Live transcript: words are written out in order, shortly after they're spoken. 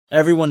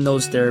Everyone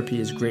knows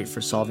therapy is great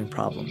for solving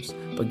problems,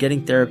 but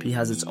getting therapy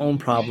has its own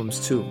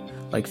problems too,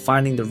 like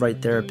finding the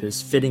right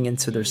therapist, fitting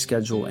into their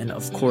schedule, and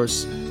of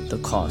course,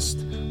 the cost.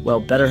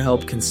 Well,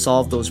 BetterHelp can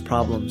solve those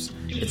problems.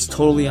 It's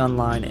totally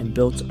online and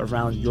built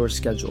around your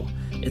schedule.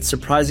 It's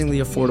surprisingly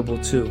affordable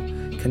too.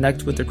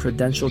 Connect with a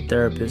credentialed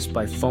therapist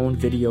by phone,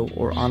 video,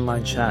 or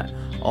online chat,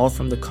 all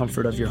from the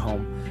comfort of your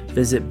home.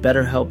 Visit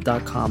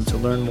BetterHelp.com to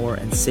learn more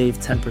and save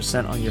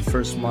 10% on your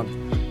first month.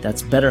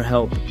 That's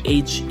BetterHelp,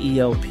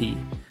 H-E-L-P.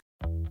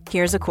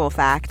 Here's a cool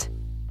fact.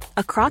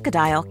 A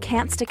crocodile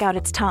can't stick out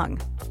its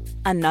tongue.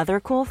 Another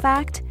cool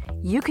fact,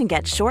 you can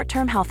get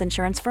short-term health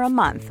insurance for a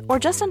month or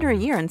just under a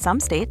year in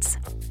some states.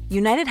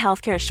 United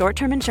Healthcare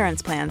short-term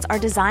insurance plans are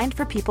designed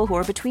for people who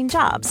are between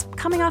jobs,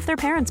 coming off their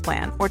parents'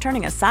 plan, or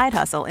turning a side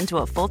hustle into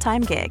a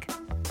full-time gig.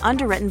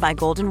 Underwritten by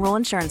Golden Rule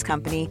Insurance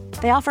Company,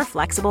 they offer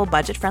flexible,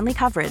 budget-friendly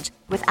coverage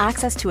with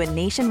access to a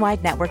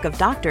nationwide network of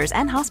doctors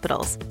and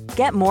hospitals.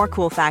 Get more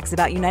cool facts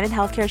about United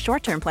Healthcare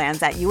short-term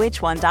plans at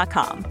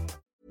uh1.com.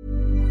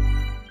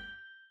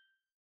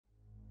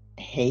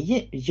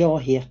 Hej,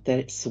 jag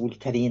heter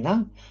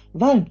Solkarina.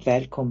 Varmt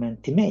välkommen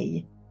till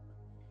mig.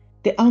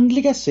 Det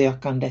andliga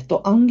sökandet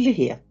och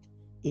andlighet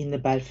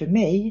innebär för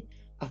mig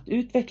att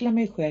utveckla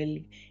mig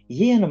själv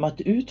genom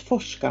att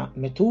utforska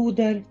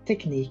metoder,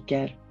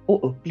 tekniker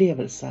och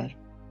upplevelser.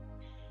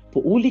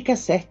 På olika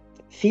sätt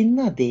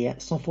finna det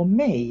som får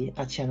mig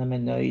att känna mig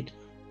nöjd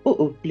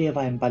och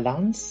uppleva en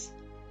balans,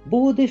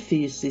 både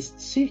fysiskt,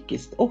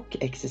 psykiskt och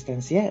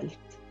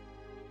existentiellt.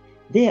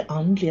 Det är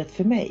andlighet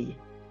för mig,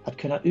 att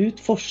kunna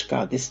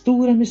utforska det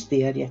stora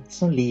mysteriet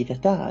som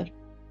livet är.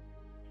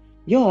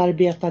 Jag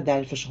arbetar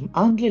därför som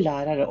andlig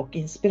lärare och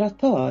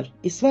inspiratör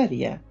i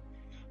Sverige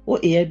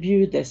och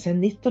erbjuder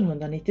sedan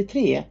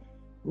 1993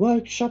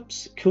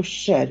 workshops,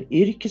 kurser,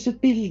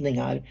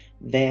 yrkesutbildningar,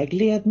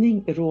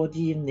 vägledning,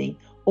 rådgivning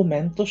och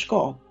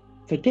mentorskap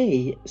för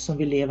dig som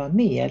vill leva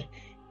mer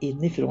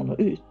inifrån och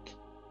ut.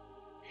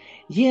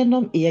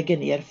 Genom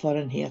egen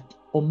erfarenhet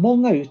och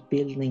många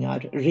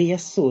utbildningar,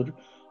 resor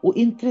och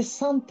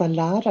intressanta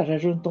lärare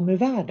runt om i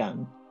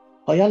världen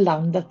har jag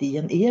landat i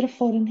en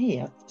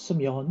erfarenhet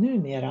som jag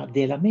numera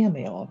delar med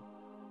mig av.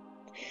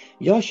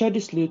 Jag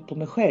körde slut på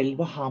mig själv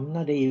och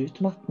hamnade i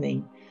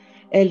utmattning,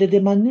 eller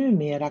det man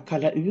numera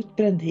kallar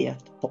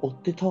utbrändhet på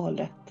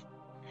 80-talet.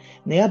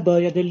 När jag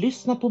började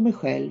lyssna på mig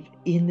själv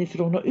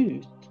inifrån och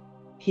ut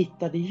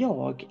hittade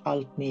jag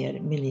allt mer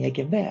min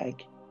egen väg.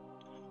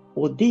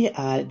 Och det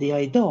är det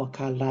jag idag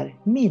kallar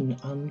min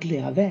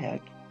andliga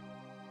väg.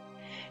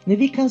 När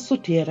vi kan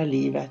sortera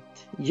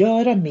livet,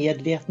 göra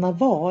medvetna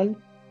val,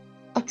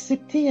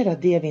 acceptera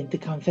det vi inte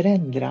kan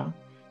förändra,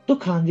 då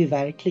kan vi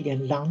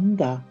verkligen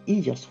landa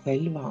i oss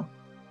själva.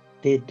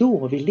 Det är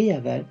då vi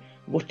lever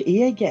vårt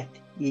eget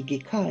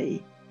ikigai,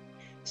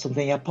 som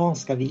den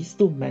japanska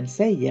visdomen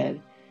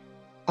säger,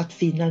 att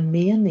finna en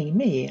mening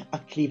med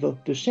att kliva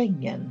upp ur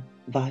sängen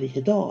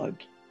varje dag.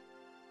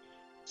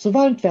 Så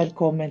varmt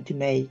välkommen till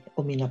mig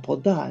och mina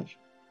poddar.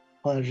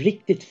 Ha en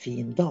riktigt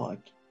fin dag.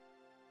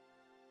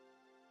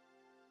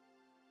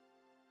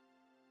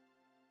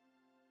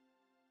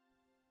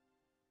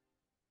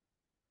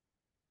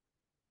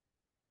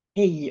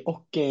 Hej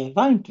och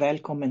varmt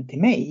välkommen till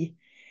mig.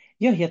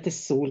 Jag heter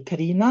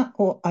Solkarina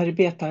och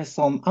arbetar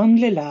som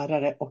andlig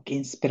lärare och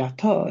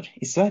inspiratör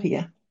i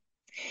Sverige.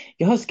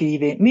 Jag har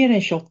skrivit mer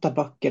än 28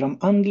 böcker om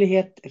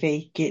andlighet,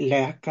 reiki,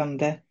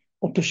 läkande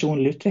och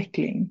personlig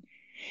utveckling.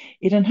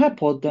 I den här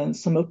podden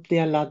som är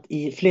uppdelad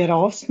i flera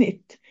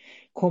avsnitt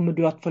kommer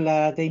du att få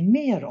lära dig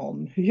mer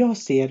om hur jag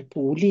ser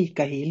på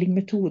olika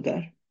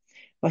healingmetoder.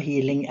 Vad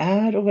healing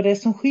är och vad det är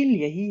som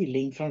skiljer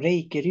healing från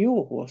reiki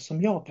ryoho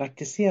som jag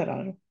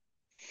praktiserar.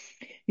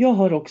 Jag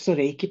har också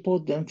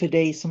Reiki-podden för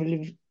dig som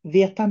vill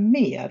veta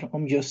mer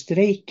om just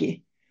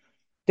reiki.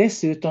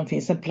 Dessutom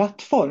finns en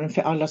plattform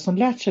för alla som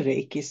lärt sig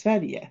reiki i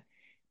Sverige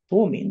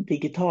på min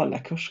digitala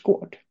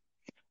kursgård.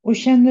 Och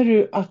känner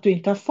du att du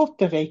inte har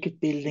fått en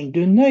reiki-utbildning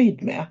du är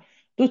nöjd med,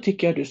 då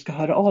tycker jag du ska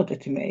höra av dig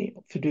till mig,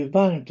 för du är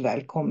varmt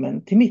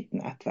välkommen till mitt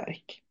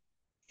nätverk.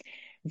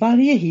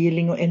 Varje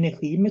healing- och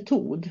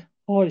energimetod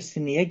har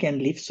sin egen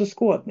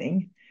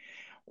livsåskådning.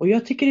 Och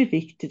jag tycker det är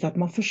viktigt att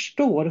man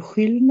förstår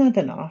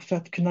skillnaderna för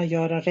att kunna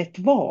göra rätt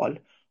val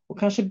och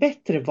kanske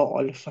bättre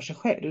val för sig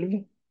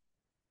själv.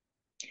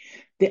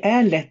 Det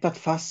är lätt att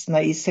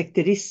fastna i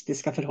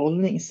sekteristiska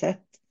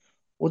förhållningssätt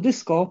och det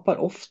skapar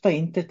ofta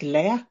inte ett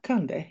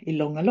läkande i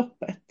långa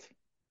loppet.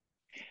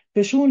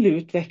 Personlig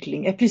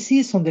utveckling är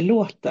precis som det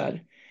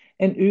låter,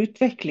 en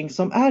utveckling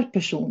som är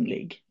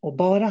personlig och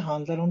bara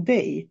handlar om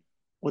dig,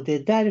 och det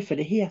är därför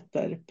det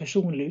heter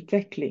personlig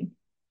utveckling.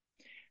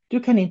 Du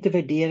kan inte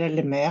värdera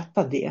eller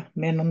mäta det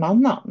med någon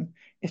annan,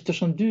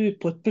 eftersom du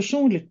på ett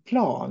personligt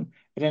plan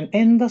är den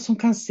enda som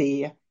kan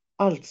se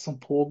allt som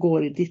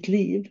pågår i ditt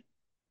liv.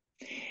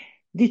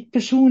 Ditt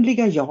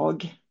personliga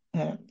jag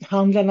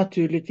handlar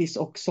naturligtvis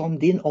också om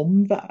din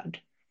omvärld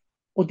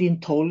och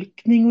din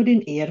tolkning och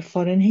din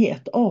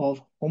erfarenhet av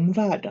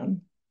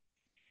omvärlden.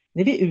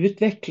 När vi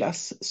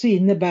utvecklas så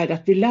innebär det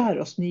att vi lär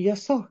oss nya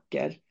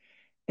saker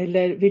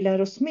eller vi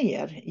lär oss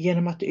mer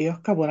genom att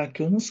öka vår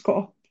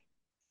kunskap.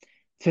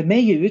 För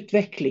mig är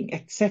utveckling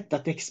ett sätt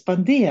att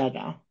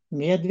expandera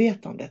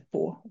medvetandet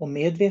på och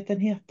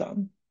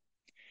medvetenheten.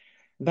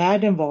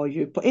 Världen var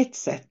ju på ett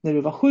sätt när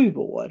du var 7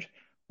 år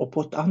och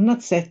på ett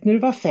annat sätt när du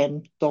var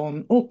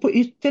 15 och på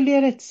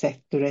ytterligare ett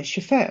sätt när du är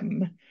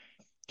 25.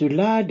 Du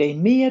lär dig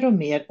mer och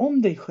mer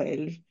om dig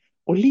själv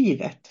och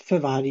livet för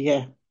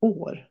varje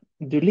år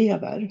du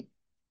lever.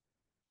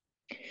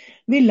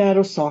 Vi lär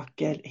oss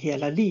saker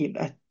hela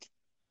livet.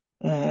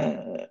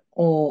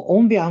 Och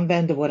om vi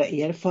använder våra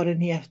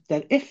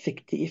erfarenheter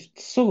effektivt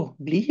så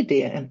blir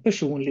det en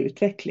personlig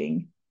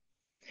utveckling.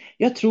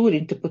 Jag tror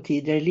inte på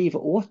tidigare liv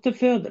och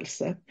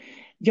återfödelse.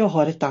 Jag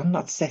har ett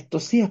annat sätt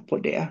att se på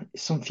det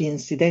som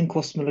finns i den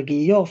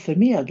kosmologi jag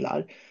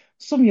förmedlar,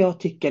 som jag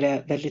tycker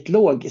är väldigt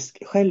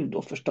logisk själv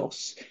då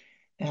förstås.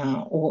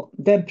 Och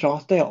den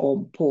pratar jag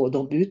om på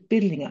de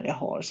utbildningar jag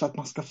har så att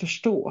man ska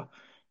förstå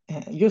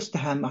just det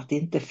här med att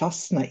inte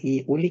fastna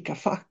i olika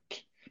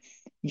fack.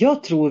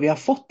 Jag tror vi har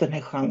fått den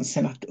här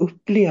chansen att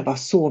uppleva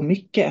så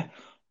mycket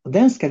och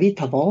den ska vi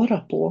ta vara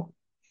på.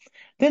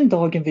 Den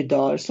dagen vi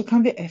dör så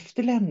kan vi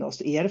efterlämna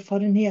oss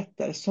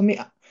erfarenheter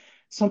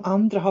som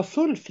andra har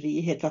full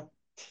frihet att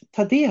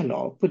ta del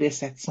av på det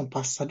sätt som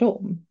passar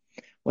dem.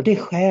 Och det är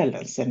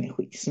själens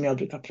energi som jag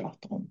brukar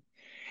prata om.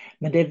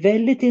 Men det är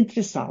väldigt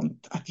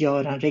intressant att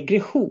göra en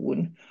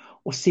regression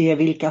och se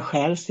vilka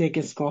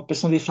själsegenskaper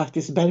som vi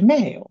faktiskt bär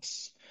med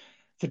oss.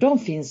 För de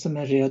finns som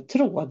en röd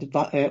tråd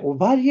och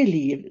varje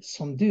liv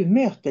som du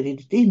möter i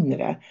ditt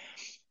inre,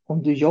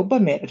 om du jobbar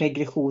med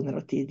regressioner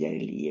och tidigare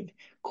liv,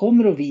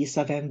 kommer att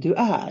visa vem du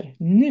är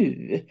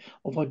nu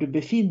och var du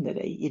befinner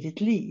dig i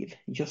ditt liv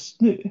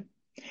just nu.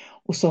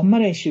 Och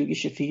sommaren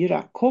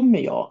 2024 kommer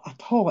jag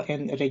att ha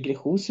en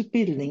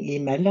regressionsutbildning i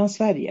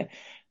Mellansverige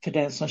för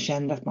den som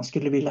känner att man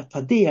skulle vilja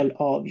ta del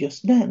av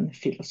just den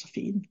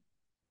filosofin.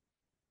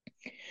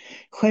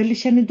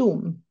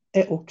 Självkännedom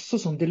är också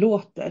som det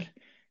låter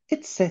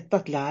ett sätt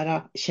att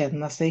lära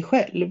känna sig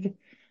själv,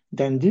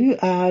 den du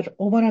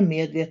är och vara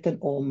medveten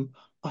om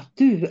att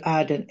du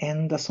är den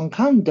enda som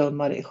kan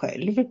döma dig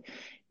själv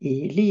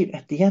i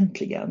livet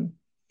egentligen.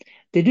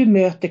 Det du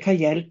möter kan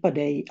hjälpa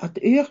dig att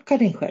öka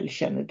din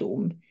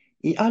självkännedom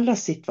i alla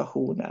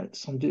situationer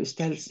som du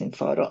ställs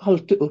inför och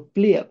allt du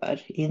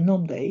upplever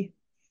inom dig.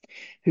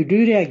 Hur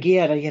du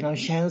reagerar genom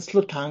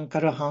känslor,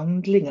 tankar och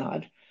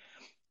handlingar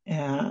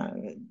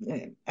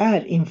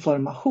är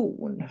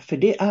information. För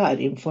det är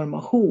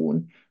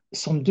information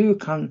som du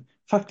kan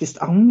faktiskt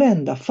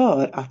använda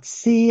för att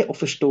se och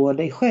förstå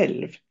dig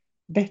själv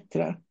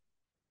bättre.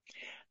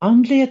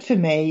 Andlighet för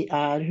mig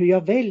är hur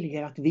jag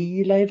väljer att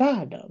vila i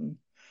världen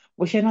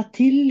och känna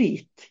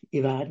tillit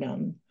i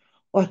världen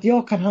och att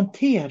jag kan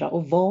hantera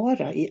och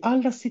vara i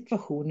alla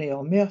situationer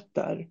jag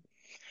möter.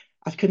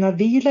 Att kunna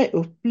vila i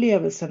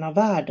upplevelsen av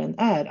världen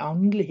är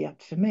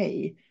andlighet för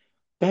mig.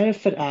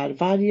 Därför är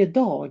varje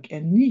dag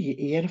en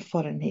ny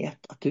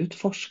erfarenhet att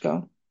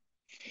utforska.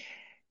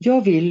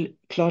 Jag vill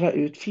klara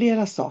ut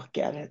flera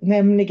saker,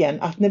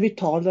 nämligen att när vi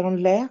talar om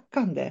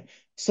läkande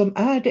som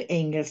är det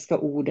engelska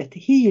ordet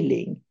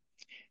healing,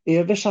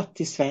 översatt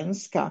till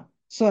svenska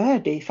så är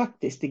det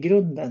faktiskt i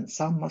grunden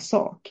samma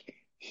sak.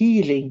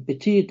 Healing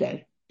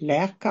betyder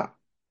läka.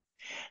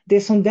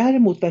 Det som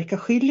däremot verkar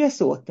skilja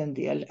sig åt en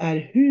del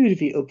är hur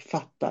vi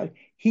uppfattar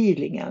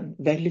healingen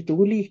väldigt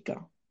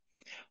olika.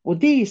 Och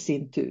det i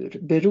sin tur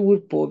beror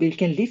på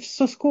vilken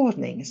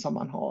livsåskådning som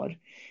man har,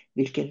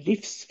 vilken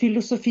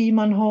livsfilosofi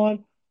man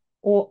har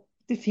och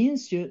det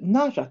finns ju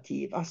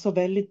narrativ, alltså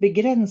väldigt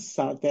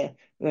begränsade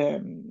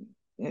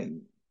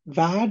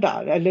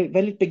världar eller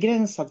väldigt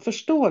begränsad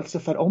förståelse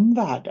för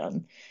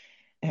omvärlden.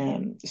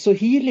 Så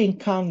healing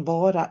kan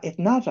vara ett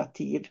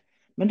narrativ,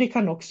 men det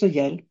kan också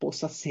hjälpa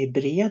oss att se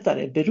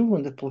bredare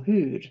beroende på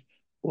hur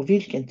och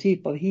vilken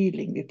typ av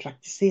healing vi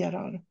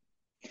praktiserar.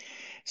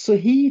 Så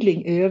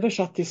healing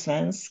översatt till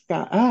svenska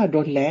är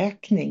då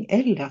läkning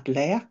eller att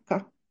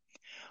läka.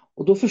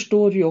 Och då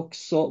förstår du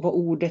också vad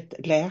ordet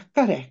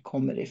läkare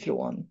kommer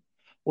ifrån.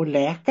 Och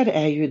läkare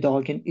är ju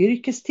idag en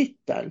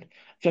yrkestitel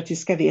för att vi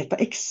ska veta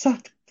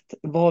exakt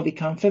vad vi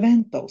kan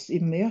förvänta oss i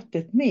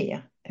mötet med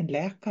en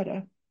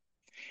läkare.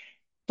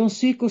 De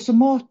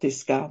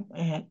psykosomatiska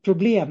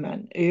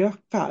problemen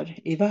ökar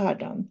i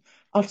världen.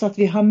 Alltså att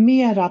vi har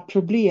mera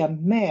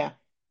problem med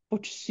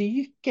vårt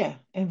psyke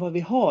än vad vi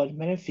har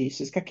med den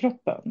fysiska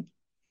kroppen.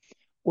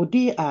 Och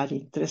det är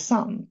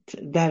intressant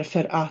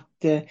därför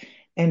att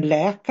en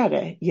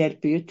läkare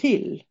hjälper ju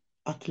till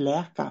att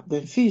läka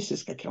den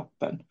fysiska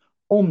kroppen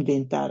om det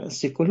inte är en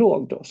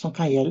psykolog då som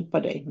kan hjälpa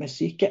dig med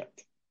psyket.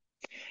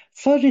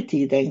 Förr i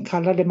tiden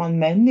kallade man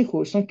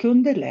människor som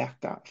kunde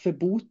läka för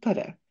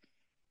botare.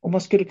 Och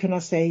man skulle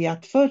kunna säga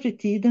att förr i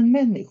tiden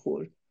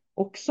människor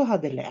också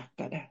hade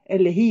läkare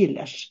eller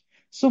healers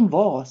som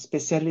var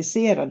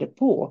specialiserade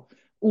på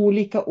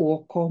olika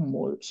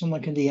åkommor som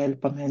man kunde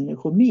hjälpa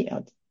människor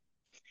med.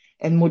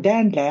 En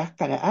modern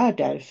läkare är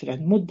därför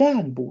en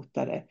modern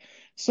botare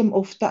som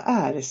ofta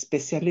är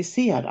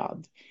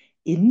specialiserad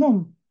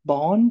inom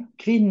barn,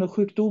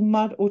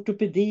 kvinnosjukdomar,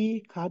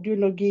 ortopedi,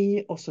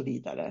 kardiologi och så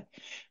vidare.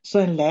 Så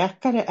en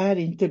läkare är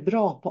inte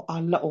bra på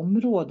alla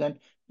områden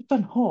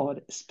utan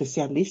har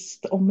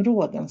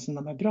specialistområden som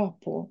de är bra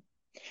på.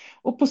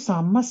 Och på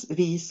samma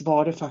vis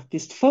var det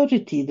faktiskt förr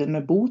i tiden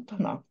med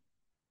botarna.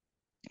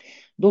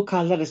 Då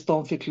kallades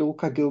de för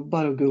kloka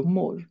gubbar och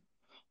gummor.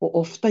 Och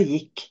ofta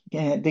gick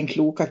den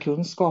kloka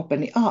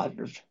kunskapen i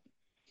arv.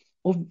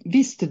 Och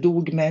visst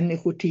dog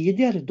människor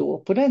tidigare då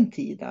på den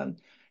tiden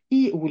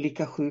i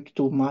olika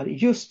sjukdomar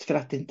just för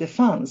att det inte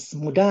fanns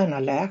moderna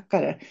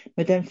läkare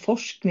med den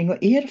forskning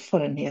och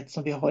erfarenhet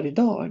som vi har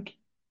idag.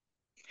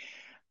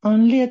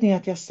 Anledningen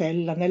att jag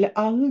sällan eller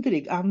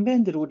aldrig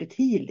använder ordet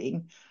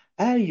healing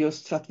är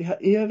just för att vi har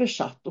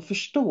översatt och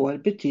förstår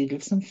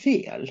betydelsen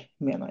fel,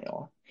 menar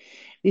jag.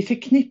 Vi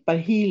förknippar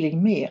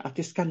healing med att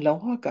det ska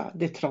laga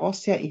det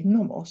trasiga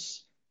inom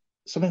oss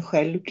som en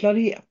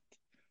självklarhet.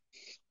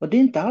 Och det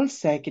är inte alls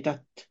säkert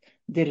att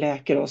det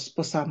läker oss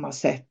på samma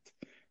sätt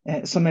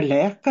som en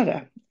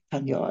läkare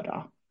kan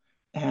göra.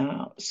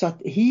 Så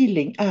att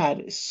healing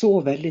är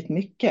så väldigt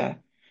mycket.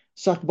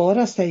 Så att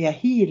bara säga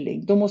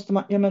healing, då måste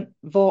man, men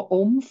vad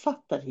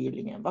omfattar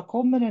healingen? Var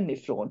kommer den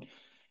ifrån?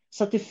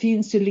 Så att det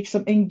finns ju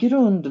liksom en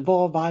grund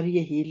var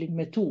varje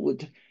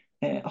healingmetod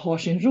har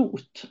sin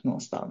rot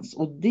någonstans.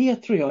 Och det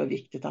tror jag är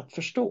viktigt att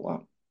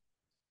förstå.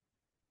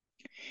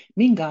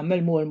 Min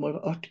gammelmormor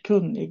var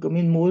örtkunnig och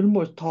min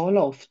mormor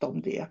talade ofta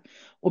om det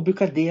och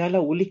brukar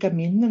dela olika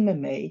minnen med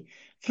mig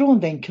från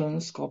den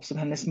kunskap som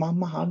hennes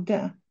mamma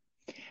hade.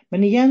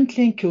 Men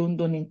egentligen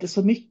kunde hon inte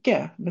så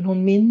mycket, men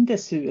hon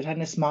mindes hur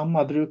hennes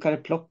mamma brukade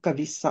plocka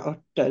vissa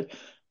örter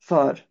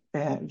för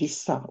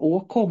vissa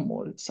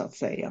åkommor så att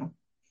säga.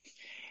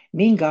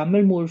 Min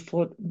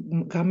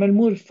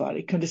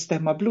gammelmorfar kunde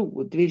stämma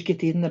blod,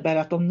 vilket innebär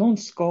att om någon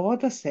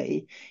skadade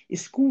sig i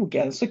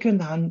skogen så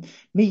kunde han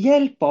med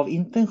hjälp av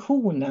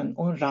intentionen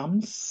och en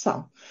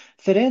ramsa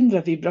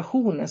förändra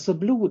vibrationen så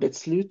blodet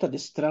slutade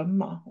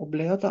strömma och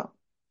blöda.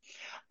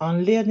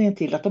 Anledningen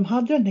till att de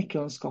hade den här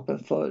kunskapen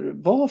förr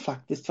var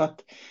faktiskt för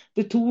att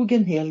det tog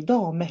en hel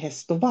dag med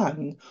häst och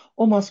vagn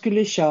om man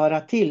skulle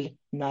köra till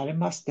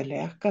närmaste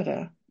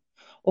läkare.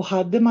 Och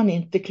hade man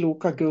inte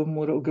kloka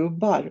gummor och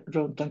gubbar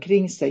runt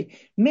omkring sig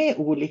med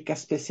olika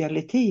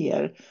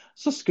specialiteter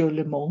så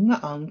skulle många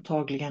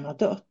antagligen ha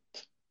dött.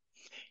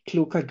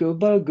 Kloka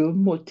gubbar och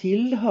gummor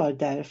tillhör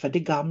därför det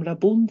gamla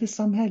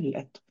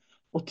bondesamhället.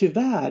 Och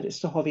tyvärr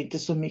så har vi inte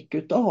så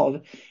mycket av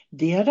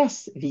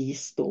deras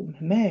visdom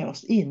med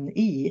oss in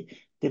i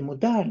det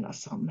moderna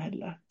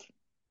samhället.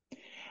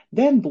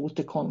 Den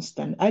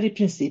botekonsten är i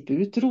princip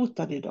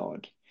utrotad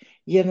idag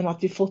genom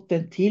att vi fått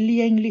en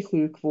tillgänglig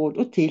sjukvård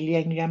och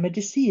tillgängliga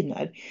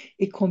mediciner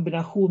i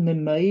kombination med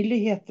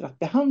möjligheter att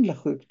behandla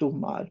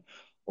sjukdomar.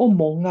 Och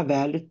många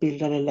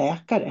välutbildade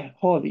läkare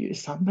har vi ju i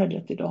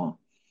samhället idag.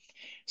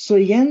 Så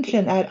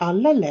egentligen är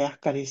alla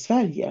läkare i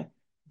Sverige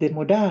det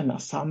moderna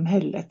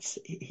samhällets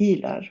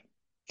healer.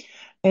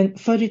 En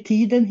förr i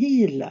tiden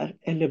healer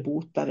eller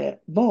botare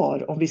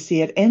var, om vi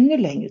ser ännu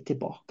längre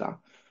tillbaka,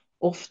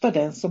 ofta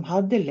den som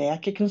hade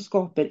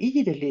läkekunskaper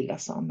i det lilla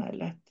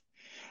samhället.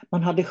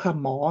 Man hade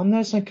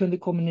schamaner som kunde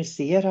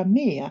kommunicera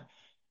med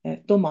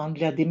de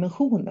andliga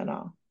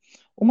dimensionerna.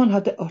 Och man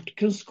hade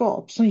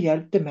örtkunskap som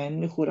hjälpte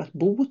människor att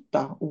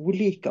bota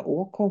olika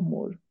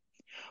åkommor.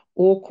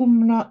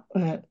 Åkommorna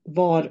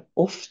var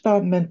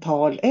ofta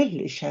mental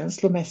eller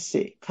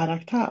känslomässig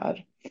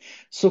karaktär.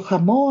 Så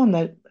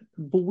schamaner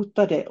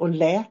botade och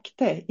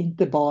läkte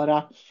inte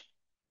bara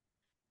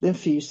den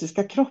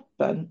fysiska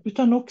kroppen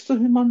utan också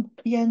hur man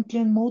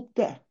egentligen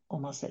mådde,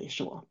 om man säger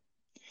så.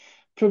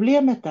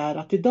 Problemet är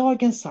att i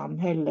dagens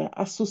samhälle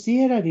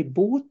associerar vi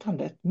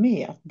botandet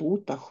med att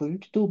bota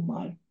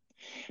sjukdomar.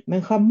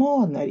 Men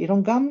schamaner i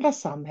de gamla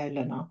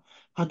samhällena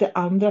hade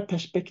andra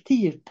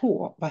perspektiv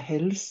på vad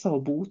hälsa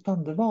och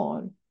botande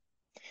var.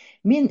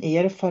 Min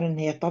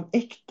erfarenhet av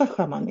äkta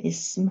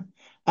shamanism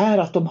är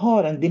att de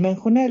har en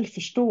dimensionell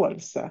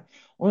förståelse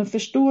och en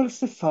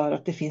förståelse för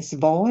att det finns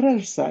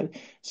varelser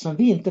som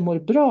vi inte mår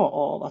bra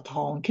av att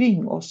ha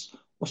omkring oss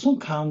och som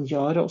kan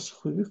göra oss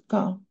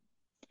sjuka.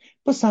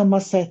 På samma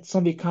sätt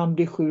som vi kan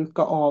bli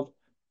sjuka av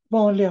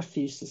vanliga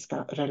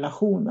fysiska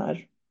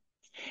relationer.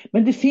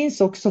 Men det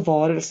finns också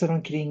varelser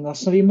omkring oss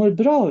som vi mår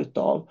bra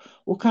utav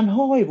och kan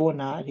ha i vår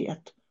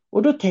närhet.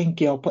 Och då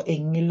tänker jag på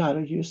änglar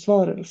och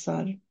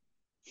ljusvarelser.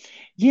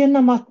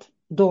 Genom att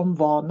de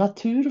var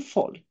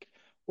naturfolk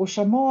och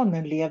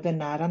shamanen levde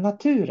nära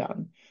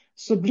naturen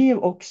så blev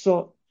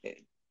också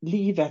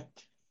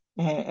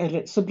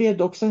så blev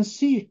det också en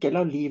cykel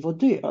av liv och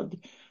död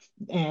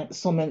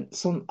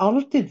som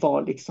alltid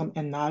var liksom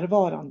en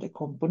närvarande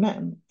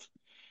komponent.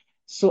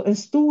 Så en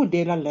stor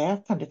del av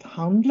läkandet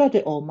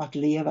handlade om att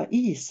leva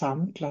i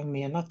samklang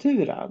med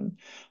naturen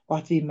och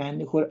att vi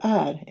människor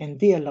är en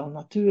del av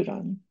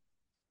naturen.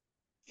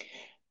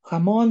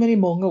 Schamaner i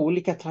många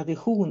olika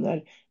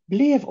traditioner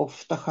blev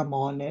ofta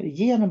schamaner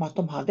genom att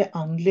de hade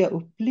andliga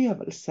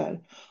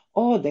upplevelser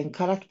av den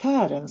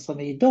karaktären som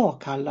vi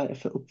idag kallar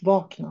för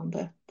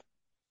uppvaknandet.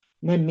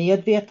 När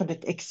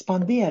medvetandet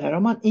expanderar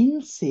och man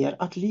inser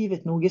att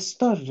livet nog är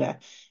större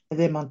än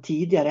det man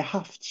tidigare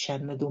haft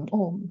kännedom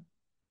om.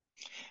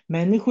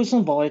 Människor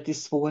som varit i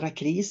svåra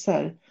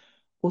kriser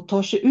och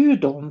tar sig ur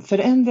dem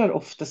förändrar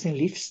ofta sin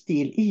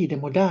livsstil i det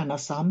moderna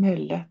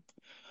samhället.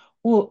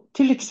 Och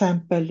till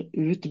exempel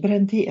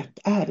utbrändhet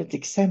är ett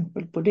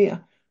exempel på det.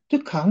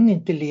 Du kan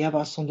inte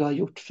leva som du har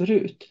gjort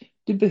förut.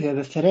 Du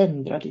behöver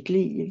förändra ditt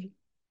liv.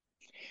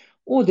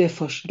 Och det är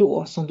först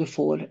då som du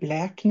får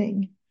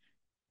läkning.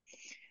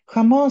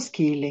 Schamansk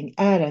healing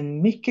är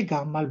en mycket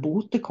gammal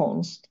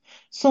botekonst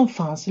som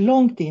fanns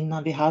långt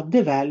innan vi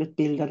hade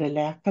välutbildade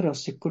läkare och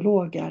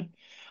psykologer.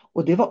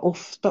 Och det var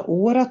ofta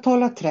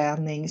åratal av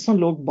träning som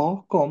låg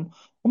bakom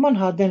och man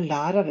hade en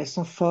lärare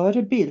som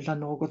förebildade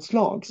något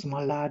slag som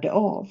man lärde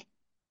av.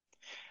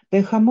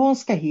 Den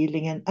schamanska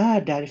healingen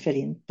är därför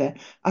inte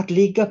att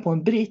ligga på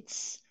en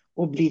brits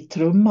och bli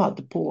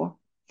trummad på.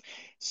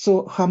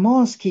 Så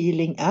schamansk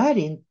healing är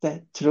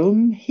inte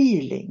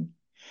trumhealing.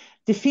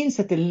 Det finns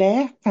ett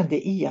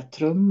läkande i att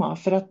trumma,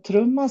 för att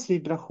trummans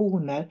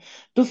vibrationer,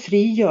 då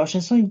frigörs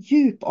en sån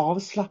djup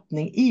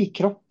avslappning i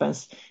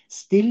kroppens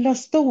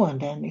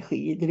stillastående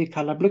energi, det vi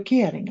kallar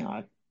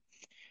blockeringar.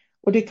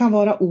 Och det kan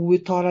vara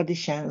outtalade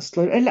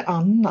känslor eller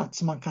annat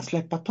som man kan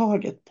släppa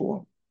taget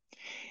på.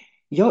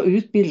 Jag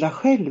utbildar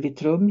själv i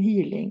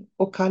trumhealing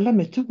och kallar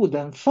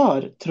metoden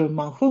för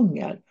trumman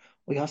sjunger.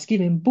 Och jag har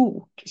skrivit en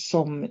bok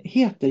som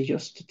heter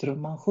just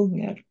trumman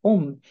sjunger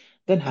om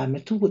den här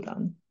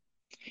metoden.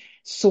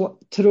 Så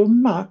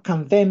trumma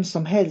kan vem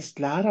som helst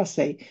lära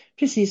sig,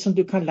 precis som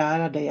du kan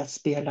lära dig att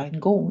spela en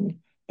gång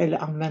eller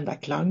använda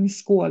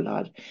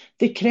klangskålar.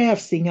 Det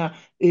krävs inga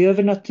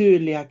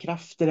övernaturliga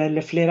krafter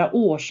eller flera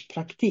års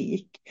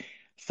praktik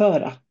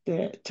för att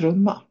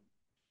trumma.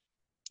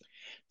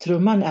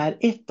 Trumman är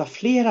ett av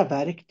flera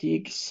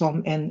verktyg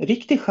som en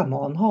riktig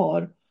schaman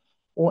har.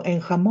 Och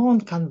en schaman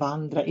kan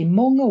vandra i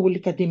många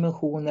olika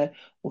dimensioner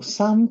och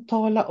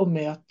samtala och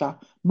möta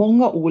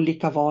många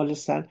olika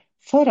varelser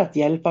för att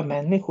hjälpa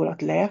människor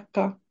att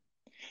läka.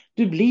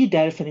 Du blir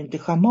därför inte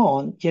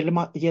schaman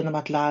genom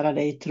att lära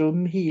dig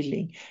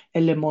trumhealing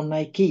eller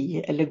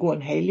monaiki eller gå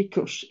en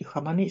helgkurs i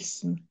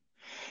shamanism.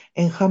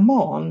 En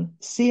schaman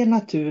ser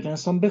naturen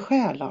som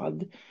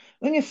besjälad,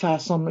 ungefär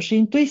som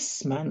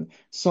shintoismen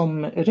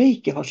som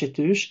reiki har sitt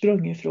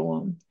ursprung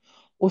ifrån,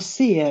 och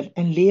ser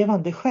en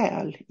levande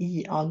själ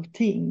i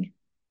allting.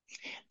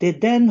 Det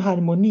är den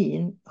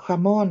harmonin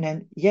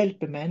schamanen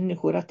hjälper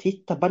människor att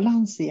hitta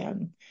balans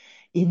igen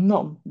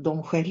inom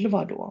dem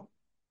själva då.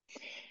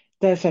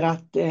 Därför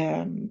att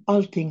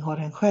allting har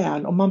en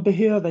själ och man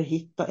behöver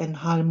hitta en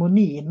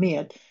harmoni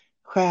med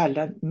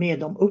själen, med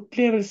de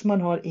upplevelser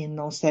man har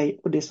inom sig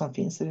och det som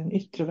finns i den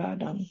yttre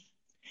världen.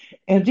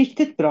 En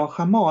riktigt bra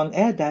schaman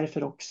är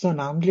därför också en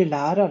andlig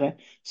lärare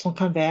som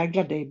kan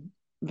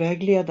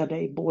vägleda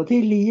dig både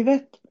i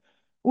livet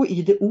och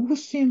i det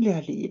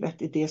osynliga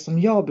livet, i det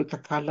som jag brukar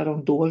kalla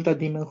de dolda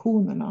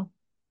dimensionerna.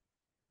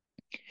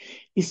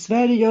 I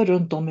Sverige och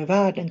runt om i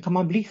världen kan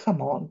man bli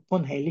schaman på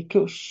en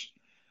helgkurs.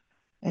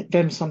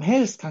 Vem som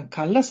helst kan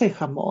kalla sig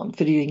schaman,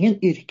 för det är ju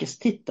ingen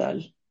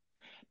yrkestitel.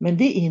 Men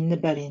det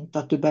innebär inte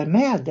att du bär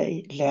med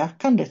dig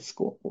läkandets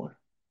gåvor.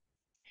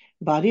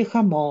 Varje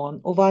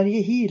schaman och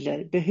varje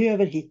healer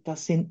behöver hitta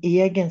sin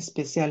egen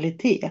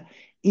specialitet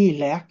i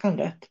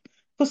läkandet.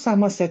 På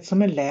samma sätt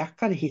som en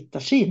läkare hittar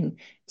sin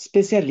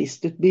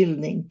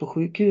specialistutbildning på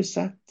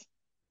sjukhuset.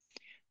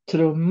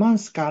 Trumman,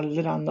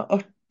 skallran och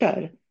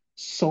örter,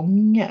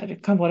 sånger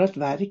kan vara ett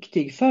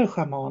verktyg för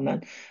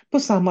schamanen. På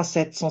samma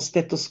sätt som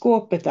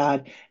stetoskopet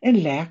är en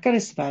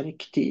läkares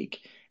verktyg.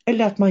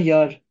 Eller att man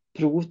gör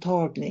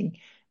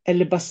provtagning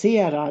eller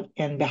baserar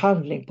en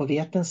behandling på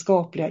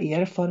vetenskapliga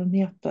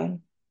erfarenheter.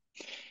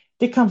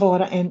 Det kan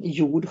vara en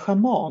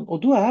jordschaman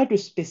och då är du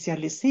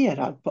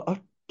specialiserad på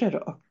örter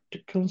och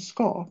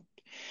örtkunskap.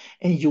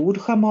 En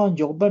jordschaman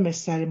jobbar med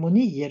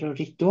ceremonier och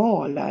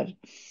ritualer.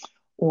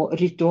 Och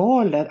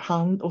ritualer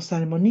och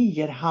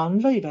ceremonier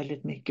handlar ju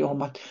väldigt mycket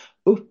om att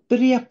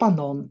upprepa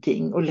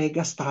någonting och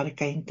lägga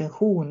starka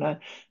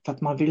intentioner för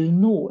att man vill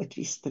nå ett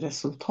visst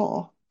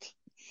resultat.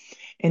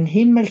 En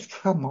himmelsk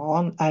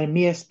schaman är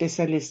mer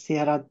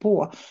specialiserad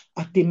på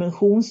att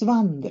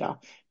dimensionsvandra,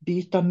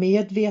 byta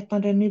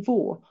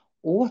medvetandenivå,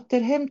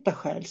 återhämta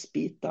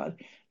själsbitar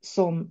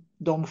som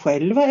de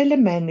själva eller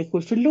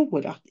människor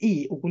förlorat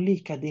i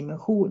olika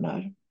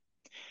dimensioner.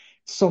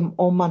 Som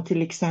om man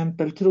till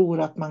exempel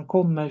tror att man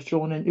kommer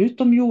från en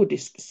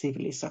utomjordisk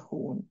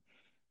civilisation.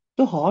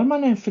 Då har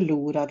man en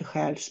förlorad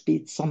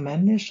själsbit som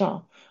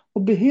människa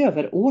och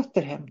behöver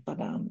återhämta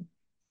den.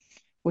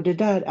 Och det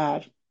där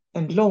är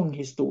en lång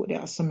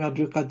historia som jag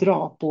brukar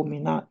dra på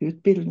mina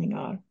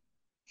utbildningar.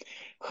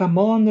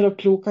 Schamaner och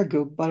kloka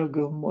gubbar och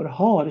gummor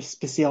har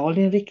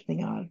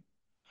specialinriktningar.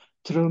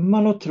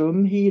 Trumman och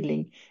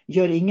trumhealing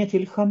gör inget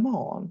till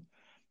schaman.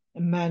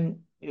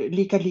 Men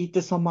lika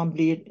lite som man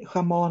blir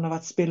schaman av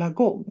att spela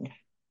gong.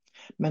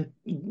 Men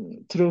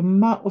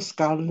trumma och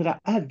skallra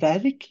är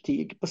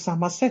verktyg på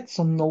samma sätt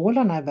som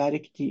nålarna är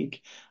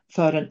verktyg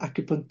för en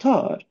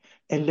akupunktör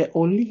eller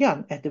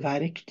oljan ett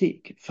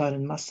verktyg för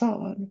en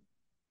massör.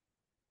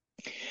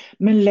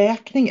 Men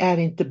läkning är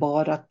inte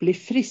bara att bli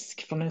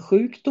frisk från en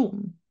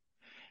sjukdom.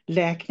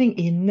 Läkning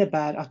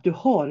innebär att du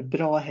har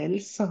bra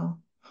hälsa.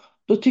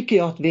 Då tycker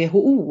jag att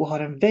WHO har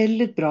en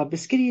väldigt bra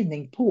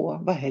beskrivning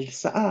på vad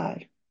hälsa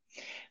är.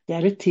 Det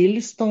är ett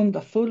tillstånd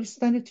av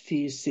fullständigt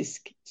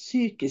fysiskt,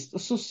 psykiskt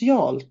och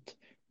socialt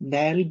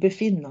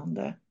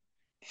välbefinnande.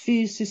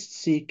 Fysiskt,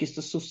 psykiskt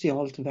och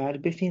socialt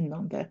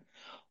välbefinnande.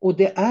 Och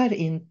det är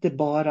inte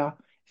bara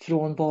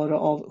frånvaro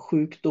av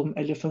sjukdom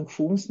eller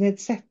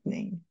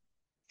funktionsnedsättning.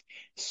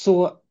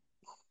 Så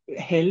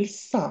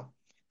hälsa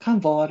kan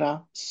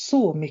vara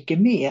så mycket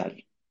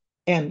mer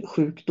än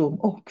sjukdom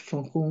och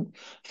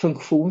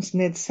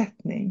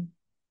funktionsnedsättning.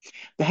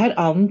 Det här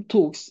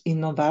antogs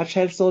inom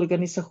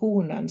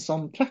Världshälsoorganisationen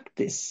som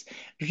praktis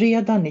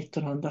redan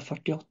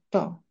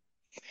 1948.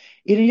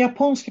 I den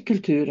japanska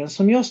kulturen,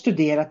 som jag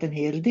studerat en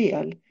hel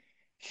del,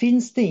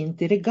 finns det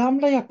inte i det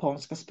gamla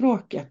japanska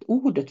språket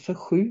ordet för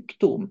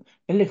sjukdom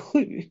eller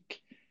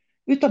sjuk,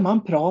 utan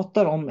man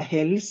pratar om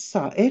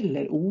hälsa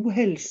eller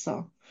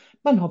ohälsa.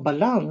 Man har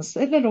balans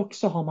eller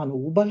också har man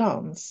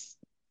obalans.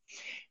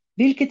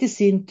 Vilket i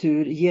sin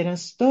tur ger en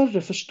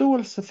större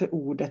förståelse för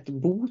ordet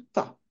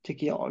bota,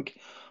 tycker jag.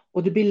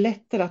 Och det blir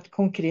lättare att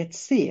konkret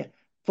se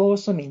vad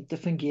som inte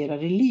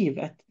fungerar i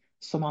livet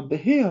som man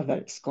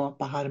behöver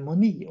skapa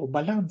harmoni och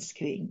balans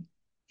kring.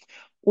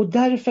 Och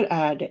därför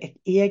är det ett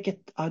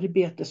eget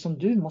arbete som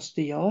du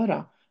måste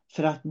göra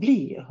för att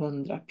bli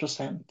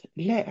 100%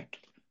 läkt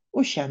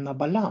och känna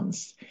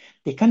balans.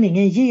 Det kan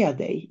ingen ge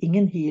dig,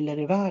 ingen healer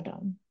i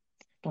världen.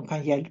 De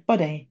kan hjälpa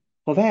dig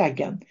på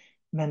vägen,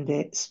 men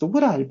det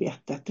stora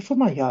arbetet det får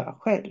man göra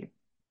själv.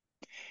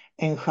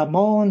 En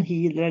shaman,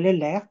 healer eller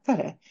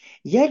läkare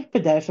hjälper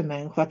därför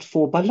människor att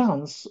få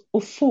balans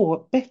och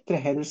få bättre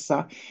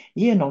hälsa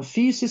genom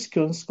fysisk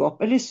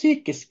kunskap eller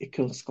psykisk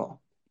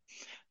kunskap.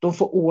 De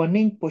får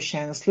ordning på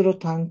känslor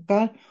och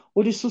tankar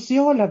och det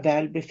sociala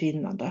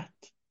välbefinnandet.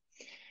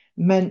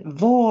 Men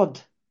vad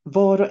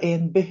var och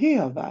en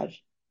behöver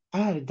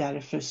är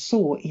därför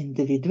så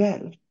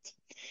individuellt.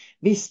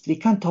 Visst, vi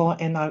kan ta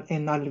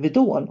en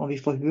Alvedon om vi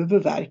får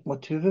huvudvärk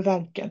mot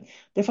huvudvärken.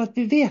 Därför att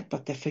vi vet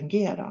att det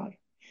fungerar.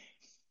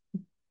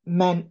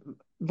 Men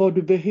vad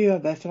du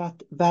behöver för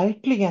att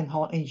verkligen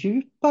ha en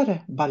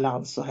djupare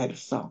balans och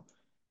hälsa,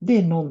 det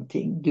är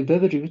någonting du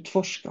behöver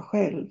utforska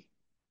själv.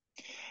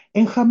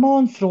 En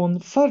shaman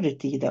från förr i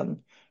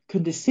tiden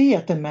kunde se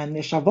att en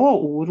människa var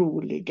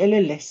orolig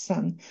eller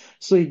ledsen,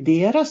 så i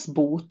deras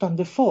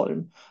botande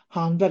form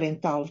handlar det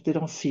inte alltid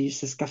om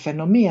fysiska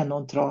fenomen och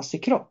en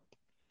trasig kropp,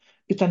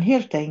 utan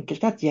helt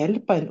enkelt att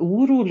hjälpa en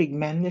orolig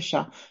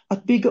människa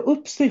att bygga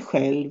upp sig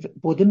själv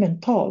både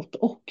mentalt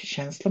och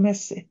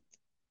känslomässigt.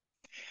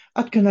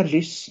 Att kunna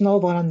lyssna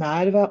och vara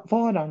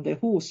närvarande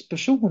hos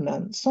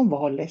personen som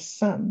var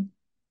ledsen.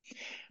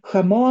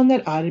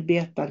 Shamaner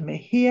arbetar med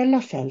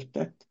hela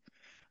fältet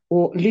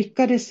och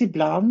lyckades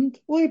ibland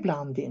och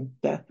ibland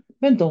inte,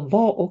 men de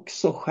var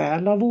också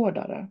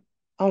själavårdare.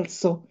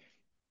 Alltså,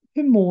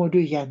 hur mår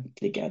du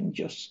egentligen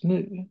just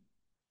nu?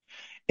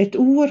 Ett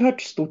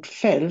oerhört stort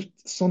fält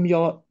som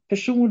jag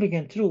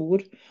personligen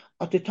tror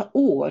att det tar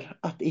år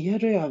att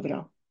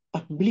erövra,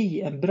 att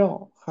bli en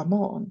bra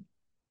shaman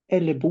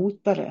eller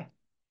botare.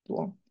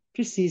 Då.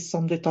 Precis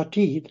som det tar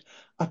tid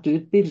att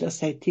utbilda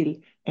sig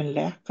till en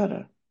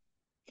läkare.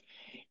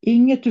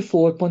 Inget du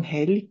får på en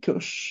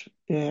helgkurs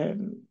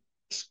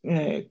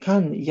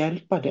kan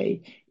hjälpa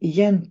dig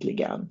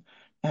egentligen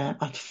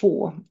att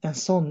få en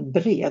sån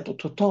bred och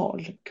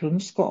total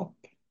kunskap.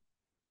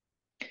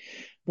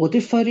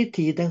 Både förr i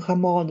tiden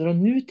shamaner och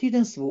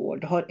nutidens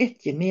vård har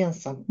ett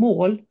gemensamt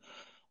mål,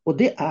 och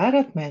det är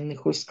att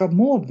människor ska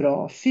må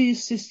bra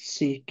fysiskt,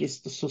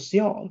 psykiskt och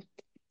socialt.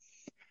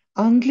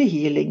 Andlig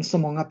healing,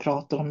 som många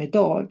pratar om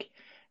idag,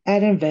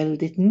 är en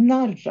väldigt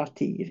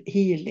narrativ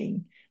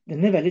healing.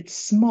 Den är väldigt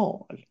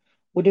smal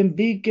och den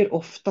bygger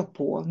ofta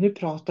på, nu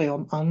pratar jag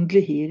om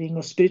andlig healing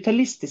och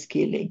spiritualistisk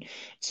healing,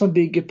 som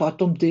bygger på att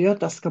de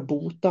döda ska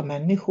bota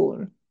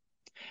människor.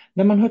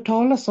 När man hör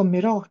talas om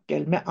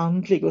mirakel med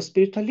andlig och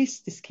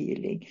spiritualistisk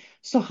healing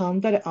så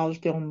handlar det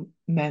alltid om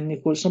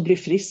människor som blir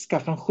friska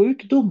från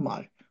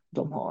sjukdomar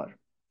de har.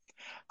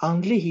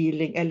 Andlig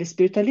healing eller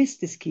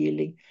spiritualistisk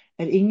healing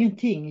är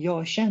ingenting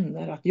jag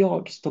känner att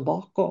jag står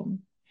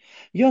bakom.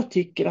 Jag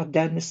tycker att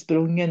den är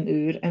sprungen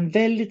ur en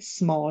väldigt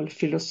smal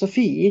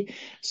filosofi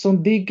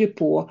som bygger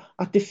på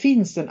att det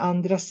finns en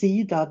andra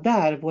sida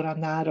där våra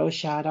nära och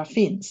kära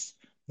finns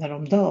när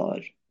de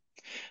dör.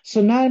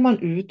 Så när man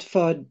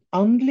utför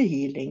andlig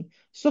healing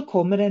så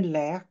kommer en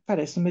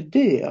läkare som är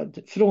död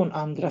från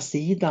andra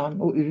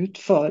sidan och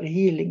utför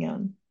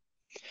healingen.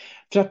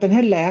 För att den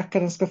här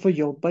läkaren ska få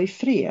jobba i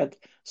fred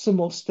så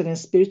måste den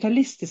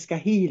spiritualistiska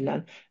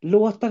healern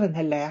låta den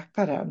här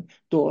läkaren,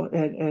 då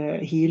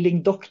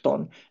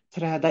healingdoktorn,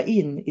 träda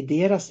in i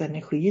deras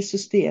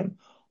energisystem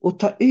och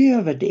ta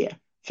över det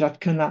för att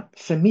kunna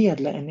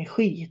förmedla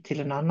energi till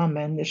en annan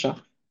människa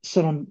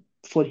så de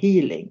får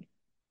healing.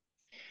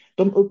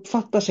 De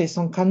uppfattar sig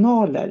som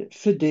kanaler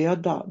för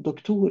döda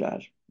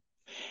doktorer.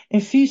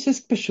 En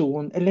fysisk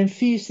person eller en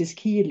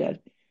fysisk healer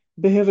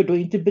behöver då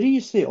inte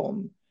bry sig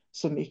om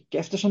så mycket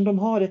eftersom de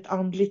har ett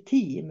andligt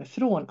team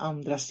från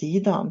andra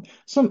sidan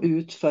som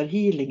utför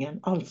healingen,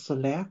 alltså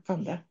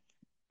läkande.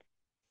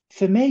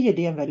 För mig är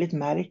det en väldigt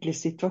märklig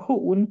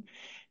situation.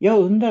 Jag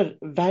undrar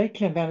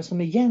verkligen vem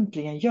som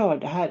egentligen gör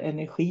det här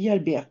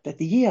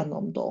energiarbetet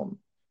genom dem.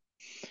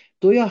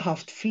 Då jag har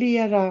haft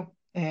flera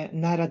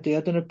nära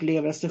döden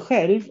upplevelser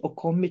själv och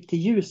kommit till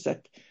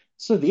ljuset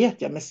så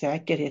vet jag med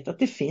säkerhet att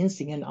det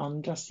finns ingen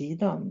andra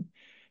sidan.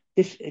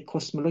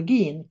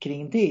 Kosmologin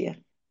kring det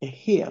är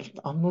helt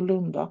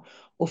annorlunda.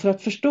 Och för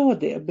att förstå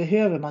det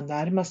behöver man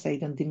närma sig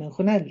den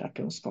dimensionella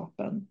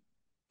kunskapen.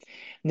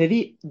 När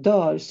vi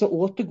dör så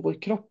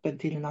återgår kroppen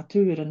till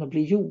naturen och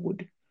blir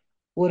jord.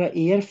 Våra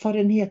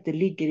erfarenheter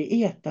ligger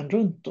i etern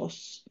runt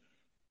oss.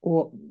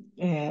 Och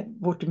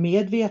vårt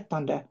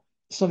medvetande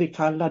som vi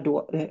kallar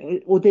då,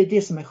 och det är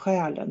det som är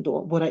själen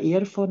då, våra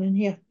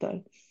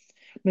erfarenheter.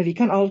 Men vi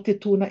kan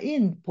alltid tona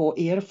in på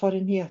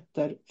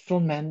erfarenheter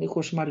från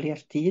människor som har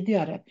levt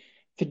tidigare.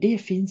 För det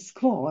finns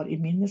kvar i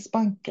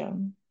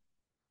minnesbanken.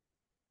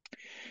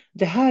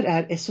 Det här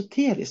är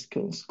esoterisk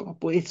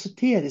kunskap och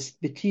esoterisk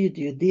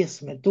betyder ju det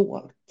som är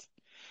dolt.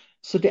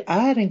 Så det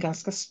är en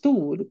ganska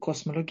stor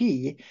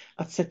kosmologi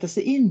att sätta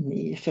sig in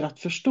i för att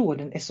förstå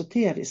den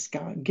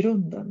esoteriska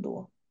grunden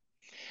då.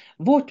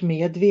 Vårt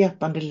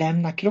medvetande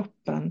lämnar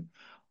kroppen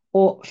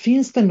och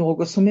finns det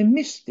något som är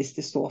mystiskt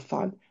i så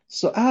fall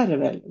så är det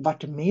väl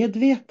vart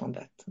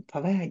medvetandet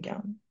tar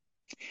vägen.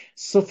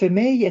 Så för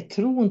mig är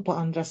tron på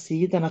andra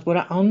sidan att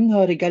våra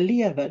anhöriga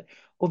lever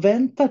och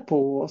väntar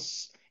på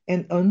oss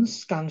en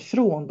önskan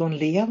från de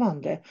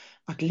levande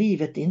att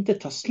livet inte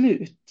tar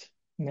slut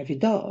när vi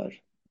dör.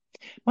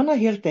 Man har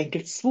helt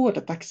enkelt svårt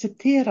att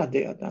acceptera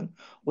döden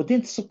och det är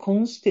inte så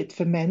konstigt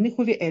för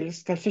människor vi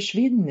älskar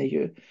försvinner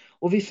ju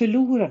och vi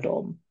förlorar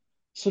dem.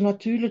 Så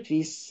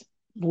naturligtvis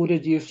vore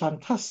det ju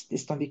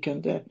fantastiskt om vi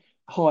kunde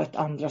ha ett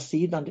andra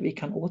sidan där vi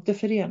kan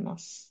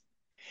återförenas.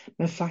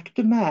 Men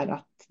faktum är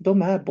att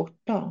de är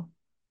borta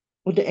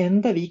och det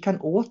enda vi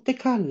kan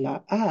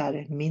återkalla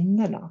är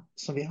minnena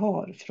som vi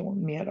har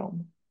från med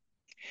dem.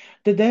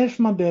 Det är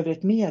därför man behöver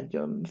ett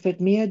medium, för ett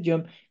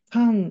medium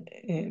kan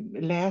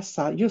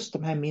läsa just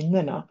de här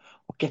minnena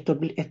och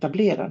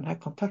etablera den här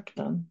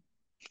kontakten.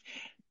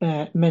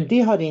 Men det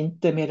har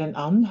inte med den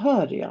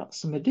anhöriga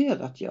som är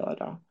död att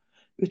göra,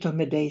 utan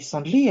med dig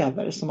som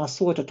lever som har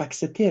svårt att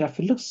acceptera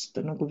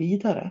förlusten och gå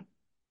vidare.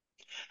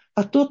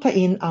 Att då ta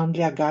in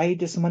andliga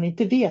guider som man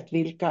inte vet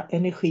vilka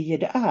energier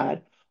det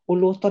är och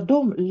låta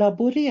dem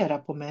laborera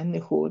på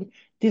människor,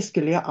 det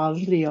skulle jag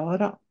aldrig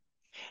göra.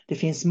 Det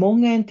finns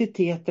många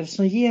entiteter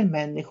som ger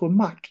människor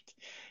makt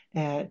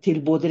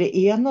till både det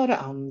ena och det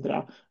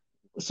andra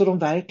så de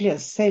verkligen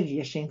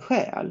säljer sin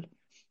själ.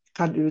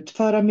 Kan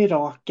utföra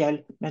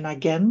mirakel men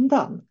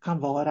agendan kan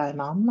vara en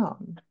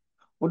annan.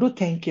 Och då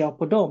tänker jag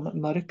på de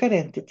mörkare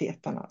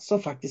entiteterna som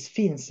faktiskt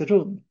finns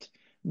runt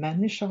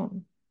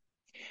människan.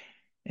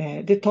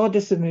 Det tar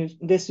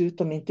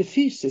dessutom inte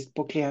fysiskt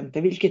på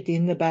klienter vilket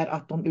innebär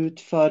att de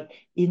utför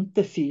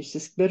inte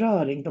fysisk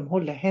beröring, de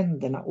håller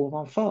händerna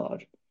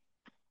ovanför.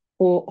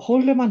 Och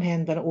håller man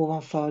händerna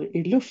ovanför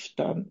i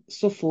luften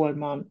så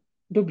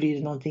då blir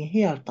det någonting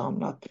helt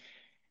annat.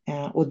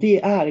 Och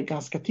det är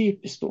ganska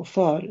typiskt då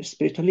för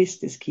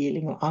spiritualistisk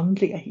healing och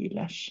andliga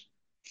healers.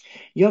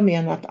 Jag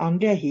menar att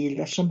andliga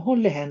healers som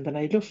håller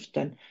händerna i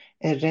luften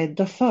är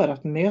rädda för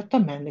att möta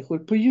människor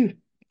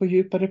på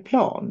djupare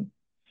plan.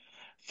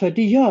 För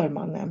det gör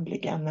man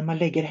nämligen när man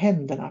lägger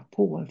händerna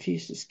på en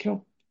fysisk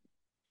kropp.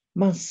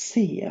 Man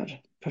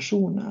ser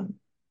personen.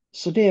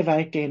 Så det är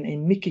verkligen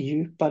en mycket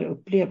djupare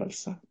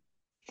upplevelse.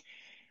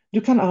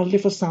 Du kan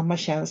aldrig få samma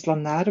känsla av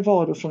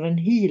närvaro från en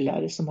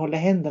healer som håller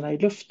händerna i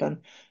luften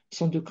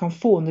som du kan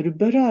få när du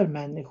berör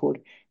människor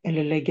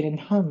eller lägger en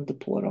hand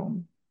på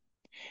dem.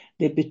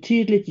 Det är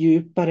betydligt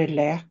djupare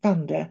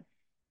läkande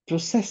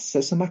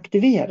processer som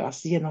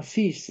aktiveras genom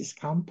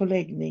fysisk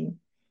handpåläggning.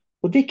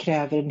 Och det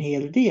kräver en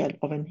hel del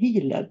av en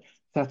healer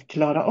för att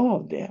klara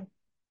av det.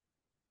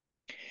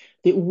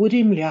 Det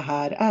orimliga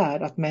här är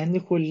att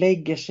människor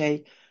lägger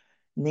sig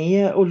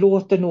ner och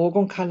låter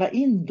någon kalla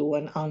in då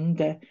en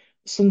ande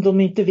som de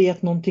inte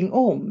vet någonting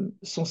om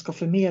som ska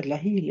förmedla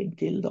healing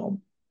till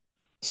dem.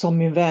 Som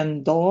min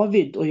vän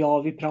David och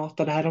jag, vi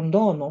pratade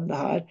häromdagen om det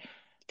här.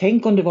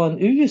 Tänk om det var en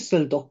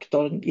usel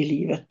doktor i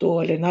livet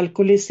då, eller en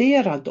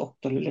alkoholiserad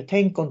doktor, eller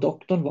tänk om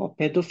doktorn var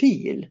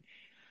pedofil.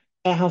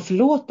 Är han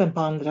förlåten på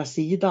andra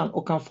sidan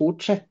och kan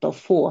fortsätta att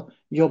få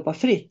jobba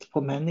fritt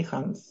på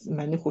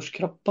människors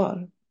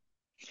kroppar?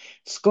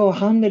 Ska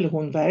han eller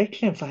hon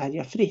verkligen få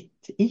härja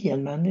fritt i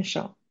en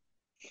människa?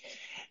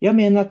 Jag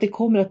menar att det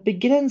kommer att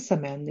begränsa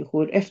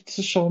människor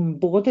eftersom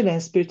både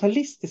den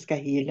spiritualistiska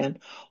healen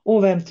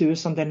och vem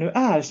tusan det nu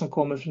är som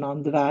kommer från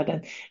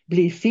andevärlden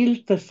blir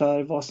filter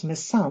för vad som är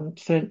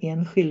sant för en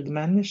enskild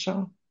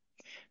människa.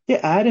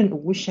 Det är en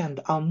okänd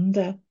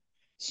ande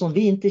som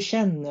vi inte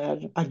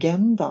känner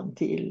agendan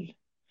till.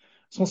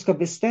 som ska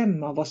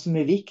bestämma vad som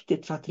är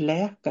viktigt för att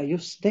läka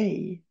just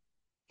dig.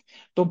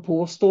 De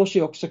påstår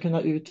sig också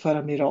kunna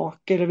utföra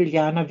mirakel och vill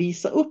gärna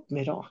visa upp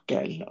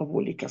mirakel av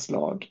olika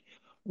slag.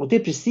 Och det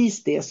är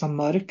precis det som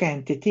mörka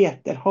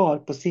entiteter har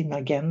på sin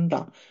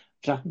agenda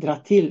för att dra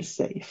till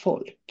sig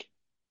folk.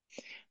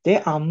 Det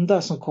är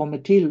andar som kommer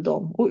till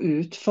dem och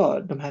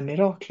utför de här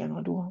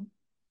miraklerna då.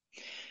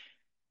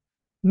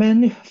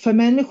 Men för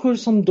människor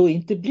som då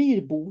inte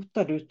blir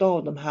botade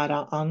av de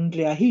här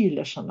andliga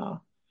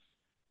healersarna,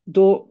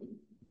 då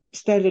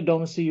ställer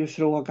de sig ju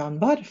frågan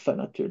varför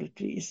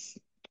naturligtvis.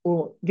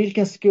 Och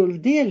vilken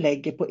skuld det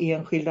lägger på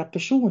enskilda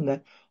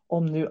personer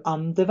om nu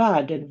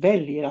andevärlden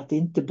väljer att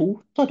inte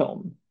bota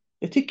dem.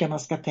 Det tycker jag man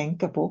ska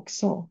tänka på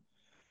också.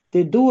 Det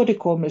är då det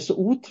kommer så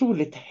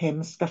otroligt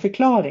hemska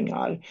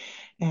förklaringar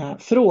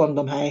från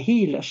de här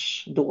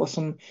healers då,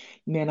 som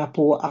menar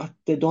på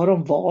att då har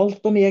de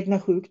valt de egna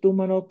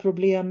sjukdomarna och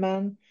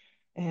problemen.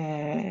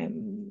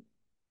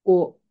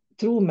 Och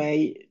tro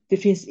mig, det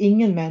finns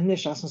ingen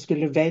människa som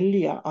skulle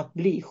välja att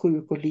bli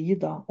sjuk och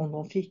lida om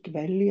de fick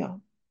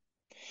välja.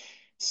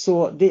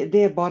 Så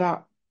det är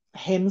bara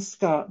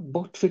hemska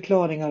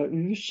bortförklaringar och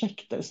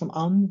ursäkter som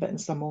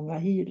används av många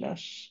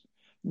healers.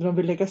 De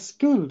vill lägga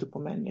skuld på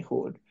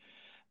människor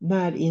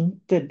när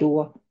inte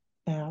då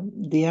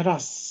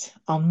deras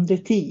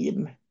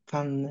andeteam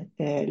kan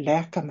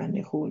läka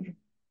människor.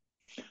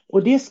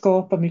 Och det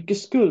skapar mycket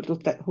skuld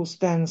hos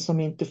den som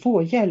inte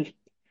får hjälp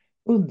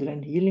under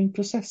en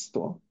healingprocess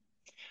då.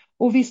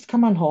 Och visst kan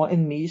man ha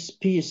en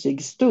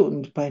myspysig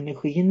stund på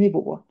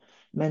energinivå,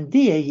 men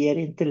det ger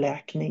inte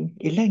läkning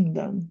i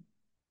längden.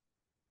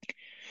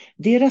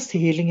 Deras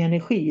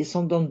healingenergi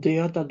som de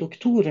döda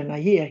doktorerna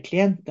ger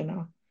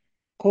klienterna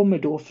kommer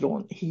då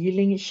från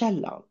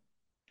healingkällan.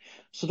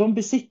 Så de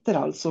besitter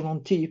alltså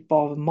någon typ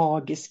av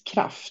magisk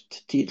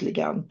kraft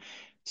tydligen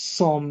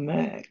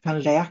som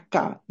kan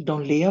läka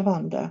de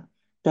levande.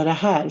 Det är det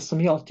här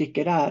som jag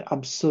tycker är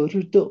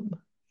absurdum.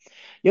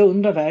 Jag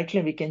undrar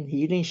verkligen vilken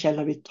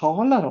healingkälla vi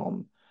talar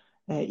om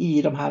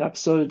i de här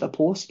absurda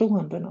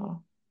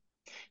påståendena.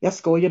 Jag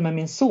skojar med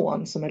min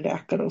son som är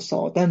läkare och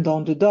sa, den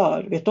dagen du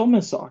dör, vet om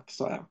en sak,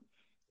 sa jag.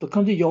 Då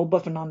kan du jobba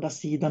från andra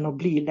sidan och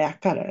bli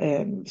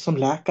läkare, som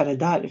läkare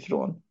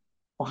därifrån.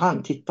 Och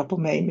han tittar på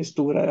mig med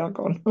stora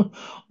ögon.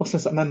 Och sen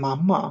sa, men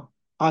mamma,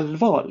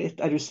 allvarligt,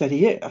 är du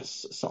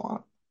seriös? Sa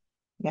han.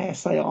 Nej,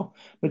 sa jag.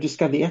 Men du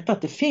ska veta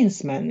att det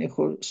finns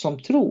människor som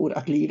tror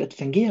att livet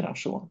fungerar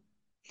så.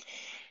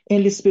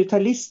 Enligt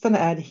spiritualisterna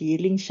är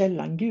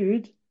healingkällan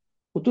Gud.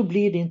 Och då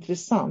blir det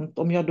intressant,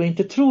 om jag då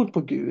inte tror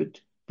på Gud,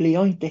 blir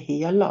jag inte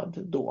helad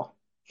då?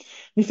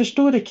 Ni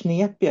förstår det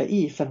knepiga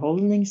i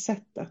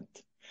förhållningssättet.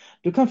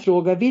 Du kan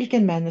fråga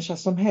vilken människa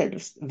som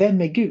helst,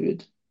 vem är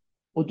Gud?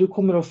 Och du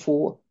kommer att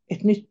få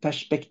ett nytt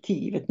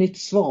perspektiv, ett nytt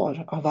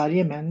svar av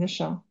varje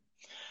människa.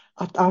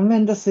 Att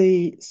använda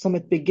sig som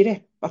ett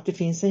begrepp att det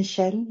finns en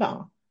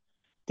källa,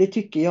 det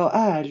tycker jag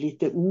är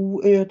lite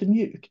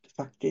oödmjukt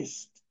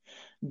faktiskt.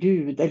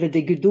 Gud eller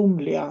det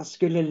gudomliga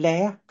skulle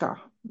läka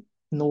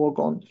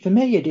någon. För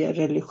mig är det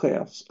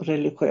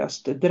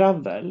religiöst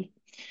dravel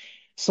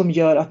som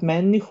gör att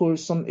människor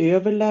som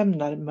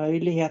överlämnar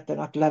möjligheten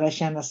att lära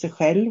känna sig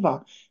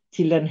själva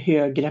till en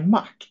högre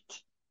makt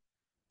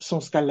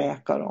som ska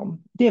läka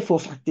dem. Det får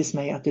faktiskt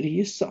mig att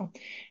rysa.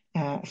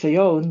 För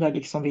jag undrar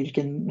liksom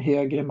vilken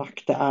högre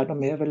makt det är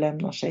de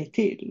överlämnar sig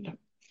till.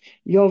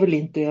 Jag vill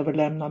inte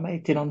överlämna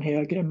mig till någon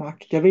högre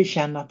makt. Jag vill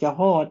känna att jag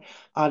har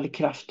all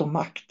kraft och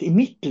makt i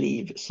mitt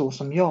liv så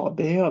som jag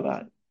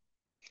behöver.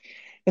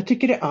 Jag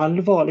tycker det är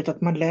allvarligt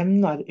att man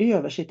lämnar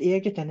över sitt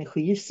eget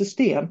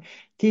energisystem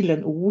till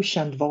en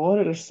okänd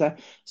varelse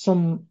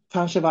som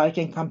kanske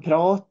varken kan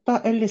prata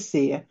eller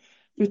se,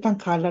 utan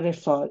kallar det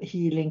för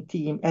healing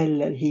team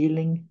eller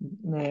healing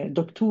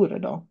doktorer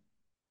då.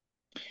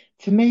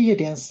 För mig är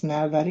det en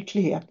snäv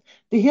verklighet.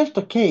 Det är helt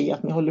okej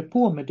att ni håller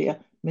på med det,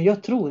 men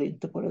jag tror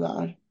inte på det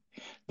där.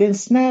 Det är en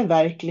snäv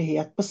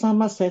verklighet på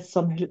samma sätt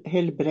som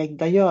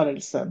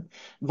helbrägdagörelsen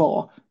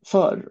var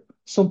förr,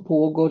 som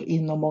pågår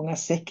inom många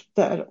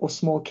sekter och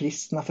små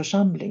kristna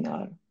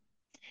församlingar.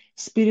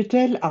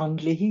 Spirituell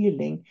andlig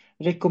healing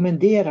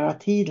rekommenderar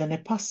att healern är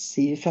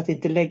passiv för att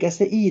inte lägga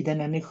sig i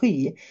den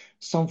energi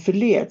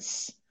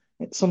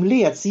som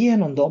leds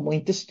genom dem och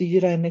inte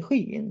styra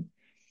energin.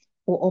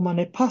 Och om man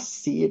är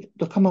passiv,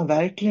 då kan man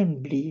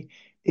verkligen bli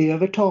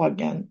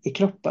övertagen i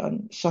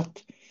kroppen. Så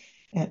att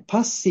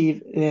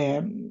passiv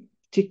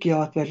tycker jag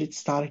är ett väldigt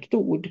starkt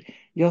ord.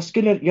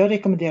 Jag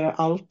rekommenderar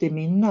alltid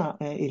mina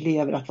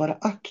elever att vara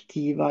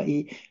aktiva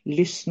i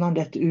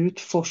lyssnandet,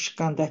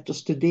 utforskandet och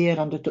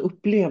studerandet och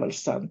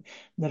upplevelsen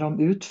när de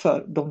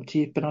utför de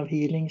typen av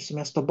healing som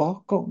jag står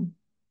bakom.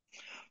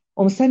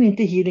 Om sen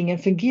inte healingen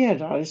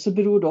fungerar så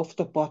beror det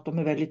ofta på att de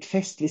är väldigt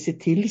fäst vid sitt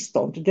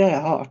tillstånd. Det har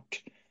jag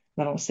hört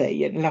när de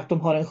säger. Eller att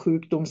de har en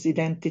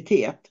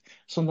sjukdomsidentitet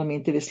som de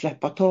inte vill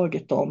släppa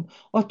taget om.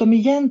 Och att de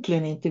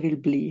egentligen inte vill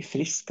bli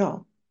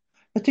friska.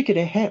 Jag tycker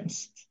det är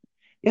hemskt.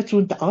 Jag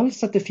tror inte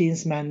alls att det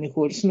finns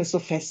människor som är så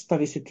fästa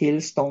vid sitt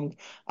tillstånd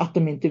att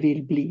de inte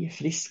vill bli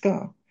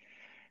friska.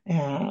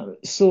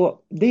 Så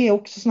det är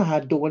också såna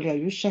här dåliga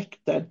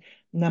ursäkter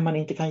när man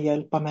inte kan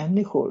hjälpa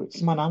människor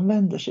som man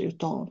använder sig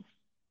utav.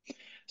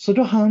 Så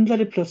då handlar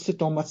det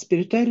plötsligt om att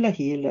spirituella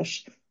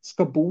healers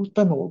ska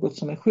bota något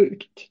som är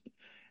sjukt.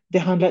 Det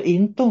handlar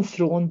inte om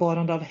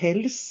frånvarande av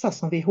hälsa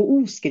som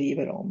WHO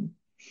skriver om.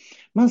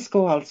 Man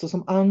ska alltså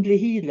som andlig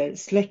healer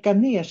släcka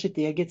ner sitt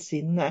eget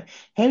sinne,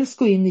 helst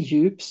gå in i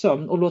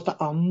djupsömn och låta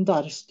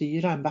andar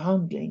styra en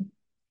behandling.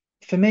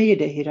 För mig är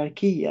det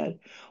hierarkier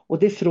och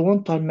det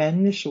fråntar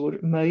människor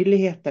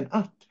möjligheten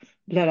att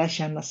lära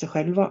känna sig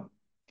själva.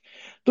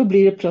 Då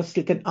blir det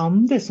plötsligt en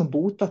ande som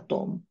botat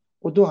dem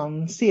och då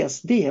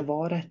anses det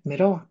vara ett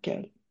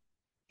mirakel.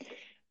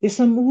 Det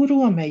som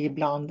oroar mig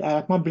ibland är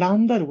att man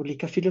blandar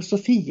olika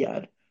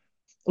filosofier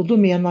och då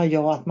menar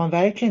jag att man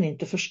verkligen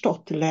inte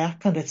förstått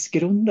läkandets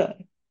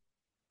grunder.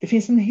 Det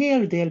finns en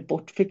hel del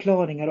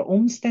bortförklaringar och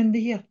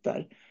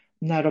omständigheter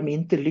när de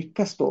inte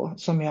lyckas då,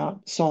 som jag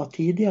sa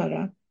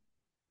tidigare.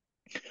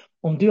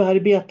 Om du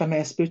arbetar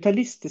med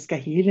spiritualistiska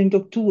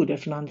healingdoktorer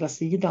från andra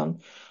sidan,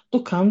 då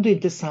kan du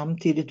inte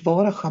samtidigt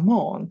vara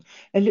shaman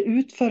eller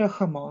utföra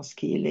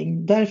shamansk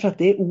healing därför att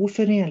det är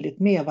oförenligt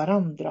med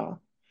varandra.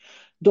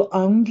 Då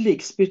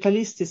andlig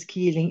spiritualistisk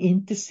healing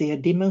inte ser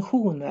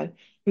dimensioner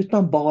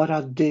utan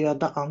bara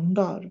döda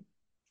andar.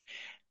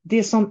 Det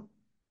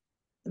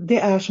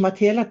är som att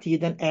hela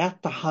tiden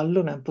äta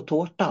hallonen på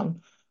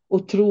tårtan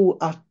och tro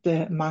att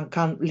man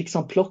kan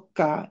liksom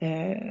plocka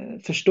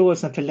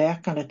förståelsen för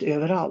läkandet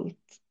överallt.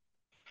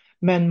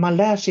 Men man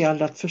lär sig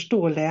aldrig att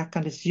förstå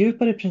läkandets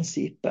djupare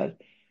principer,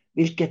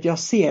 vilket jag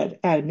ser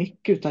är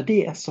mycket av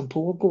det som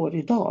pågår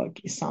idag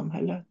i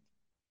samhället.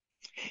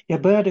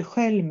 Jag började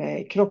själv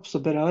med kropps-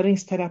 och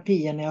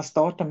beröringsterapi när jag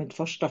startade mitt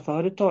första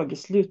företag i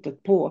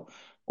slutet på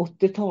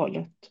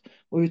 80-talet.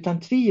 Och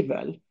utan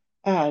tvivel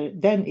är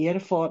den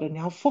erfarenhet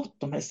jag har fått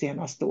de här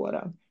senaste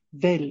åren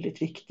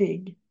väldigt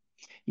viktig.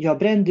 Jag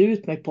brände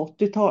ut mig på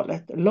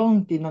 80-talet,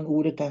 långt innan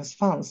ordet ens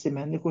fanns i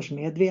människors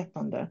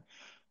medvetande.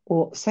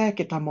 Och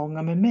säkert har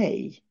många med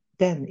mig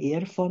den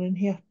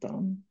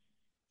erfarenheten.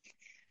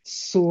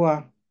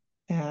 Så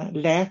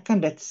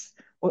läkandets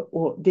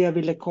och det jag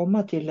ville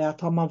komma till är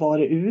att har man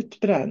varit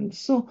utbränd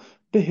så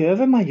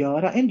behöver man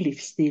göra en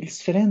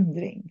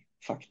livsstilsförändring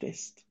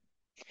faktiskt.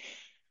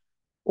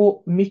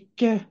 Och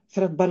mycket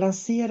för att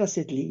balansera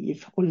sitt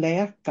liv och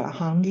läka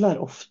handlar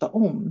ofta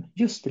om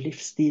just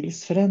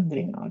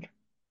livsstilsförändringar.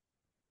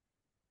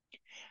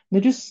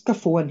 När du ska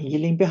få en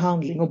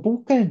healingbehandling och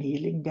boka en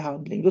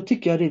healingbehandling, då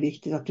tycker jag det är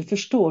viktigt att du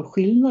förstår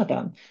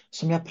skillnaden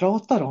som jag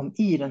pratar om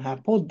i den här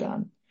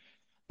podden.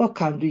 Vad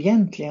kan du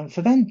egentligen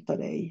förvänta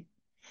dig?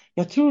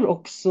 Jag tror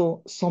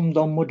också som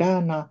de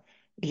moderna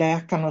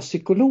läkarna och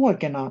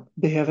psykologerna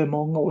behöver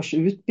många års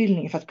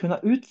utbildning för att kunna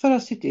utföra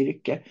sitt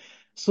yrke,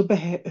 så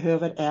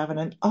behöver även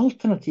en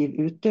alternativ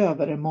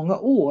utövare många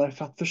år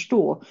för att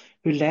förstå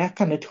hur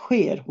läkandet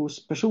sker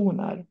hos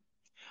personer.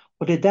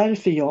 Och det är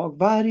därför jag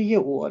varje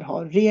år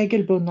har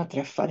regelbundna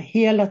träffar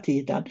hela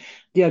tiden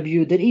där jag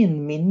bjuder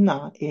in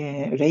mina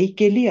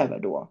reiki-elever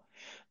då.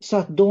 Så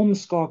att de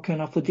ska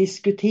kunna få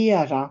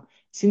diskutera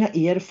sina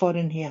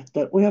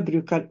erfarenheter och jag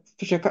brukar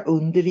försöka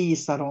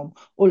undervisa dem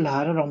och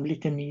lära dem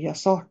lite nya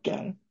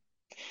saker.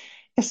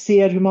 Jag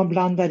ser hur man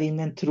blandar in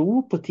en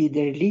tro på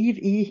tidigare liv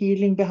i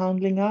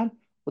healingbehandlingar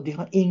och det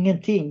har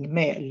ingenting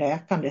med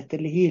läkandet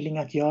eller healing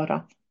att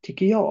göra,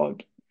 tycker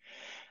jag.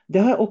 Det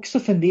har jag också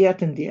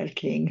funderat en del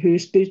kring, hur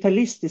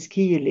spiritualistisk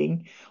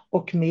healing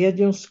och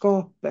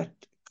mediumskapet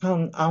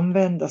kan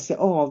använda sig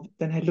av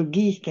den här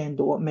logiken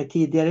då med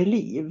tidigare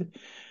liv.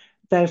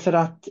 Därför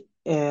att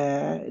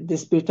det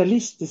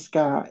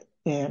spiritualistiska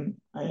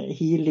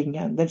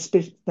healingen,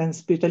 den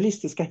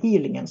spiritualistiska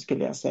healingen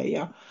skulle jag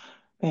säga,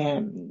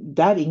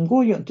 där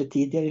ingår ju inte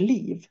tidigare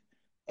liv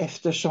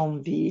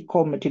eftersom vi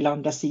kommer till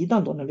andra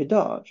sidan då när vi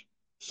dör.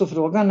 Så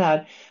frågan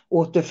är,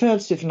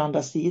 återföds vi från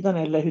andra sidan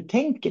eller hur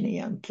tänker ni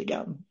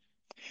egentligen?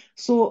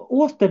 Så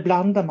åter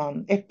blandar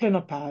man äpplen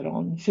och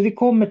päron, för vi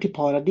kommer till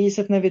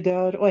paradiset när vi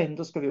dör och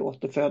ändå ska vi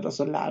återfödas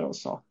och lära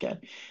oss saker.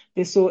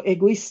 Det är så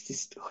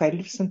egoistiskt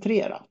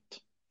självcentrerat.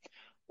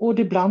 Och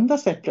det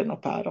blandas äpplen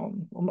och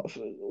päron.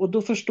 Och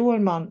då förstår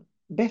man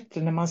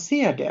bättre när man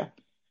ser det,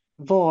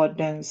 var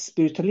den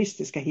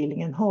spiritualistiska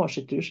healingen har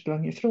sitt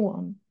ursprung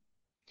ifrån.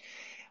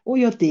 Och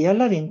jag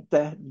delar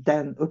inte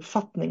den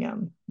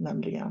uppfattningen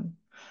nämligen.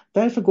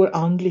 Därför går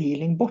andlig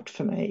healing bort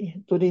för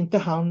mig.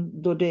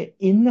 Då det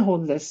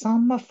innehåller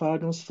samma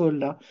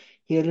fördomsfulla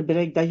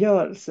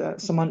helbrägdagörelse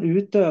som man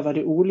utövar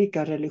i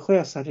olika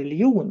religiösa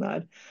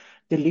religioner.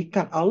 Där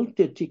lyckan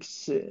alltid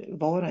tycks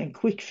vara en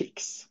quick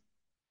fix.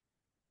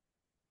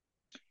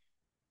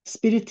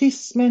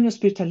 Spiritismen och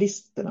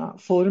spiritualisterna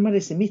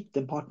formades i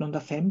mitten på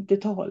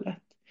 1850-talet.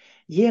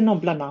 Genom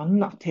bland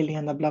annat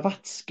Helena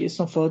Blavatsky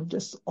som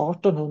föddes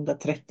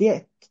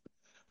 1831.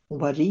 Hon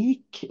var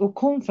rik och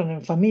kom från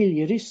en familj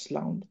i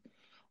Ryssland.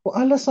 Och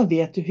alla som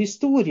vet hur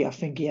historia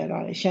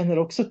fungerar känner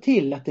också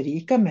till att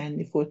rika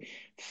människor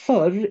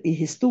förr i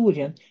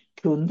historien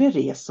kunde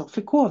resa och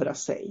förkovra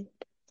sig.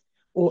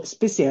 Och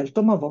speciellt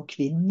om man var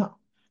kvinna.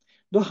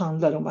 Då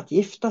handlar det om att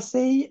gifta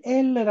sig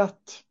eller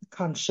att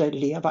kanske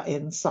leva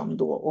ensam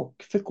då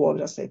och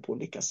förkovra sig på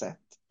olika sätt.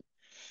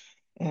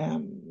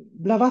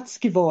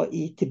 Blavatsky var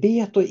i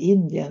Tibet och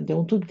Indien där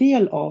hon tog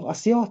del av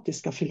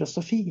asiatiska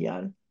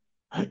filosofier.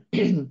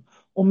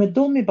 Och med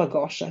dem i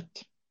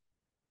bagaget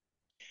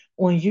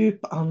och en djup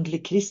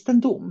andlig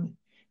kristendom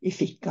i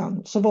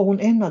fickan så var hon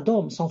en av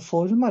dem som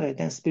formade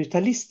den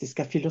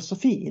spiritualistiska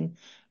filosofin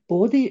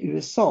både i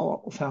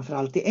USA och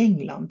framförallt i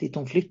England dit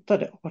hon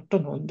flyttade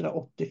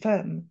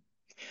 1885.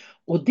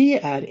 Och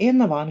det är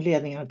en av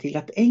anledningarna till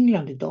att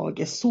England idag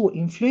är så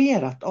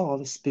influerat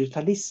av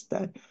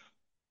spiritualister.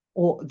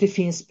 Och det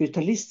finns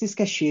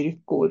spiritualistiska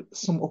kyrkor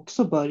som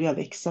också börjar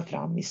växa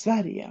fram i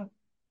Sverige.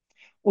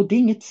 Och det är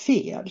inget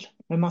fel,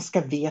 men man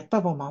ska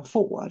veta vad man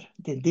får.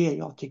 Det är det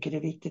jag tycker är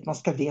viktigt. Man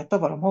ska veta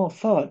vad de har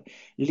för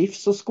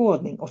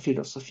livsåskådning och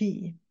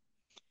filosofi.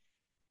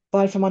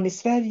 Varför man i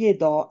Sverige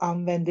idag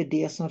använder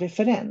det som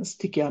referens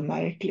tycker jag är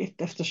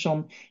märkligt.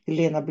 Eftersom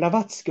Helena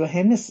Blavatsky och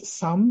hennes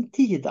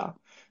samtida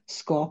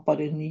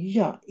skapade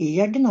nya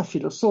egna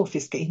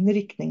filosofiska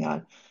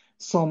inriktningar.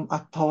 Som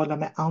att tala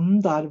med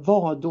andar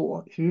var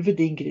då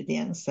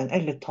huvudingrediensen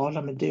eller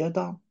tala med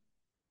döda.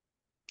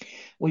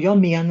 Och jag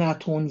menar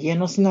att hon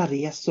genom sina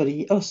resor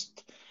i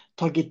öst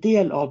tagit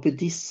del av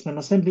buddhismen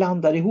och sen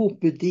blandar ihop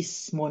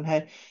buddhism och den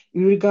här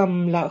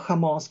urgamla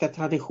schamanska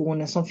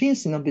traditionen som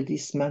finns inom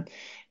buddhismen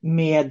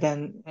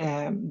med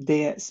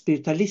det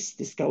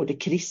spiritualistiska och det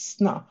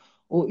kristna.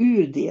 Och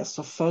ur det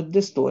så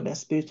föddes då den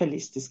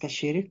spiritualistiska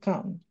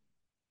kyrkan.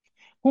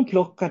 Hon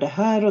plockade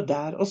här och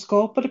där och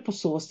skapade på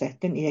så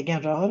sätt en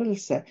egen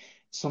rörelse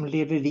som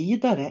lever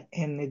vidare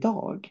än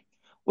idag.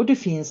 Och det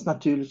finns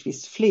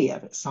naturligtvis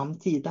fler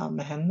samtida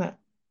med henne.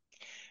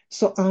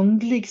 Så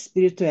andlig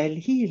spirituell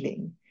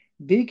healing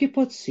bygger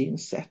på ett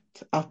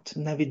synsätt att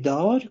när vi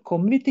dör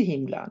kommer vi till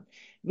himlen.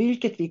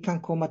 Vilket vi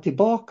kan komma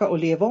tillbaka och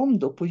leva om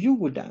då på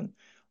jorden.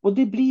 Och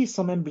det blir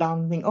som en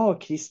blandning av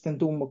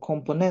kristendom och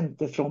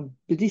komponenter från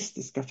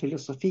buddhistiska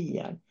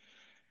filosofier.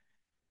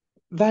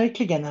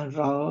 Verkligen en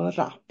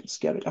röra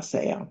skulle jag vilja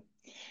säga.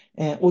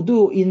 Och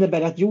då innebär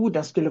det att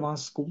jorden skulle vara en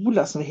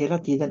skola som vi hela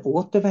tiden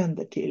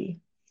återvänder till.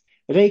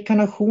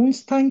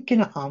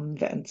 Reinkarnationstankarna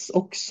används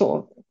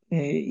också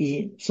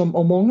som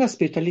om många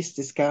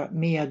spiritualistiska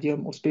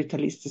medium och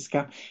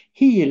spiritualistiska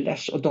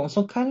healers och de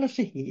som kallar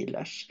sig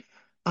healers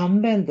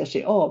använder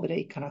sig av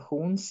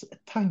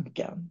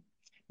reinkarnationstanken.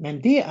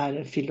 Men det är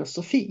en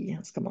filosofi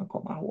ska man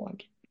komma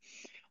ihåg.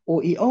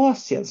 Och i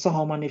Asien så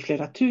har man i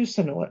flera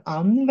tusen år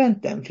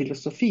använt den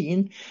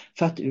filosofin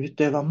för att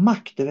utöva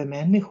makt över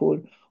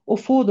människor och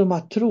få dem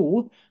att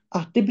tro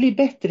att det blir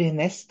bättre i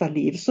nästa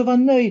liv, så var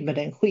nöjd med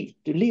den skit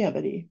du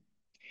lever i.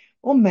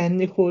 Och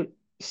människor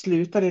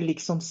slutade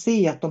liksom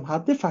se att de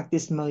hade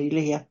faktiskt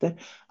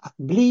möjligheter att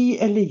bli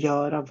eller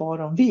göra vad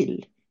de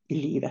vill i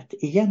livet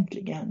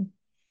egentligen.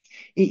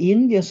 I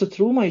Indien så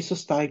tror man ju så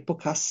starkt på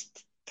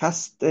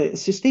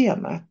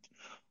kastsystemet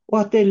och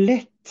att det är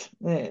lätt,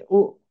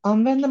 och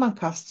använder man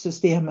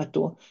kastsystemet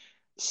då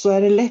så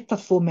är det lätt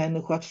att få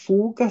människor att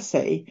foga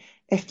sig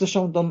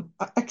eftersom de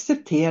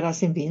accepterar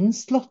sin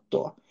vinstlott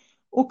då.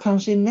 Och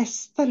kanske i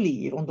nästa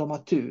liv, om de har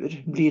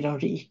tur, blir de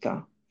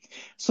rika.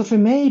 Så för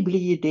mig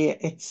blir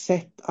det ett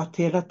sätt att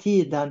hela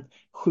tiden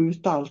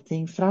skjuta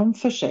allting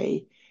framför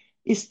sig.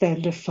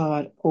 Istället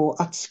för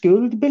att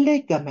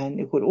skuldbelägga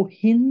människor och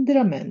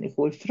hindra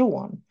människor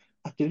från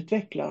att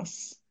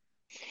utvecklas.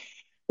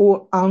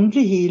 Och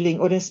andlig healing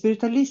och den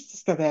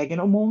spiritualistiska vägen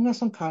och många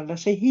som kallar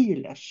sig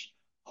healers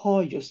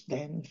har just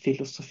den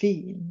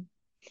filosofin.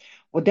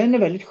 Och den är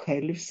väldigt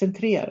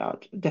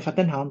självcentrerad därför att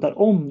den handlar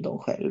om dem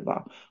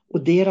själva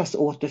och deras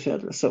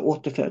återfödelse.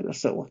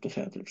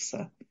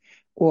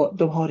 Och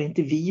de har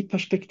inte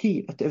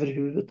vi-perspektivet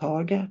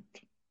överhuvudtaget.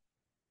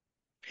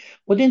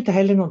 Och det är inte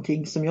heller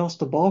någonting som jag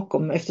står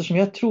bakom eftersom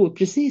jag tror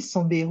precis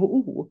som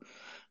WHO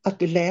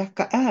att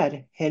läka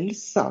är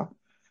hälsa.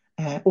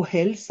 Och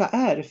hälsa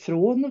är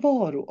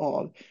frånvaro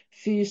av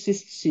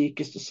fysiskt,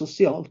 psykiskt och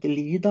socialt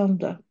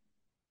lidande.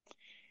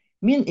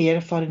 Min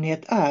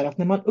erfarenhet är att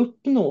när man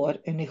uppnår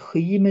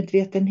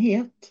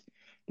energimedvetenhet,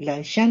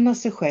 lär känna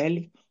sig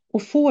själv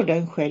och får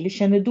den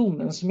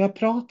självkännedomen som jag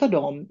pratade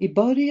om i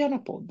början av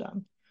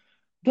podden,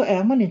 då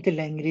är man inte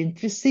längre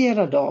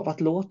intresserad av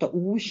att låta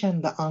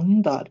okända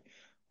andar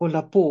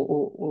hålla på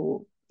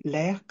och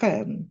läka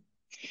en.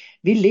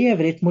 Vi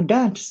lever i ett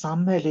modernt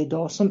samhälle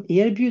idag som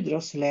erbjuder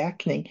oss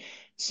läkning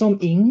som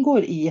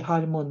ingår i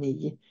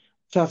harmoni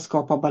för att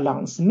skapa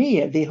balans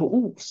med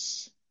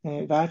WHO:s,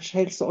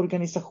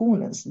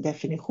 Världshälsoorganisationens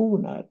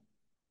definitioner.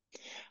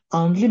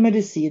 Andlig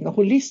medicin och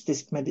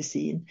holistisk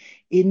medicin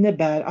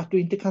innebär att du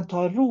inte kan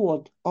ta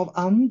råd av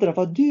andra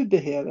vad du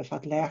behöver för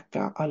att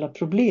läka alla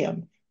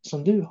problem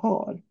som du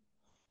har.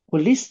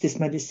 Holistisk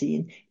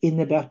medicin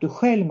innebär att du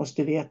själv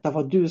måste veta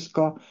vad du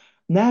ska,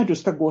 när du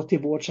ska gå till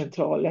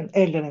vårdcentralen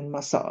eller en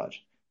massör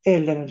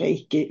eller en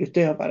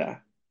reiki-utövare.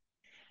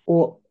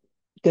 Och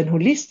den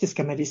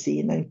holistiska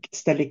medicinen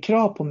ställer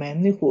krav på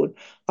människor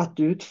att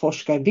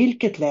utforska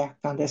vilket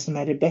läkande som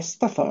är det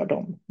bästa för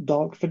dem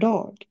dag för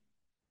dag.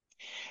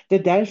 Det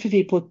är därför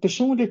vi på ett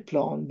personligt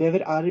plan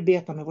behöver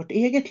arbeta med vårt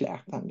eget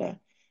läkande.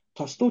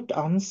 Ta stort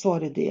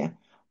ansvar i det.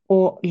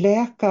 Och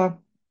läka,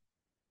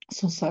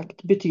 som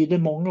sagt, betyder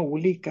många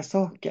olika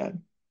saker.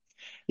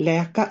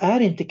 Läka är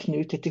inte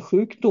knutet till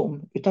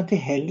sjukdom utan till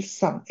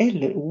hälsa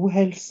eller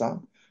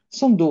ohälsa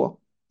som då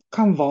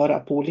kan vara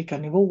på olika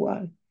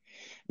nivåer.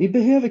 Vi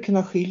behöver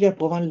kunna skilja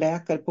på vad en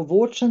läkare på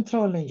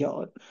vårdcentralen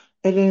gör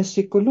eller en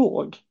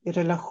psykolog i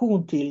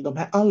relation till de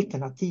här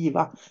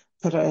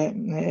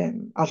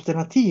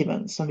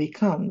alternativen som vi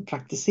kan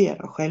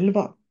praktisera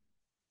själva.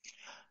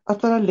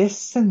 Att vara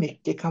ledsen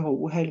mycket kan vara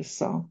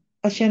ohälsa.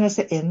 Att känna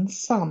sig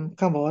ensam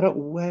kan vara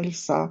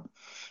ohälsa.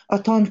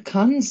 Att ha en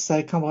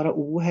cancer kan vara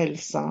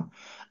ohälsa.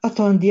 Att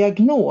ha en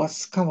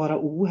diagnos kan vara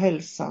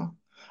ohälsa.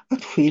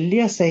 Att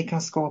skilja sig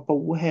kan skapa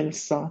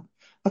ohälsa.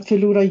 Att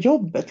förlora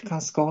jobbet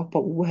kan skapa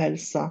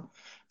ohälsa.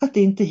 Att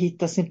inte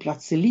hitta sin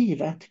plats i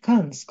livet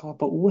kan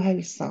skapa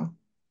ohälsa.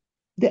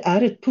 Det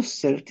är ett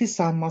pussel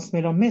tillsammans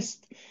med de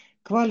mest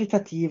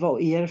kvalitativa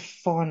och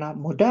erfarna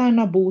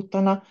moderna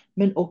botarna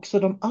men också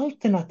de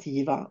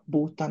alternativa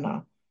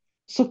botarna.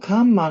 Så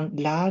kan man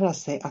lära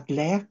sig att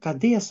läka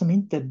det som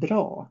inte är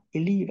bra i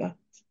livet.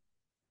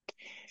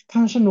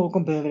 Kanske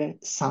någon behöver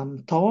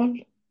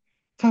samtal.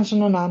 Kanske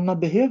någon annan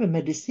behöver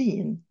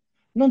medicin.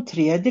 Någon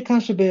tredje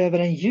kanske behöver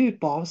en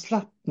djup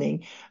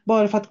avslappning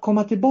bara för att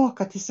komma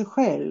tillbaka till sig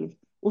själv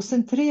och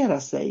centrera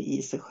sig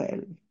i sig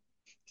själv.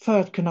 För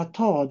att kunna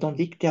ta de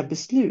viktiga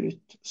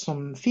beslut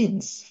som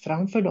finns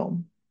framför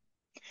dem.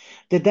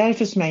 Det är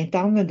därför som jag inte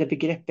använder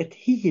begreppet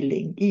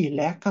healing i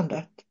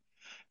läkandet.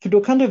 För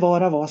då kan det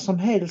vara vad som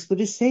helst och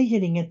det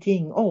säger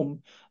ingenting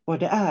om vad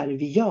det är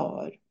vi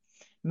gör.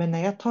 Men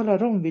när jag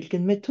talar om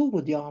vilken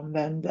metod jag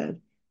använder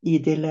i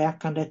det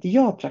läkandet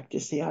jag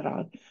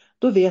praktiserar,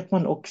 då vet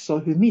man också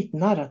hur mitt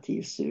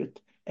narrativ ser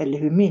ut eller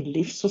hur min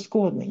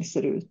livsåskådning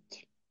ser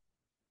ut.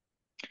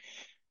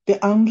 Det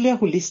andliga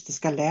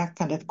holistiska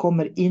läkandet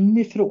kommer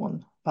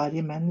inifrån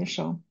varje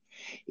människa.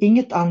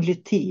 Inget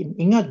andligt team,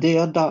 inga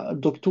döda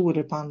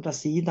doktorer på andra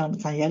sidan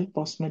kan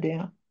hjälpa oss med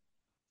det.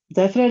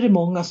 Därför är det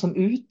många som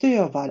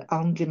utövar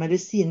andlig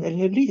medicin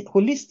eller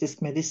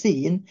holistisk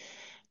medicin.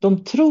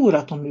 De tror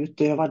att de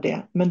utövar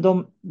det, men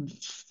de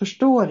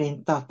förstår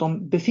inte att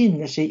de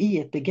befinner sig i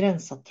ett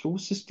begränsat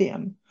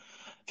trosystem.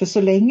 För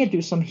så länge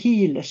du som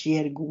healers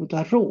ger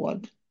goda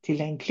råd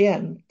till en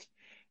klient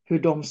hur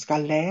de ska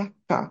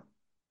läka,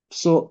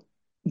 så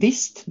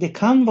visst, det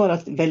kan vara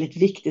ett väldigt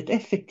viktigt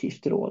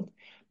effektivt råd,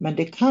 men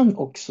det kan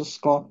också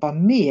skapa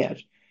mer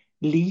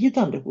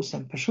lidande hos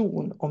en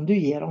person om du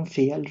ger dem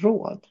fel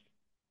råd.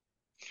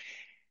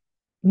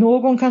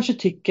 Någon kanske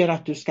tycker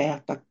att du ska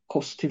äta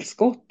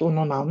kosttillskott och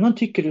någon annan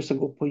tycker du ska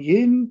gå på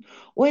gym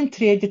och en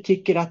tredje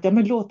tycker att ja,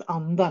 men låt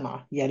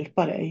andarna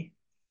hjälpa dig.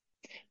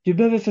 Du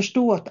behöver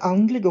förstå att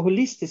andlig och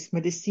holistisk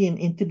medicin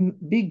inte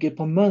bygger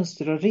på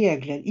mönster och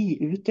regler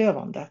i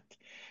utövandet.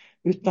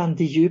 Utan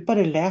det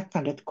djupare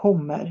läkandet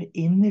kommer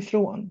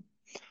inifrån.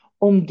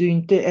 Om du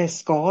inte är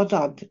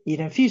skadad i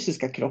den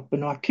fysiska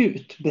kroppen och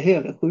akut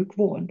behöver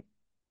sjukvård.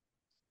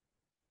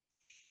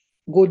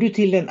 Går du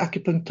till en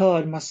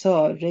akupunktör,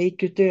 massör,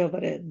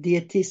 reikutövare,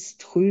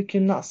 dietist,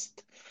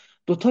 sjukgymnast,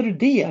 då tar du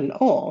del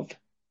av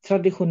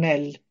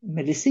traditionell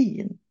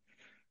medicin.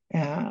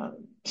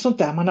 Sånt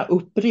där man har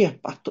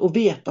upprepat och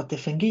vet att det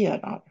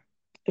fungerar.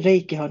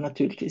 Reiki hör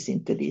naturligtvis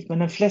inte dit, men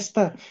de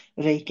flesta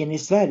reikin i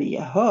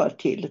Sverige hör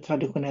till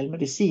traditionell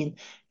medicin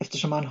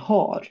eftersom man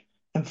har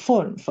en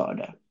form för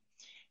det.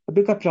 Jag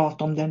brukar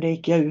prata om den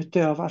reiki jag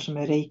utövar som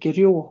är reiki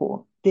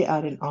ryoho. Det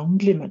är en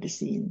andlig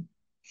medicin.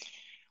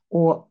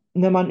 Och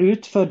när man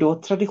utför då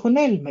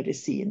traditionell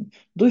medicin,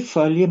 då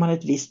följer man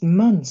ett visst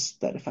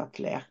mönster för att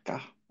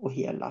läka och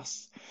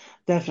helas.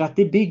 Därför att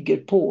det bygger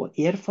på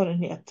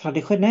erfarenhet.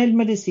 Traditionell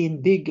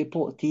medicin bygger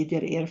på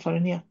tidigare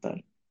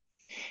erfarenheter.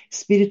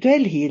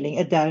 Spirituell healing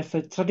är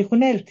därför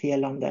traditionellt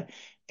helande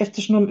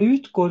eftersom de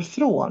utgår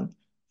från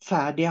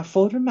färdiga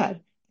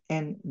former.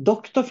 En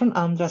doktor från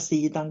andra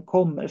sidan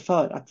kommer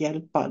för att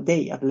hjälpa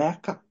dig att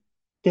läka.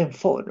 Det är en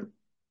form.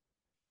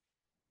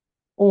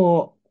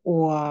 Och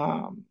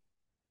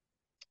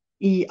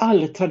i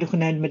all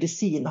traditionell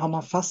medicin har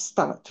man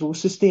fasta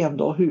trosystem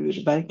då,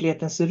 hur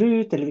verkligheten ser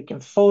ut eller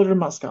vilken form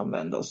man ska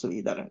använda och så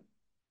vidare.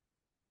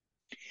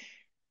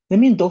 När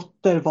min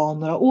dotter var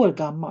några år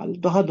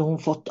gammal, då hade hon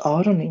fått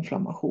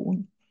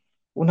öroninflammation.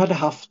 Hon hade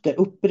haft det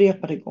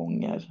upprepade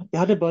gånger. Jag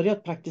hade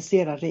börjat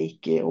praktisera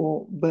reiki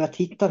och börjat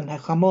hitta den här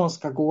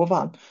schamanska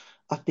gåvan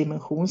att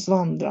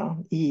dimensionsvandra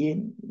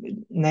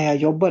när jag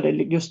jobbade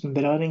just med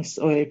berörings-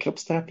 och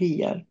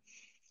kroppsterapier.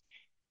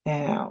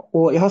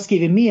 Och jag har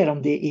skrivit mer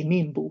om det i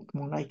min bok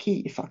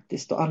Monarki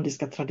faktiskt och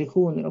andiska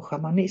traditioner och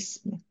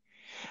shamanism.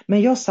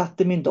 Men jag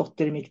satte min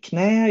dotter i mitt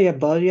knä och jag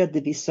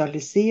började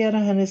visualisera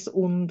hennes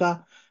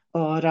onda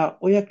öra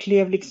och jag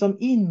klev liksom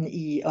in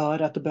i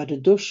örat och började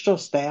duscha och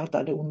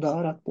städa det onda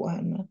örat på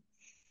henne.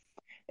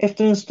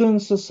 Efter en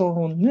stund så sa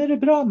hon, nu är det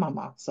bra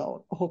mamma, sa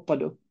hon och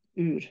hoppade upp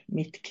ur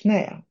mitt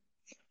knä.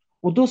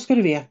 Och då ska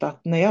du veta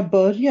att när jag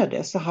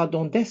började så hade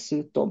hon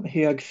dessutom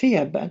hög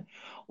feber.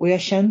 Och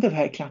jag kände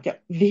verkligen att jag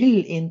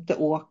vill inte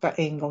åka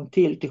en gång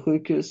till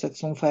sjukhuset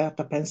som får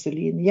äta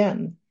penicillin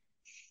igen.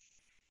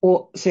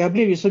 Och så jag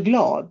blev ju så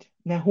glad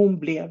när hon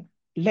blev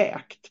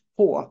läkt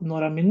på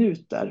några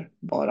minuter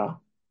bara.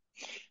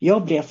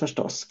 Jag blev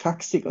förstås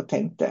kaxig och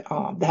tänkte,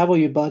 det här var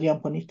ju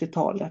början på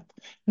 90-talet.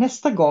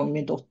 Nästa gång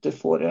min dotter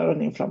får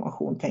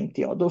öroninflammation,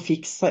 tänkte jag, då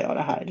fixar jag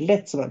det här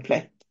lätt som en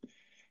plätt.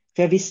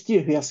 För jag visste ju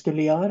hur jag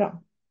skulle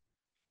göra.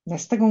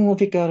 Nästa gång hon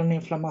fick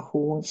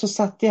öroninflammation så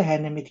satte jag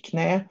henne i mitt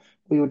knä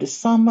och gjorde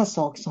samma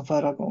sak som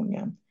förra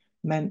gången.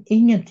 Men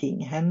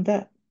ingenting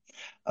hände.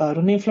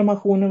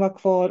 Öroninflammationen var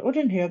kvar och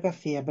den höga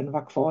febern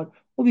var kvar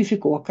och vi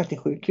fick åka till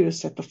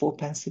sjukhuset och få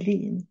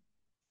penicillin.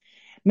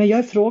 Men jag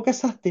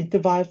ifrågasatte inte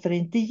varför det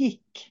inte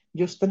gick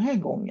just den här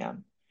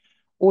gången.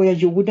 Och jag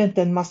gjorde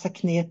inte en massa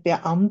knepiga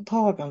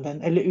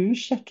antaganden eller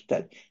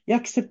ursäkter. Jag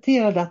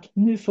accepterade att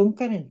nu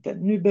funkar det inte,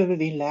 nu behöver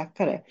vi en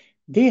läkare.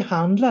 Det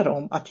handlar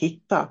om att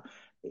hitta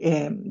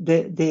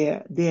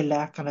det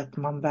läkandet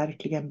man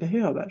verkligen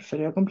behöver för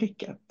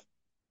ögonblicket.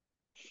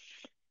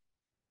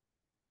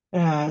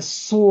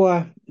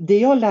 Så det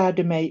jag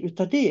lärde mig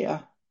utav det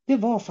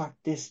var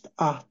faktiskt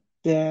att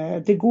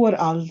det går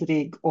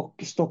aldrig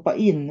att stoppa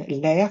in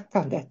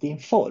läkandet i en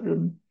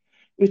form.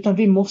 Utan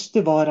vi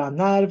måste vara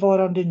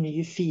närvarande,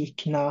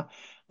 nyfikna,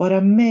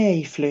 vara med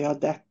i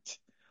flödet.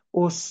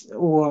 Och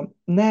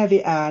när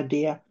vi är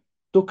det,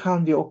 då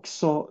kan vi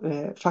också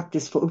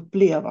faktiskt få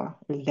uppleva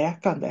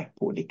läkande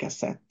på olika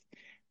sätt.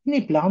 Men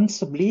ibland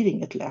så blir det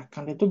inget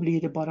läkande, då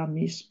blir det bara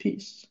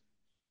myspys.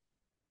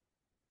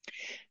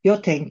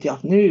 Jag tänkte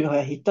att nu har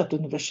jag hittat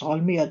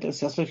universalmedel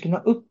så jag skulle kunna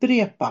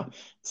upprepa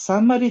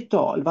samma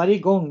ritual varje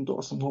gång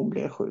då som hon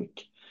blev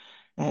sjuk.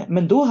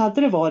 Men då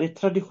hade det varit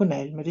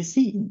traditionell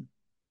medicin.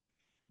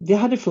 Det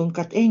hade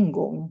funkat en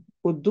gång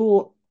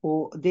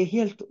och det är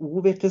helt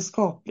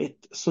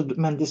ovetenskapligt,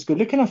 men det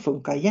skulle kunna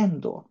funka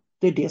igen då.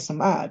 Det är det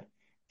som är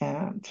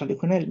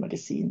traditionell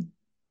medicin.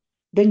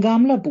 Den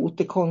gamla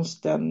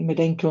botekonsten med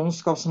den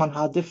kunskap som man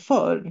hade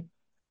förr,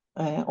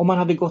 om man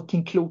hade gått till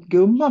en klok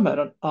gumma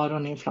med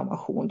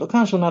öroninflammation, då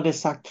kanske hon hade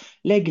sagt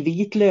lägg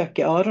vitlök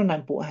i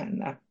öronen på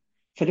henne.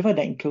 För det var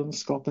den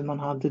kunskapen man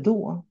hade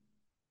då.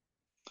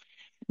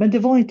 Men det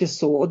var inte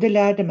så, och det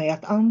lärde mig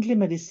att andlig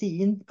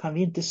medicin kan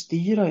vi inte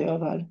styra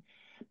över.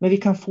 Men vi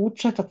kan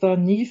fortsätta att vara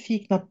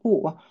nyfikna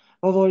på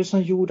vad var det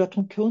som gjorde att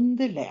hon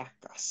kunde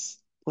läkas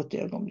på ett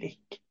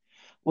ögonblick.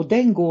 Och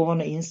den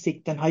gåvan och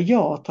insikten har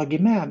jag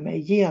tagit med mig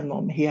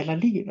genom hela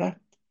livet.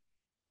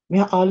 Men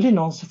jag har aldrig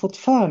någonsin fått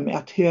för mig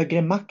att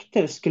högre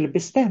makter skulle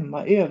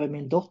bestämma över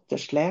min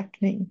dotters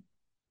läkning.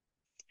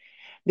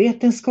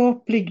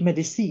 Vetenskaplig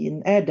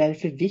medicin är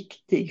därför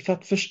viktig för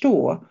att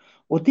förstå,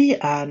 och det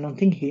är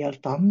någonting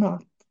helt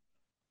annat.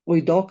 Och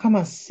idag kan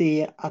man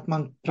se att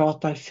man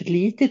pratar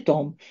flitigt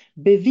om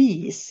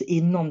bevis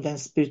inom den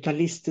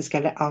spiritualistiska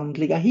eller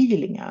andliga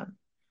healingen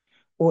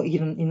och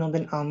inom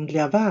den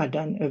andliga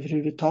världen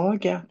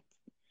överhuvudtaget.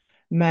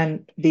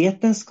 Men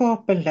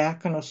vetenskapen,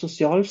 läkarna och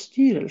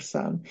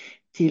Socialstyrelsen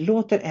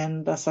tillåter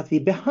endast att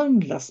vi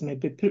behandlas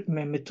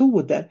med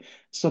metoder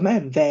som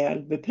är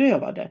väl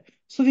beprövade.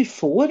 Så vi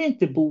får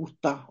inte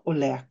bota och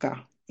läka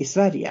i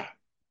Sverige.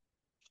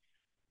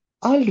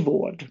 All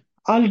vård,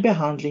 all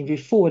behandling vi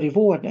får i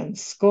vården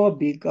ska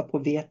bygga på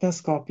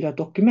vetenskapliga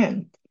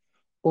dokument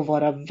och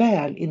vara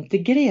väl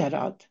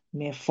integrerad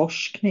med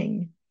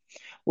forskning.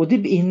 Och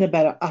det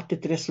innebär att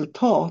ett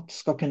resultat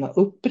ska kunna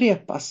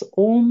upprepas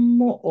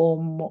om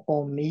och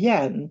om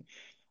igen.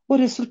 Och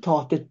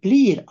resultatet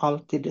blir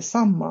alltid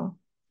detsamma.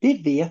 Det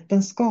är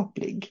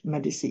vetenskaplig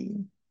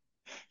medicin.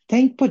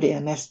 Tänk på det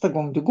nästa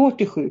gång du går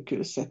till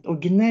sjukhuset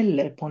och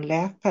gnäller på en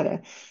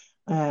läkare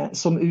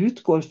som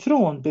utgår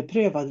från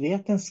beprövad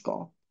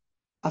vetenskap.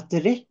 Att det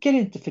räcker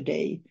inte för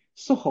dig,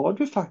 så har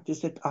du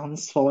faktiskt ett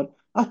ansvar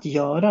att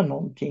göra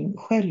någonting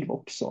själv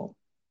också.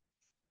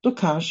 Då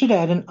kanske det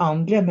är den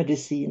andliga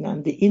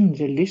medicinen, det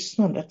inre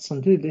lyssnandet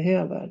som du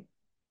behöver.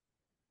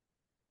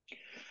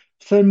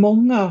 För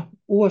många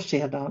år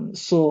sedan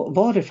så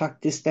var det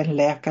faktiskt en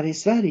läkare i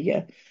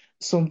Sverige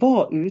som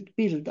var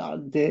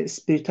utbildad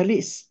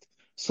spiritualist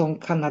som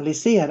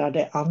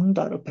kanaliserade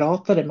andar och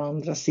pratade med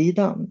andra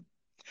sidan.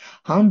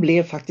 Han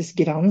blev faktiskt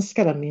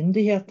granskad av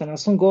myndigheterna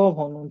som gav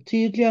honom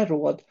tydliga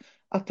råd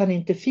att han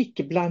inte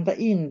fick blanda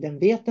in den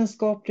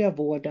vetenskapliga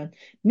vården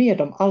med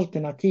de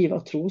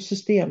alternativa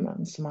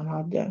trosystemen som han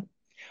hade.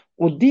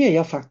 Och det är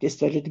jag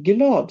faktiskt väldigt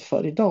glad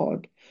för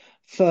idag.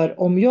 För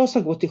om jag ska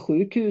gå till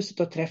sjukhuset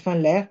och träffa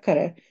en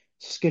läkare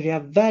så skulle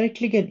jag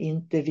verkligen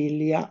inte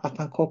vilja att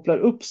han kopplar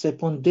upp sig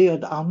på en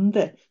död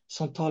ande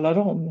som talar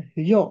om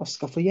hur jag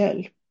ska få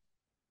hjälp.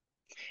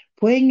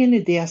 Poängen i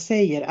det jag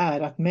säger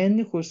är att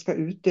människor ska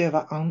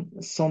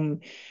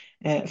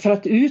för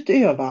att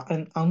utöva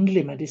en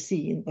andlig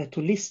medicin och ett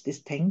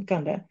holistiskt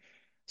tänkande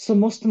så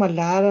måste man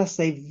lära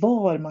sig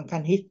var man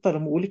kan hitta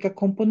de olika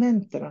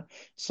komponenterna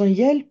som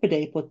hjälper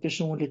dig på ett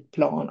personligt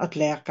plan att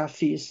läka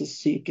fysiskt,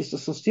 psykiskt och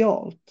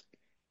socialt.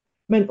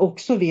 Men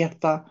också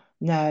veta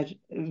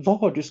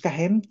var du ska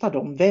hämta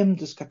dem, vem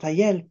du ska ta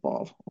hjälp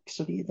av och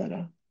så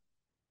vidare.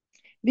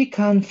 Vi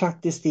kan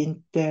faktiskt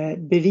inte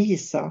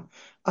bevisa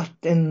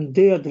att en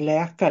död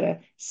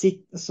läkare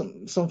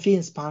som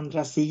finns på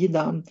andra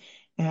sidan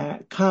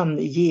kan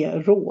ge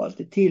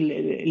råd till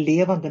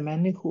levande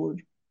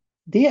människor.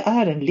 Det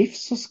är en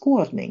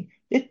livsåskådning,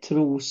 det är ett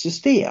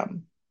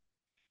trosystem.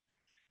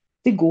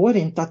 Det går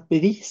inte att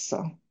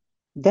bevisa.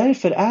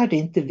 Därför är det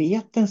inte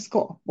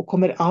vetenskap och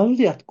kommer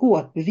aldrig att gå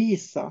att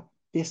bevisa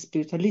det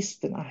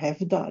spiritualisterna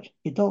hävdar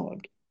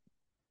idag.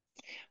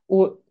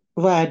 Och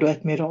vad är då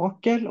ett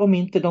mirakel om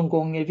inte de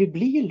gånger vi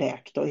blir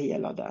läkta och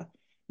helade,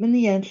 men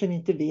egentligen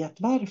inte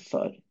vet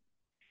varför?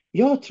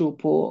 Jag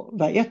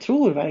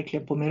tror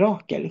verkligen på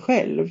mirakel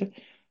själv.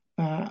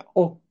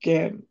 Och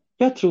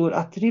jag tror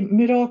att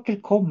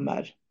mirakel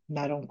kommer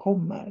när de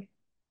kommer.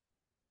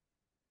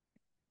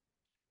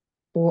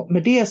 Och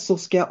med det så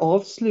ska jag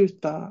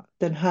avsluta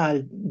den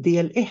här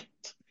del 1.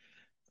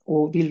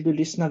 Och vill du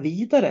lyssna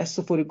vidare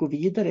så får du gå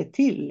vidare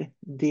till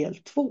del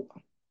 2.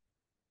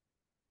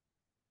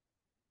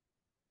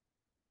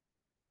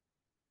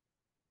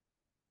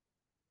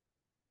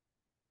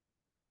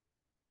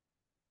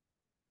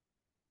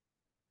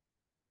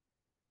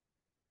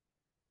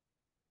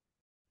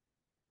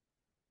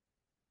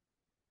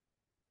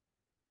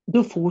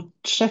 Då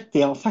fortsätter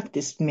jag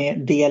faktiskt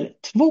med del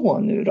 2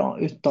 nu då,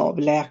 utav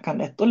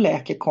läkandet och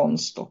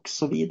läkekonst och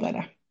så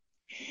vidare.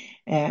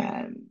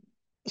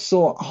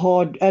 Så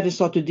är det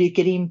så att du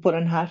dyker in på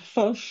den här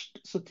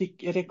först så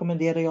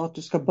rekommenderar jag att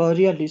du ska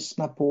börja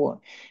lyssna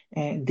på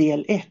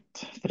del 1.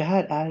 För det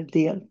här är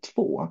del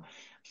 2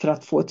 för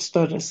att få ett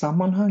större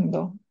sammanhang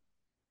då.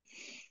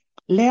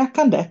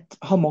 Läkandet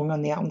har många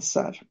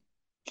nyanser.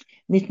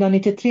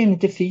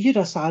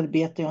 1993-94 så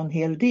arbetade jag en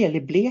hel del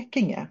i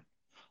Blekinge.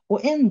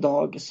 Och en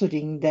dag så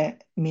ringde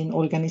min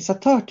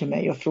organisatör till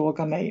mig och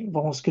frågade mig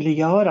vad hon skulle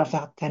göra för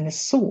att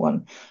hennes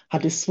son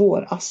hade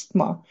svår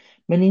astma.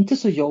 Men inte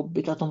så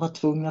jobbigt att de var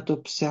tvungna att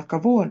uppsöka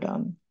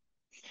vården.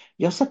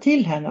 Jag sa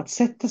till henne att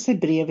sätta sig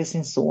bredvid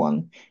sin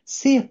son,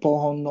 se på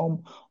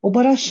honom och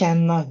bara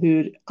känna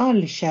hur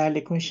all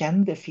kärlek hon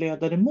kände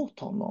flödade mot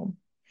honom.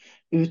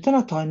 Utan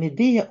att ha en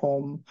idé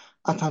om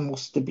att han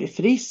måste bli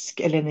frisk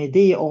eller en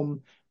idé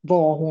om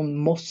vad hon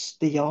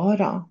måste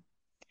göra.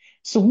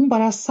 Så hon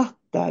bara satt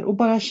där och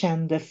bara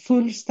kände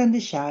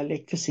fullständig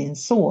kärlek för sin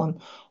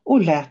son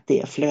och lät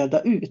det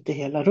flöda ut i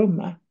hela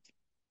rummet.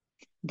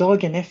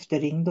 Dagen efter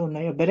ringde hon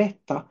när jag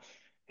berättade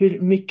hur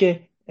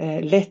mycket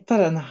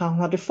lättare han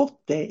hade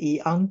fått det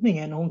i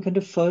andningen och hon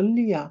kunde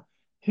följa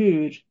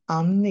hur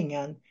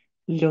andningen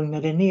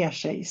lugnade ner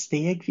sig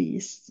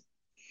stegvis.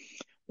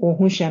 Och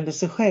hon kände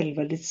sig själv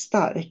väldigt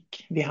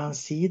stark vid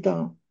hans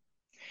sida.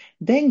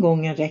 Den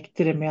gången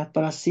räckte det med att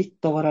bara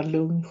sitta och vara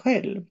lugn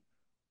själv.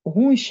 Och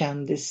hon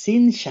kände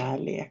sin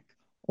kärlek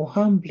och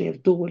han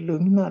blev då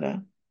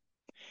lugnare.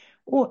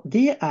 Och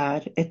det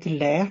är ett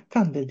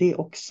läkande det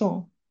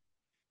också.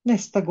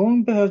 Nästa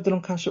gång behövde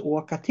de kanske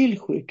åka till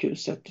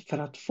sjukhuset för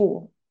att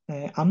få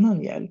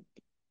annan hjälp.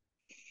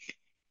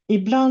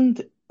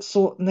 Ibland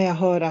så när jag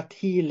hör att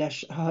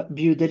healers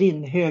bjuder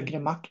in högre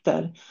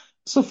makter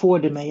så får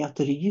det mig att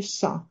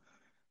rysa.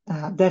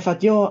 Därför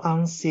att jag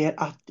anser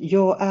att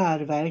jag är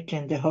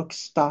verkligen det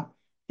högsta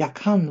jag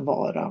kan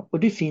vara och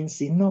det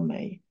finns inom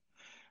mig.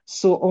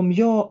 Så om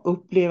jag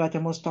upplever att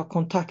jag måste ha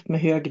kontakt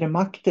med högre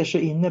makter så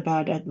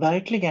innebär det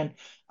verkligen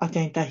att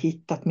jag inte har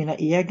hittat mina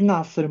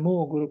egna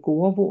förmågor och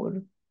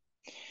gåvor.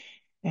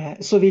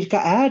 Så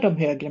vilka är de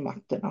högre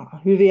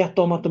makterna? Hur vet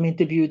de att de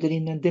inte bjuder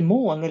in en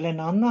demon eller en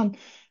annan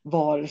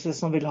varelse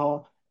som vill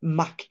ha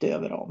makt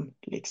över dem?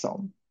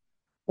 Liksom?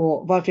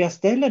 Och varför jag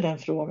ställer den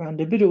frågan,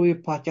 det beror ju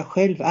på att jag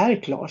själv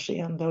är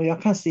klarseende och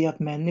jag kan se att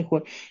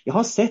jag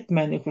har sett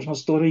människor som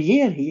står och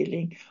ger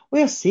healing och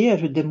jag ser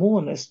hur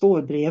demoner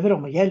står bredvid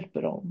dem och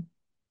hjälper dem.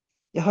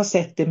 Jag har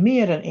sett det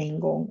mer än en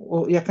gång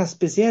och jag kan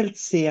speciellt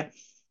se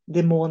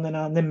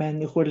demonerna när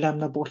människor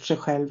lämnar bort sig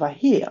själva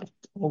helt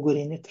och går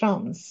in i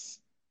trans.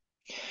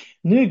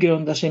 Nu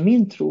grundar sig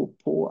min tro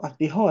på att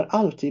vi har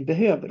allt vi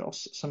behöver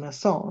oss, som jag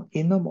sa,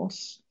 inom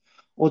oss.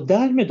 Och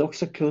därmed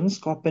också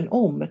kunskapen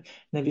om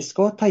när vi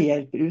ska ta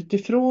hjälp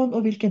utifrån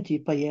och vilken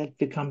typ av hjälp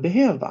vi kan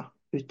behöva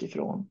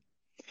utifrån.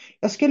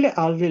 Jag skulle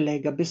aldrig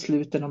lägga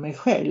besluten om mig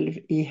själv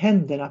i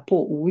händerna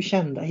på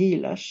okända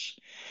healers.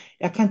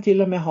 Jag kan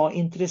till och med ha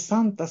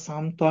intressanta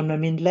samtal med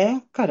min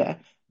läkare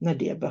när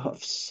det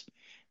behövs.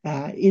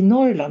 I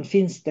Norrland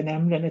finns det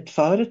nämligen ett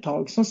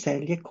företag som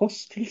säljer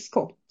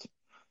kosttillskott.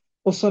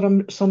 Och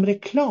som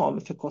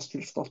reklam för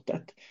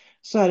kosttillskottet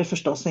så är det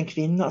förstås en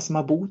kvinna som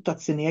har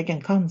botat sin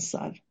egen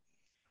cancer.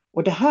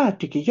 Och det här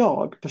tycker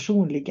jag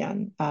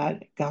personligen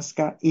är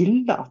ganska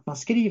illa att man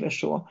skriver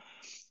så.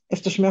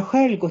 Eftersom jag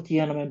själv gått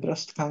igenom en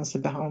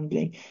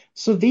bröstcancerbehandling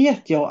så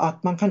vet jag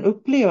att man kan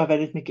uppleva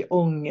väldigt mycket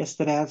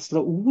ångest, rädsla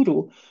och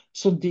oro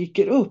som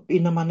dyker upp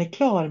innan man är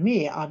klar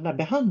med alla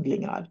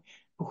behandlingar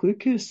på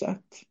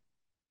sjukhuset.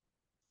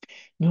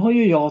 Nu har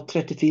ju jag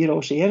 34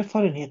 års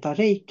erfarenhet av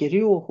reiki,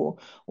 ryoho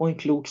och en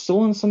klok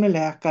son som är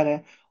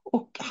läkare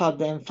och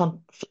hade en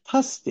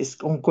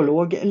fantastisk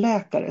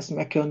onkologläkare som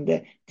jag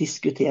kunde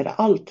diskutera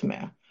allt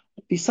med.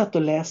 Vi satt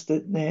och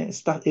läste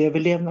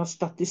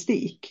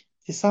överlevnadsstatistik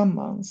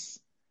tillsammans.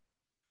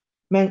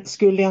 Men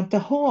skulle jag inte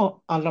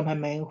ha alla de här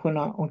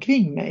människorna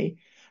omkring mig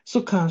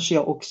så kanske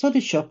jag också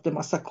hade köpt en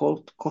massa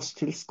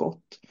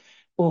kosttillskott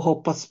och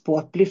hoppats på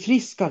att bli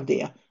frisk av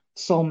det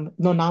som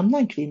någon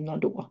annan kvinna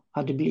då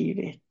hade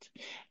blivit.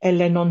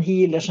 Eller någon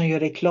healer som gör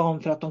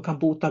reklam för att de kan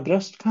bota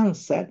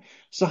bröstcancer,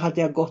 så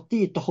hade jag gått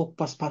dit och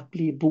hoppats på att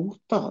bli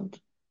botad.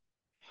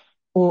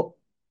 Och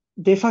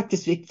det är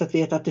faktiskt viktigt att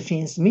veta att det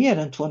finns mer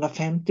än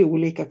 250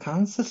 olika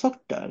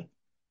cancersorter.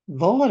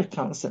 Var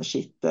cancern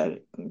sitter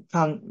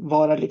kan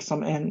vara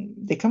liksom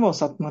det kan vara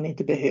så att man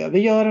inte behöver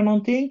göra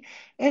någonting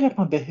eller att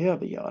man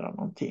behöver göra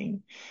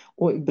någonting.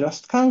 Och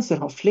bröstcancer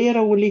har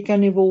flera olika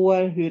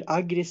nivåer, hur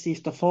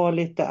aggressivt och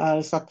farligt det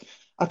är, så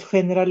att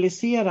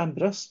generalisera en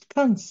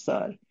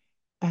bröstcancer,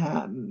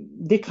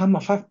 det kan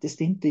man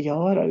faktiskt inte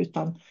göra,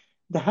 utan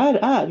det här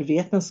är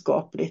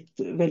vetenskapligt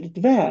väldigt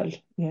väl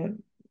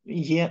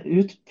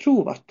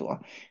utprovat då,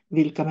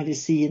 vilka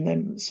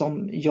mediciner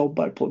som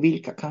jobbar på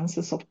vilka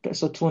cancersorter.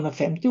 Så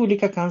 250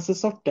 olika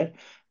cancersorter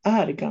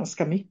är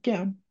ganska mycket.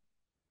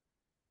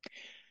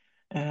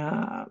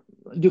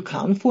 Du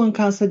kan få en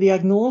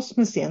cancerdiagnos,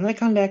 men senare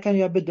kan läkaren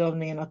göra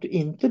bedömningen att du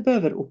inte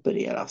behöver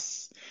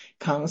opereras.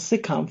 Cancer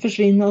kan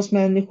försvinna hos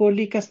människor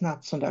lika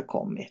snabbt som det har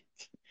kommit.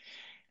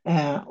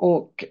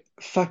 Och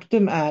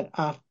faktum är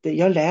att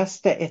jag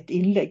läste ett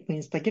inlägg på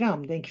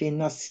Instagram där en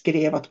kvinna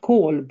skrev att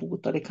kål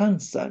botade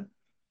cancer.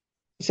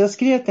 Så jag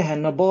skrev till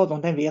henne och bad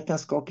om den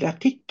vetenskapliga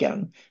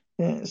artikeln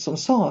som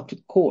sa att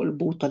kål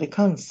botade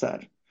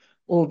cancer.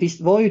 Och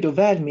visst var ju då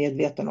väl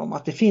medveten om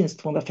att det finns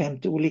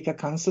 250 olika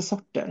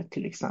cancersorter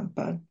till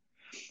exempel.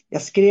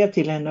 Jag skrev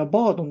till henne och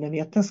bad om den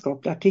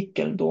vetenskapliga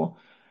artikeln då.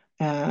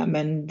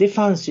 Men det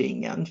fanns ju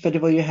ingen, för det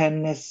var ju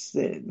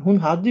hon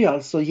hade ju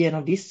alltså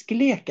genom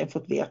viskleken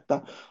fått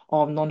veta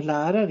av någon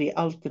lärare i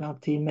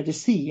alternativ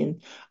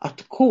medicin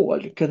att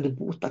kål kunde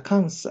bota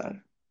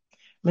cancer.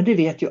 Men det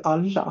vet ju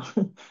alla,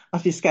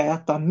 att vi ska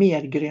äta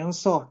mer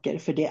grönsaker,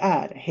 för det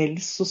är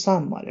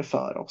hälsosammare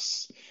för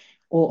oss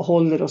och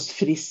håller oss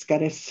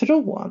friskare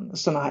från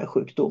sådana här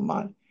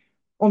sjukdomar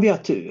om vi har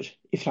tur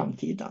i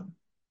framtiden.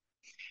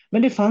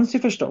 Men det fanns ju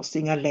förstås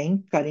inga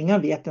länkar, inga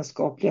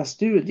vetenskapliga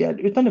studier,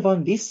 utan det var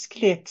en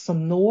visklek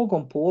som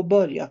någon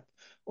påbörjat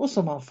och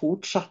som man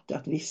fortsatte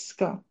att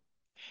viska.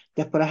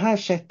 Det är på det här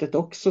sättet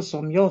också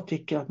som jag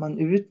tycker att man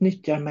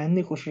utnyttjar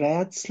människors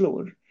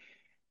rädslor.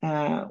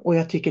 Och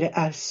jag tycker det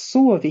är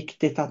så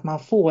viktigt att man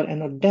får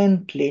en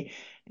ordentlig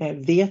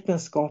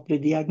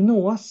vetenskaplig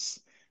diagnos.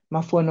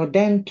 Man får en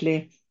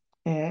ordentlig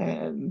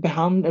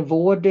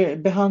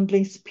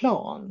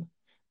behandlingsplan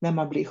när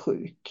man blir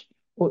sjuk.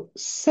 Och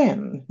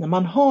sen när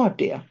man har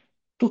det,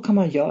 då kan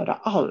man göra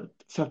allt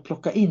för att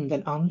plocka in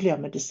den andliga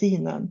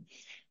medicinen.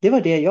 Det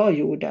var det jag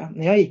gjorde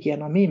när jag gick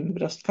igenom min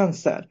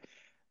bröstcancer.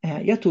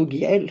 Jag tog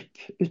hjälp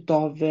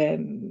utav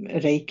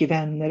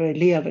reiki-vänner och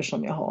elever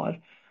som jag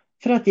har,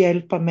 för att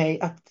hjälpa mig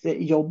att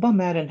jobba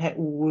med den här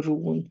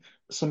oron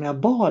som jag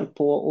bar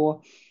på,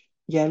 och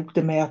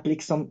hjälpte mig att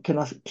liksom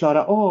kunna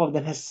klara av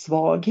den här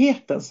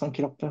svagheten som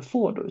kroppen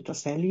får då utav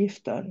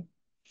cellgifter.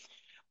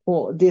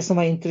 Och det som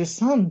var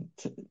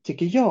intressant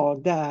tycker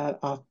jag, det är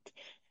att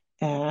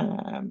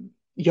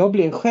jag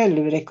blev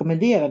själv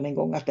rekommenderad en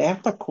gång att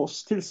äta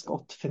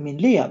kosttillskott för min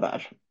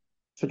lever.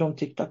 För de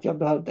tyckte att jag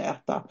behövde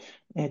äta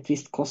ett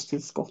visst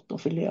kosttillskott då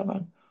för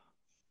levern.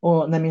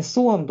 Och när min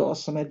son då,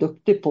 som är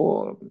duktig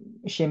på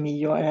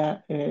kemi och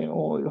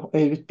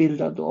är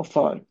utbildad då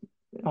för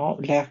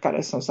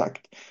läkare som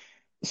sagt,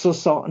 så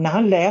sa, när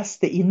han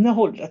läste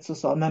innehållet så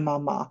sa, men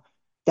mamma,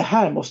 det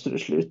här måste du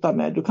sluta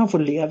med. Du kan få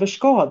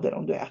leverskador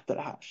om du äter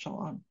det här,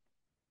 sa han.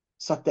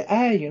 Så att det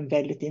är ju en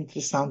väldigt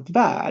intressant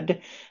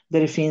värld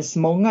där det finns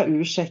många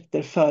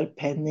ursäkter för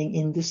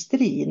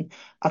penningindustrin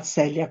att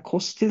sälja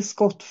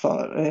kosttillskott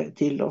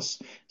till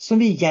oss som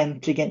vi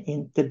egentligen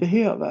inte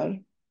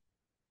behöver.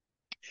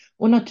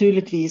 Och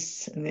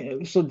naturligtvis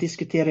så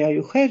diskuterar jag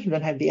ju själv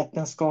den här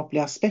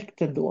vetenskapliga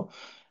aspekten då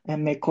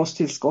med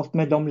kosttillskott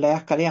med de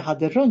läkare jag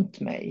hade runt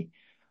mig.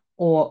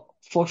 Och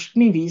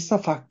forskning visar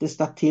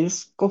faktiskt att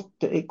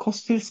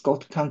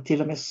kosttillskott kan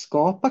till och med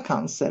skapa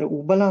cancer och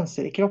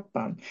obalanser i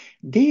kroppen.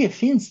 Det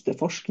finns det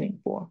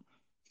forskning på.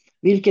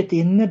 Vilket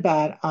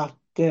innebär att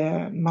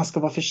man ska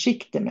vara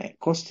försiktig med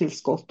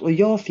kosttillskott. Och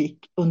jag fick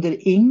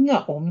under inga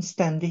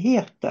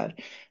omständigheter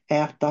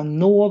äta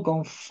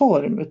någon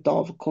form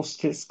av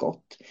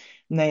kosttillskott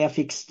när jag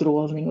fick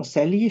strålning och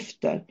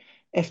cellgifter.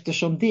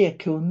 Eftersom det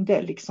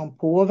kunde liksom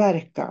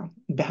påverka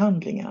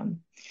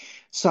behandlingen.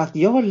 Så att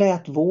jag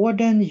lät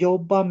vården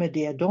jobba med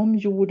det de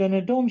gjorde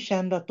när de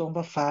kände att de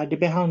var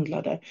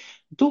färdigbehandlade.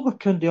 Då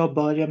kunde jag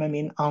börja med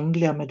min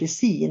andliga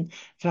medicin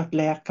för att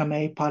läka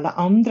mig på alla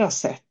andra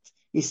sätt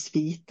i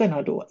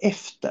sviterna då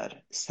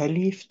efter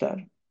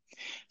cellgifter.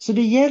 Så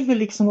det gäller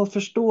liksom att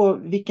förstå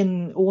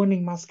vilken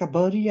ordning man ska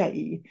börja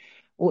i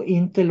och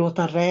inte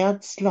låta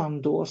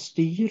rädslan då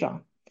styra.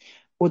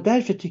 Och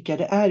därför tycker jag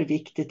det är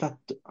viktigt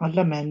att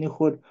alla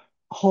människor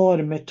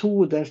har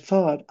metoder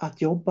för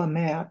att jobba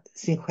med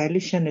sin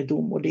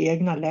självkännedom och det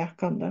egna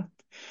läkandet.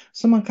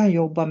 Så man kan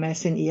jobba med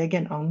sin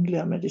egen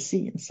andliga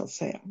medicin så att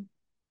säga.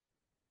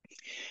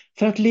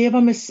 För att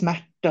leva med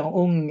smärta,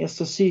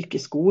 ångest och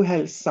psykisk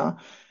ohälsa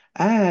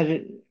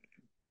är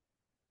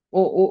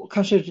och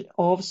kanske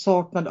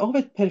avsaknad av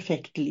ett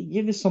perfekt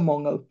liv som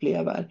många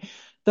upplever.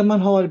 Där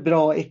man har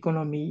bra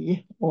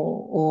ekonomi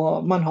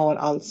och man har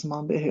allt som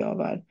man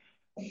behöver.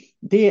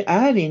 Det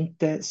är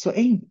inte så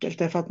enkelt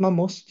därför att man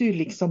måste ju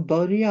liksom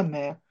börja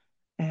med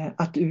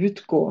att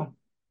utgå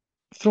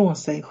från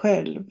sig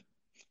själv.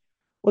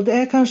 Och det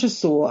är kanske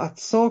så att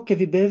saker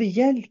vi behöver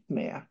hjälp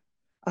med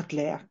att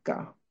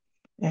läka,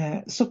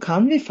 så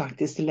kan vi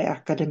faktiskt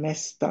läka det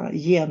mesta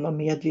genom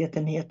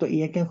medvetenhet och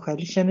egen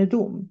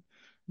självkännedom.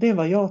 Det är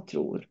vad jag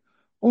tror.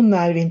 Och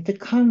när vi inte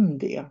kan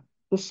det,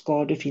 då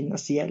ska det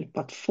finnas hjälp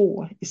att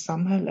få i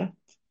samhället.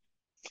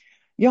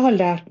 Jag har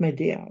lärt mig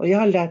det och jag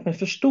har lärt mig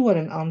förstå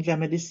den andliga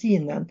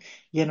medicinen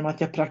genom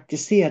att jag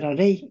praktiserar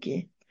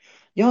reiki.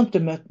 Jag har inte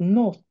mött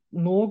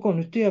någon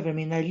utöver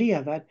mina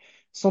elever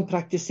som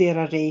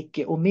praktiserar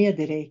reiki och med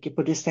reiki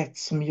på det sätt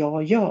som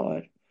jag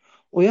gör.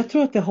 Och jag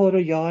tror att det har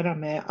att göra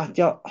med att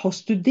jag har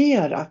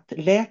studerat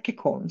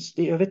läkekonst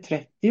i över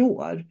 30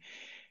 år.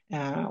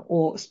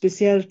 Och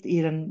speciellt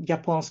i den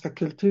japanska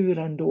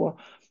kulturen då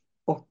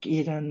och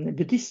i den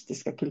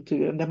buddhistiska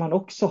kulturen där man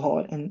också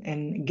har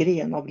en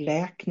gren av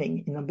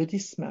läkning inom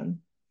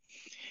buddhismen.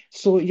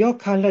 Så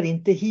jag kallar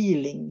inte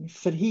healing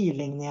för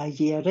healing när jag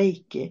ger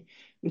reiki,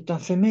 utan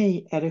för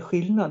mig är det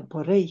skillnad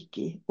på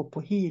reiki och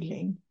på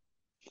healing.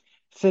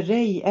 För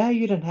rei är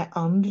ju den här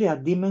andliga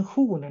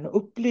dimensionen och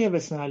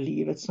upplevelsen av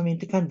livet som vi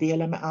inte kan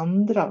dela med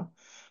andra.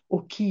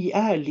 Och ki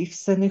är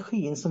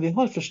livsenergin som vi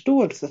har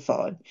förståelse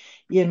för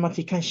genom att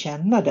vi kan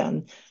känna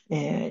den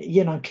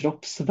genom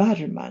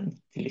kroppsvärmen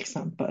till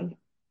exempel.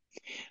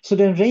 Så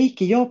den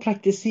reiki jag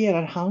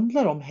praktiserar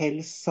handlar om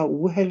hälsa och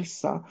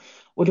ohälsa.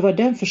 Och det var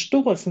den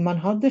förståelsen man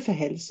hade för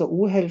hälsa och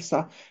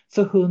ohälsa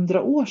för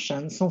 100 år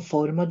sedan som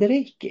formade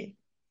reiki.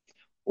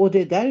 Och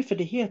det är därför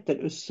det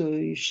heter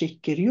Usui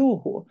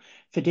Shikiryoho.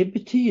 För det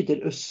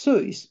betyder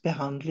Usuis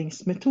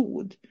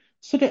behandlingsmetod.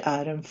 Så det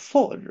är en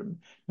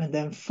form. Men det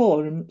är en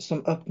form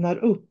som öppnar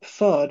upp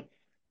för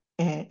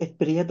ett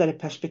bredare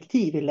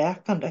perspektiv i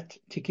läkandet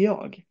tycker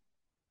jag.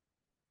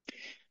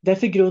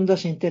 Därför grundar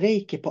sig inte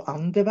reiki på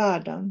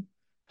andevärlden.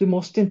 Du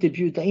måste inte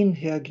bjuda in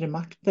högre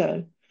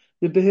makter.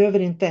 Du behöver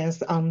inte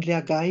ens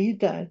andliga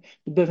guider.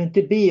 Du behöver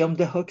inte be om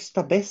det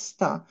högsta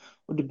bästa.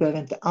 Och du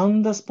behöver inte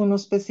andas på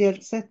något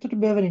speciellt sätt. Och du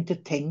behöver inte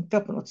tänka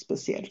på något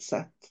speciellt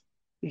sätt.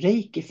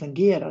 Reiki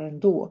fungerar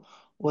ändå.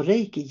 Och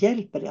reiki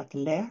hjälper dig att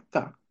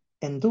läka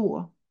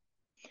ändå.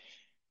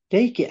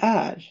 Reiki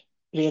är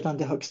redan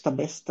det högsta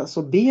bästa.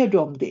 Så ber du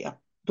om det,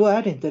 då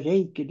är det inte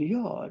reiki du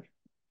gör.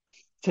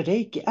 För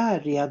reiki är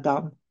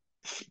redan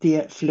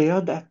det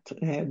flödet.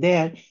 Det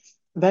är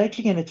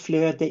verkligen ett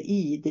flöde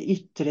i det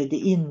yttre, det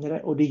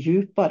inre och det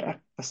djupare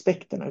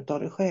aspekterna av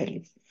dig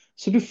själv.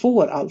 Så du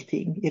får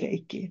allting i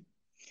reiki.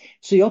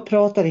 Så jag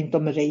pratar inte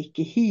om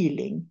reiki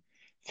healing.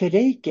 För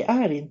reiki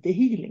är inte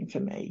healing för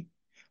mig.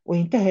 Och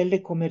inte heller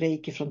kommer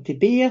reiki från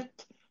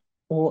Tibet.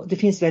 Och det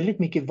finns väldigt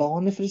mycket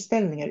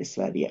vaneföreställningar i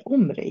Sverige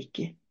om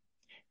reiki.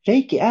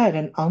 Reiki är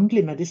en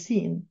andlig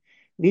medicin.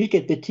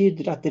 Vilket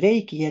betyder att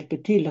reiki hjälper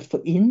till att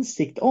få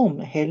insikt om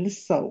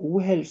hälsa och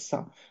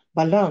ohälsa,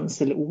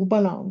 balans eller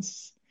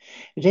obalans.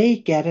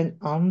 Reiki är en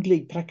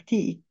andlig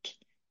praktik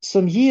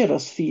som ger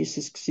oss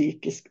fysisk,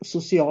 psykisk och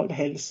social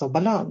hälsa och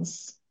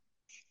balans.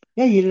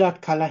 Jag gillar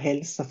att kalla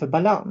hälsa för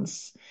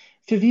balans.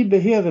 För vi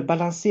behöver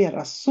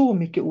balansera så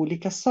mycket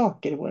olika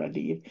saker i våra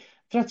liv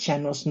för att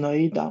känna oss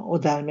nöjda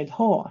och därmed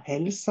ha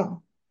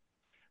hälsa.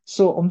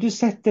 Så om du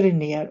sätter dig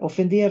ner och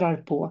funderar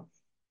på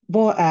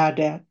vad är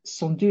det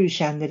som du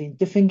känner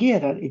inte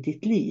fungerar i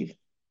ditt liv?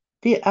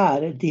 Det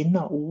är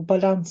dina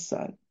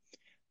obalanser.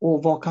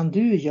 Och vad kan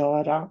du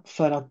göra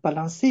för att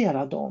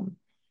balansera dem?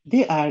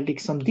 Det är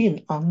liksom din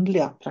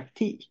andliga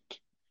praktik.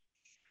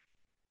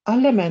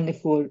 Alla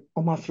människor,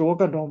 om man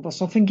frågar dem vad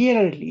som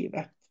fungerar i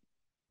livet,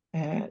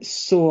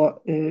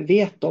 så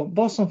vet de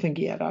vad som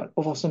fungerar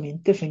och vad som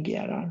inte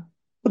fungerar.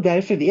 Och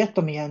därför vet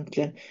de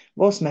egentligen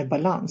vad som är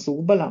balans och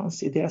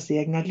obalans i deras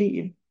egna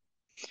liv.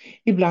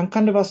 Ibland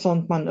kan det vara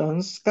sånt man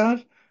önskar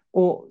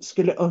och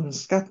skulle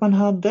önska att man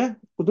hade.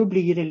 Och då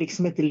blir det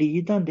liksom ett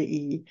lidande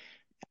i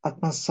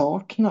att man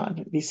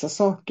saknar vissa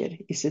saker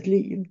i sitt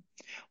liv.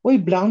 Och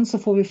ibland så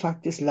får vi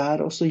faktiskt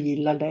lära oss att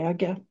gilla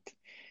läget.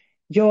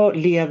 Jag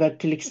lever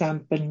till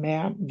exempel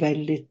med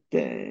väldigt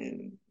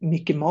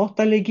mycket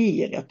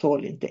matallergier. Jag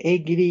tål inte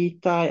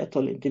äggvita, jag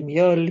tål inte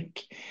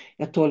mjölk,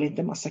 jag tål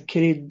inte massa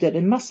kryddor. Det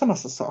är massa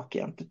saker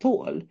jag inte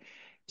tål.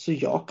 Så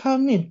jag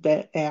kan inte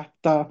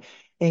äta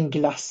en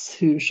glass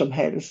hur som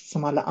helst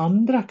som alla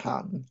andra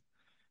kan.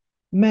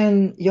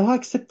 Men jag har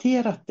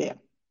accepterat det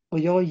och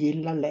jag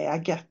gillar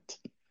läget.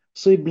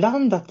 Så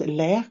ibland att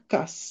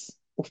läkas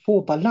och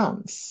få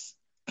balans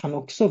kan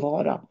också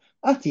vara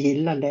att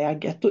gilla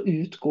läget och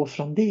utgå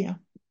från det.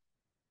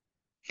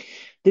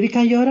 Det vi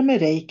kan göra med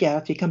reiki är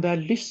att vi kan börja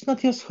lyssna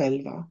till oss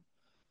själva.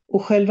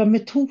 Och själva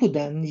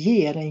metoden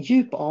ger en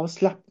djup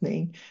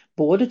avslappning,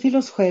 både till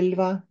oss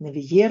själva när vi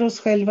ger oss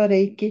själva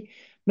reiki,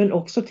 men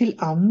också till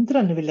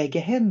andra när vi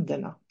lägger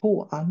händerna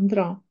på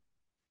andra.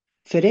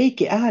 För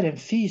reiki är en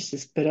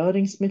fysisk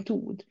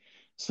beröringsmetod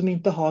som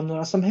inte har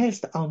några som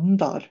helst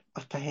andar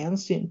att ta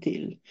hänsyn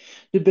till.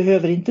 Du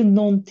behöver inte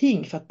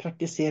någonting för att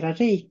praktisera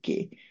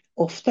reiki.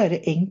 Ofta är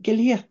det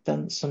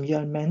enkelheten som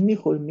gör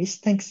människor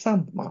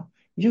misstänksamma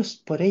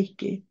just på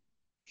reiki.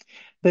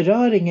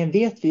 Beröringen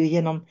vet vi ju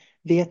genom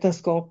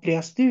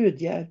vetenskapliga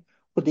studier,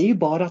 och det är ju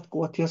bara att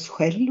gå till oss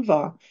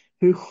själva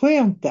hur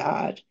skönt det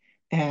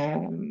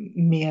är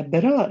med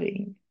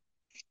beröring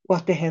och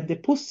att det händer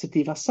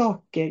positiva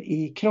saker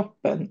i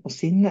kroppen och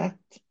sinnet.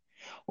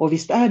 Och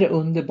visst är det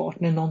underbart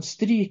när någon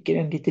stryker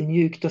en lite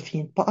mjukt och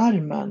fint på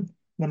armen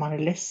när man är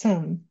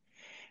ledsen,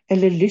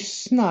 eller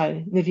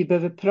lyssnar när vi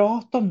behöver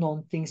prata om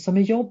någonting som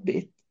är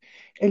jobbigt,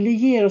 eller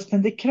ger oss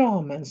den där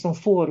kramen som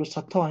får oss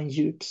att ta en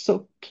djup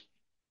suck.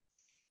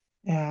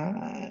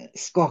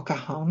 Skaka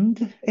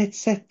hand är ett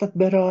sätt att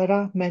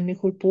beröra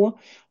människor på,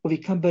 och vi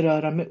kan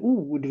beröra med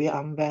ord vi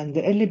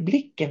använder eller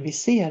blicken vi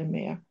ser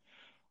med.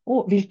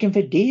 Och vilken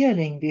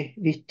värdering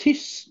vi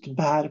tyst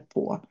bär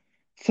på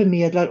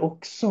förmedlar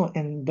också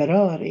en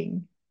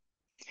beröring.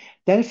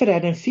 Därför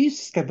är den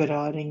fysiska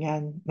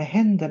beröringen med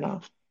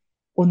händerna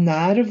och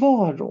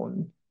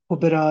närvaron på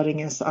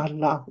beröringens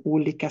alla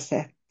olika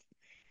sätt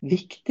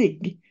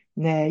viktig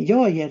när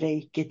jag ger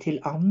reiki till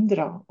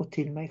andra och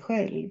till mig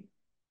själv.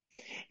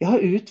 Jag har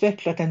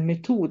utvecklat en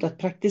metod att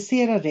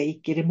praktisera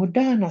reiki i det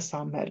moderna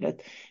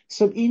samhället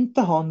som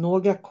inte har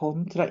några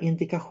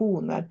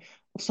kontraindikationer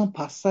och som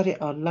passar i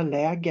alla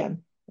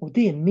lägen, och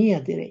det är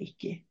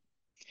medi-reiki.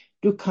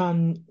 Du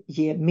kan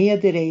ge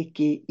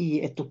medi-reiki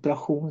i ett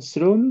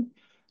operationsrum,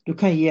 du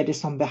kan ge det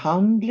som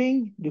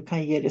behandling, du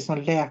kan ge det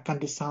som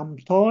läkande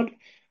samtal,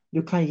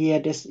 du kan ge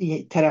det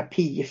i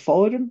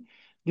terapiform,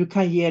 du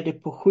kan ge det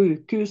på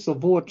sjukhus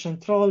och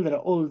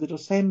vårdcentraler,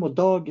 ålderdomshem och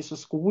dagis och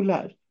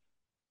skolor.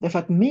 Därför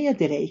att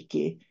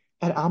medi-reiki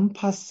är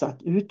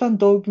anpassat utan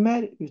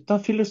dogmer,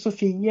 utan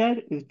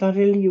filosofier, utan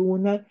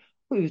religioner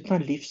och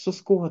utan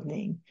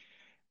livsåskådning.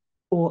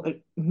 Och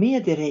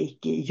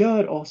medi-reiki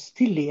gör oss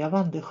till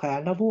levande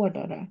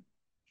själavårdare.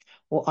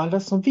 Och alla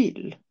som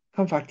vill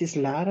kan faktiskt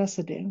lära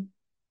sig det.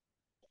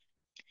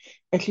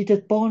 Ett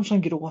litet barn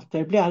som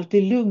gråter blir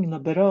alltid lugn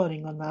av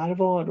beröring och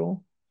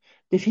närvaro.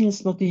 Det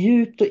finns något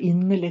djupt och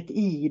innerligt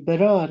i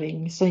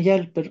beröring som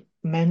hjälper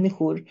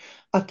människor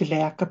att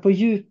läka på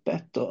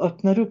djupet och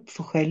öppnar upp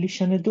för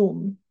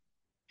självkännedom.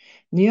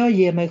 När jag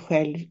ger mig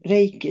själv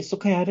reiki så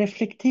kan jag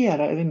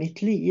reflektera över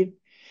mitt liv.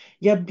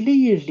 Jag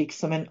blir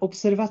liksom en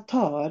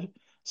observatör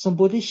som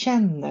både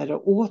känner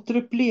och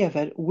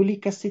återupplever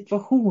olika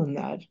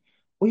situationer,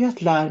 och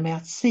jag lär mig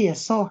att se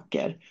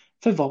saker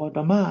för vad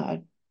de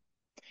är.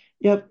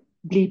 Jag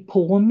blir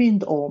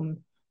påmind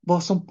om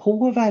vad som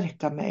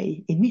påverkar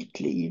mig i mitt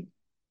liv.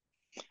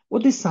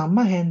 Och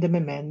detsamma händer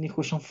med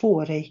människor som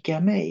får reiki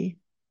av mig.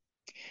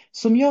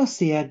 Som jag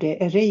ser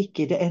det är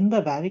reiki det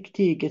enda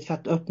verktyget för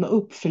att öppna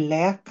upp för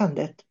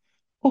läkandet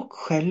och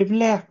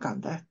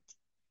självläkandet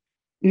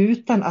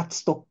utan att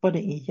stoppa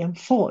det i en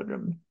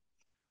form.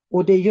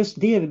 Och det är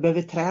just det vi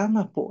behöver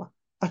träna på,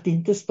 att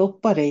inte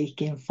stoppa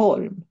reiki i en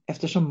form,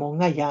 eftersom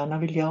många gärna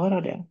vill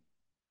göra det.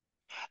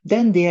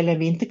 Den delen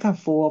vi inte kan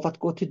få av att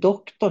gå till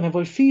doktorn när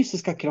vår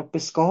fysiska kropp är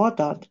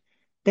skadad,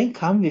 den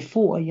kan vi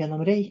få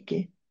genom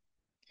reiki.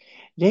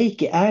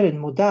 Reiki är en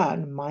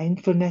modern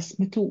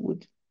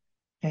mindfulness-metod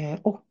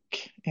och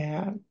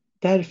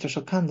därför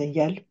så kan den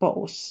hjälpa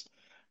oss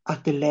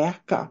att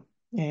läka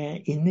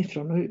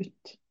inifrån och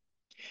ut.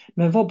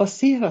 Men vad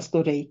baseras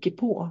då reiki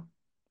på?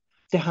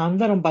 Det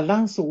handlar om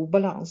balans och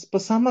obalans. På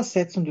samma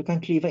sätt som du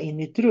kan kliva in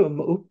i ett rum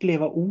och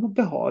uppleva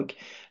obehag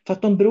för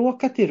att de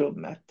bråkat i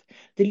rummet.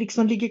 Det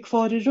liksom ligger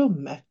kvar i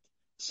rummet.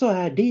 Så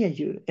är det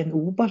ju en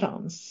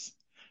obalans.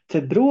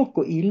 För bråk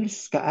och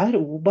ilska är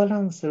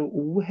obalanser och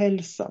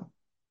ohälsa.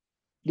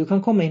 Du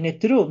kan komma in i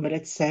ett rum eller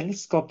ett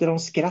sällskap där de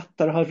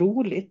skrattar och har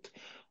roligt.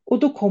 Och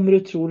då kommer du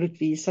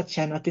troligtvis att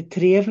känna att det är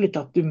trevligt,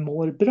 att du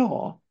mår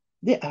bra.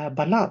 Det är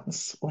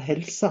balans och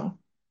hälsa.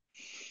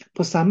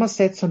 På samma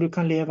sätt som du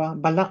kan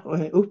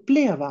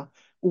uppleva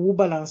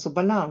obalans och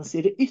balans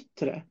i det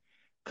yttre,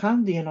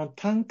 kan du genom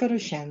tankar och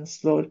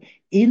känslor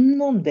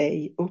inom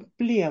dig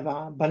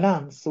uppleva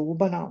balans och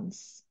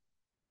obalans.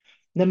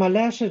 När man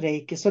lär sig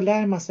reiki så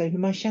lär man sig hur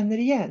man känner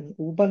igen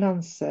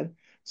obalanser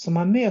som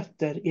man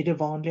möter i det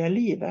vanliga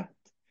livet.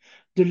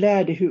 Du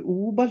lär dig hur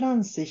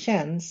obalanser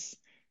känns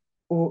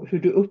och hur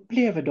du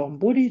upplever dem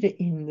både i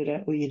det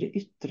inre och i det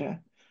yttre.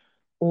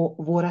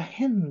 Och våra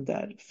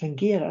händer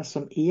fungerar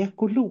som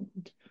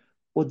ekolod,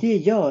 och det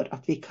gör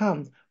att vi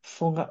kan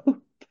fånga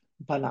upp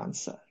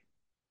balanser.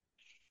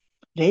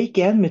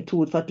 Reiki är en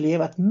metod för att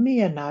leva ett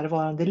mer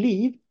närvarande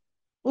liv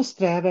och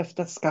sträva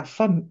efter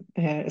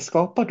att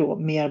skapa då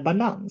mer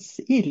balans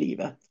i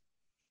livet.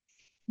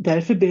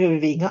 Därför behöver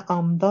vi inga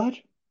andar,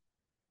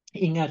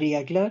 inga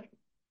regler,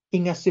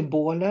 inga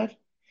symboler,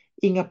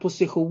 inga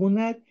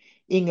positioner,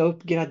 inga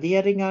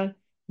uppgraderingar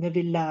när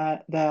vi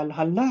väl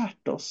har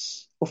lärt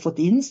oss och fått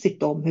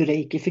insikt om hur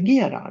reiki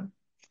fungerar.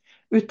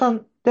 Utan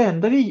det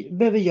enda vi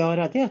behöver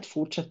göra är att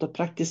fortsätta att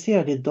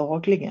praktisera det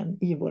dagligen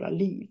i våra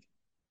liv.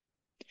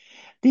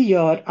 Det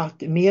gör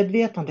att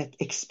medvetandet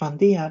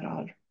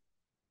expanderar.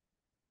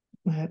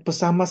 På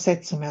samma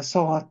sätt som jag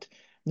sa att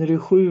när du är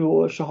 7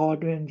 år så har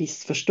du en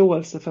viss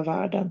förståelse för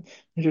världen.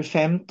 När du är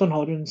 15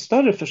 har du en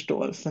större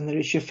förståelse. När du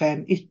är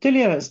 25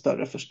 ytterligare en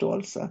större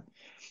förståelse.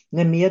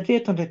 När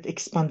medvetandet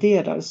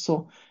expanderar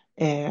så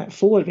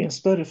får vi en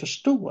större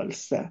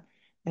förståelse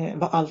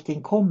var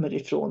allting kommer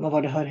ifrån och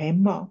var det hör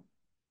hemma.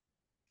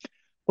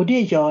 Och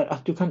det gör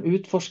att du kan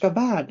utforska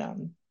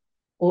världen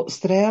och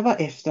sträva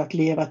efter att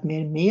leva ett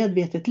mer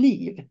medvetet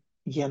liv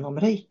genom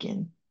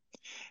reikin.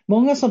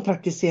 Många som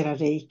praktiserar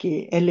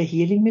reiki eller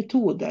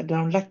healingmetoder där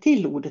de lagt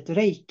till ordet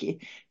reiki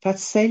för att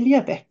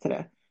sälja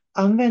bättre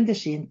använder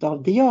sig inte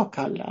av det jag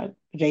kallar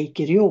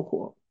reiki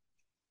ryoho.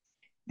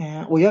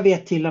 Och jag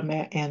vet till och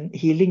med en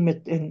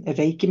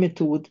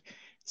reiki-metod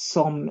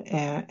som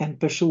en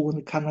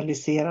person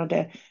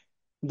kanaliserade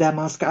där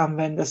man ska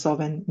använda sig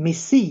av en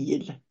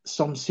missil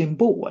som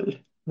symbol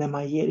när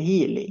man ger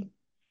healing.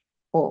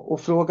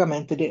 Och fråga mig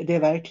inte, det är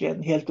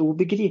verkligen helt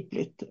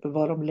obegripligt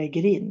vad de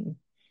lägger in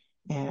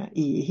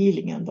i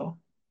healingen då.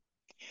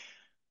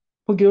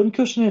 På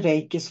grundkursen i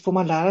reiki så får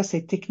man lära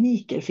sig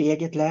tekniker för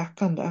eget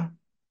läkande.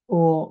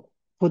 Och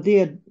på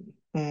det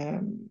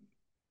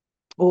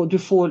och du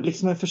får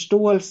liksom en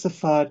förståelse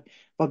för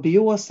vad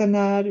biosen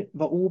är,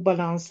 vad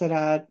obalanser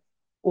är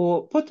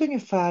och på ett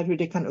ungefär hur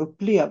det kan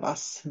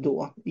upplevas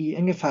då.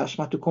 Ungefär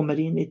som att du kommer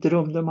in i ett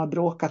rum där de har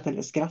bråkat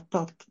eller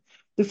skrattat.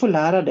 Du får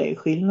lära dig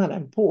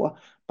skillnaden på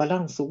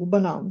balans och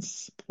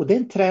obalans. Och det är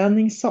en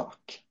träningssak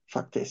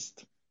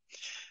faktiskt.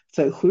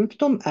 För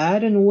sjukdom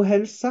är en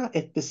ohälsa,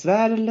 ett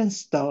besvär eller en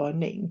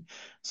störning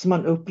som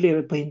man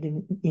upplever på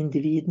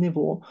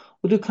individnivå.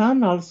 Och du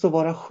kan alltså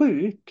vara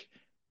sjuk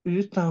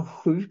utan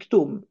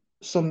sjukdom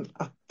som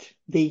att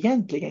det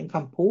egentligen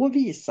kan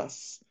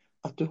påvisas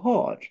att du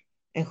har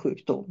en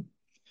sjukdom.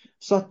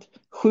 Så att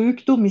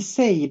sjukdom i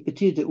sig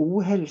betyder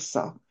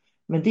ohälsa,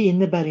 men det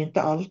innebär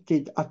inte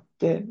alltid att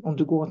om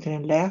du går till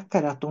en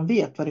läkare att de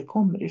vet var det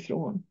kommer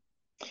ifrån.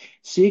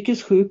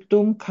 Psykisk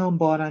sjukdom kan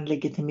bara en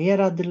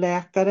legitimerad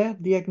läkare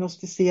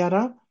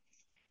diagnostisera,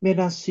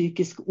 medan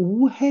psykisk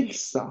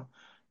ohälsa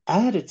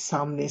är ett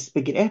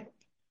samlingsbegrepp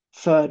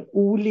för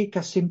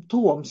olika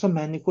symptom som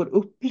människor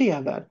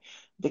upplever.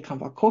 Det kan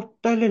vara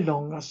korta eller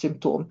långa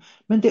symptom,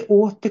 men det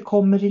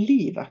återkommer i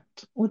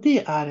livet och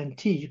det är en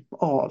typ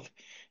av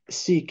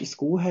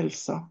psykisk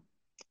ohälsa.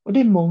 Och det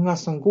är många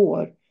som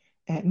går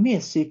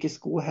med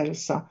psykisk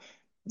ohälsa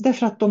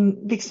därför att de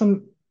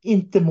liksom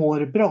inte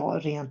mår bra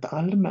rent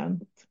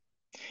allmänt.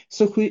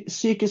 Så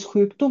psykisk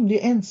sjukdom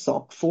det är en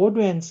sak. Får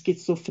du en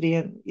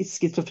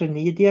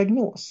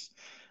schizofrenidiagnos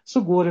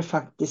så går det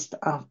faktiskt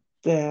att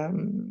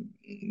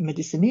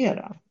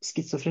medicinera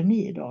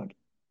schizofreni idag.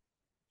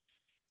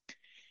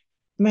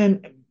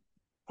 Men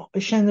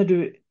känner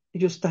du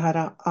just det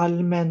här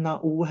allmänna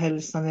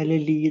ohälsan eller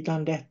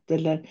lidandet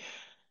eller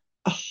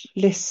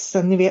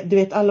ledsen, du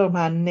vet alla de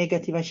här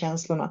negativa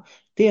känslorna,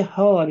 det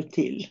hör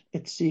till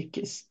ett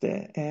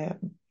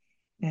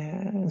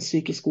en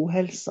psykisk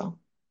ohälsa.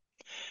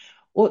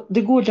 Och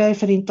det går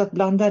därför inte att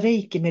blanda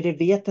reiki med det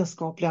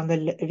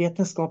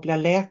vetenskapliga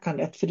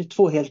läkandet, för det är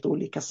 2 helt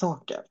olika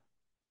saker.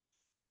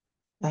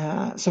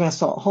 Som jag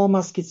sa, har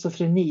man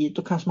schizofreni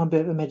då kanske man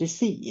behöver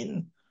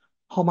medicin.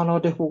 Har man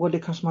ADHD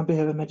kanske man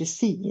behöver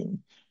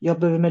medicin. Jag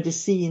behöver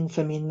medicin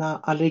för mina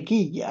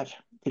allergier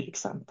till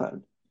exempel.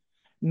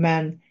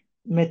 Men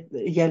med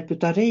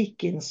hjälp av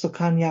reikin så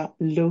kan jag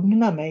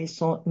lugna mig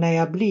så när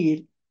jag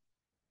blir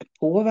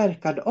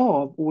påverkad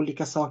av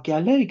olika saker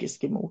jag är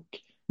allergisk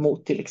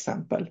mot till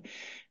exempel,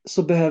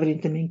 så behöver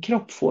inte min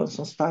kropp få en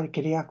så stark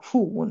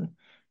reaktion.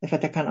 Därför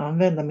att jag kan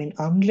använda min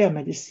andliga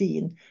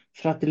medicin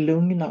för att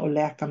lugna och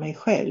läka mig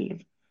själv.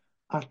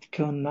 Att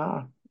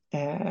kunna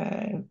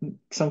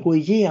liksom gå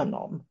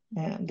igenom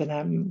den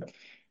här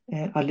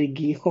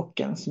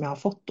allergichocken som jag har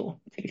fått då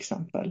till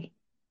exempel.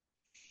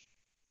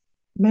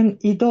 Men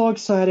idag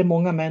så är det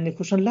många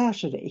människor som lär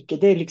sig reiki.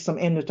 Det är liksom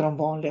en av de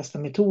vanligaste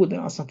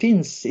metoderna som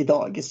finns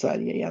idag i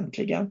Sverige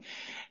egentligen.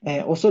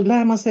 Och så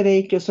lär man sig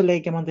reiki och så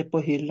lägger man det på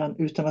hyllan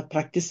utan att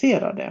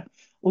praktisera det.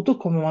 Och då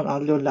kommer man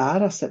aldrig att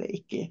lära sig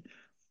reiki.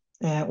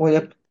 Och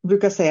jag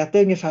brukar säga att det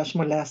är ungefär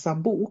som att läsa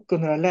en bok. Och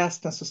när du har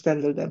läst den så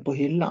ställer du den på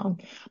hyllan.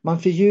 Man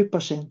fördjupar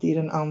sig inte i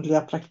den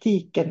andliga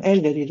praktiken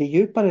eller i det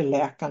djupare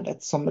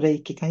läkandet som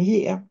reiki kan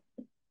ge.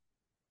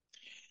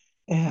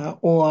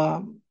 Och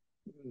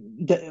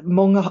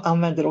många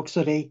använder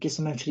också reiki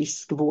som en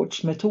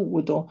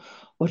friskvårdsmetod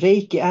och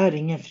reiki är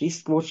ingen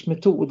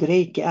friskvårdsmetod.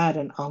 Reiki är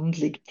en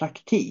andlig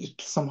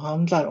praktik som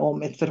handlar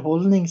om ett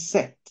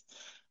förhållningssätt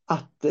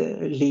att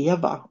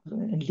leva,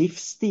 en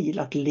livsstil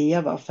att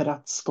leva för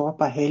att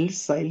skapa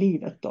hälsa i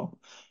livet då.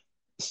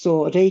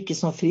 Så reiki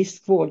som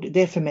friskvård,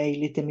 det är för mig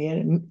lite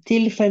mer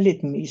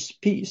tillfälligt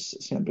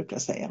myspys som jag brukar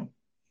säga.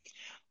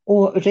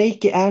 Och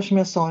reiki är som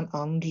jag sa en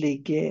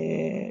andlig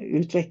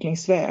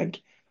utvecklingsväg.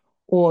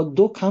 Och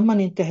då kan man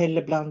inte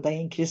heller blanda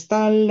in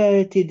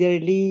kristaller, tidigare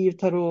liv,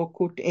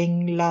 tarotkort,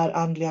 änglar,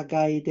 andliga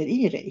guider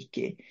i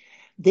reiki.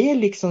 Det är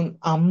liksom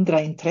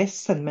andra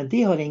intressen, men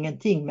det har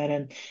ingenting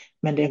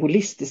med det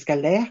holistiska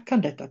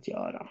läkandet att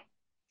göra.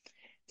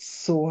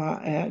 Så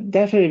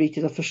därför är det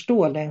viktigt att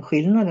förstå den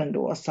skillnaden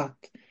då, så att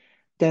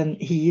den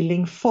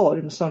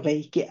healingform som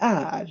reiki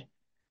är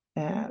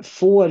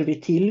får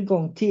vi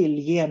tillgång till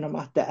genom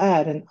att det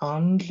är en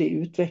andlig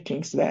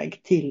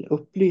utvecklingsväg till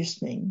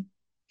upplysning.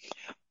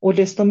 Och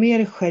desto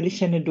mer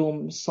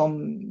självkännedom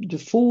som du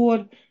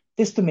får,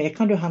 desto mer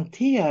kan du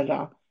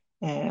hantera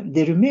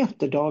det du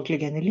möter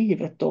dagligen i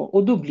livet då,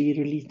 och då blir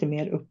du lite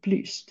mer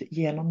upplyst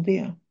genom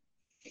det.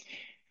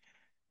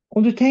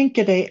 Om du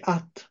tänker dig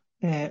att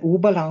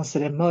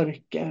obalanser är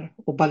mörker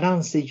och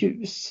balans är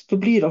ljus, då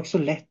blir det också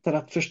lättare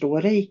att förstå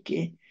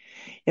reiki.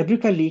 Jag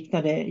brukar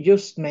likna det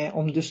just med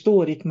om du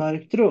står i ett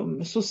mörkt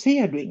rum så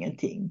ser du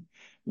ingenting.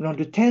 Men om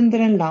du tänder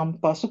en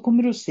lampa så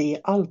kommer du att se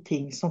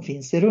allting som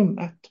finns i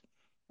rummet.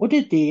 Och det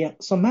är det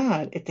som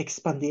är ett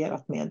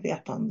expanderat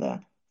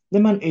medvetande. När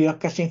man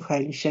ökar sin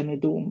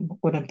självkännedom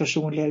och den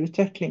personliga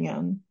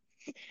utvecklingen.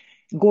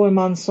 Går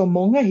man som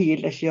många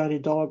healers gör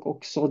idag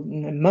också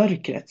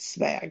mörkrets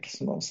väg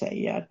som de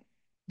säger.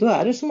 Då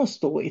är det som att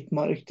stå i ett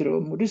mörkt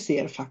rum och du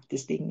ser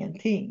faktiskt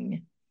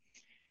ingenting.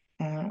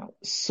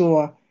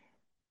 Så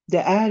det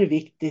är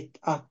viktigt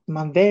att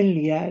man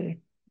väljer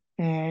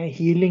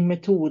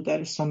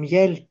healingmetoder som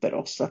hjälper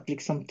oss att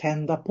liksom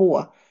tända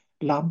på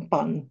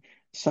lampan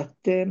så att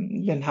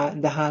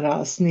det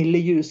här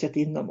snilleljuset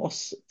inom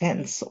oss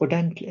tänds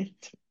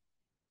ordentligt.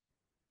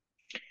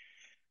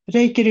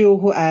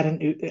 Reiki-ryoho är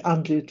en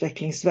andlig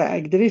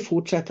utvecklingsväg där vi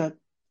fortsätter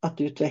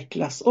att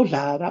utvecklas och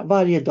lära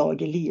varje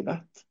dag i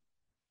livet.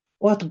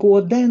 Och att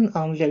gå den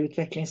andliga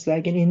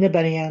utvecklingsvägen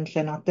innebär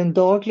egentligen att den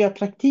dagliga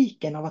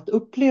praktiken av att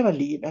uppleva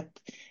livet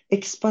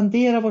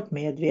expanderar vårt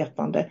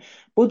medvetande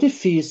både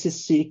fysiskt,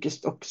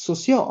 psykiskt och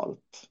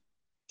socialt.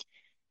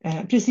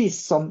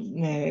 Precis som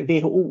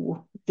WHO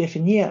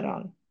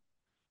definierar.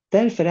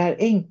 Därför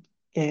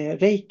är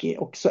reiki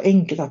också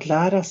enkelt att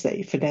lära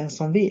sig för den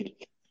som vill.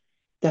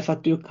 Därför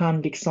att du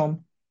kan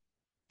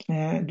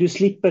du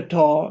slipper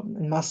ta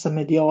en massa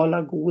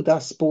mediala goda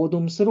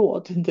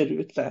spådomsråd där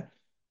ute.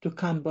 Du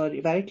kan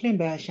verkligen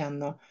börja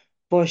känna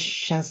vad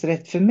känns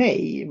rätt för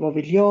mig? Vad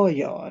vill jag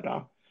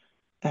göra?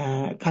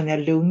 Kan jag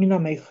lugna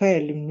mig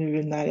själv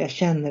nu när jag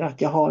känner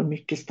att jag har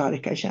mycket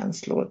starka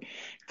känslor?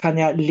 Kan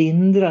jag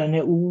lindra den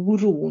här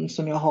oron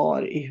som jag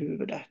har i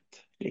huvudet?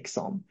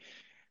 Liksom.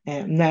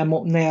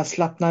 När jag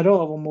slappnar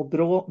av och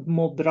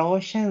må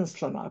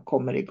bra-känslorna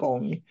kommer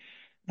igång.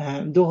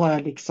 Då har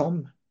jag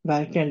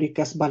verkligen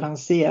lyckats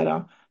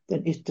balansera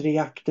den yttre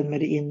jakten med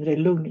det inre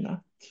lugnet.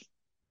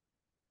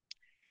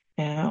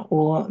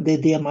 Och det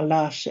är det man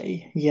lär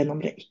sig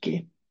genom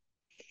reiki.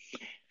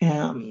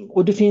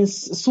 Och det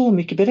finns så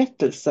mycket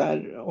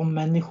berättelser om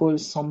människor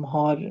som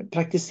har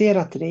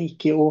praktiserat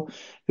reiki och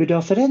hur det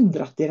har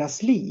förändrat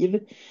deras liv.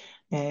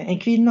 En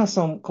kvinna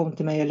som kom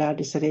till mig och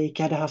lärde sig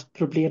reiki hade haft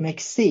problem med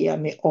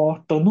eksem i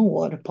 18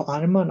 år på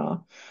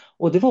armarna.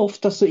 Och det var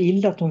ofta så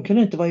illa att hon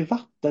kunde inte vara i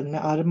vatten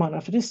med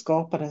armarna för det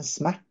skapade en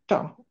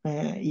smärta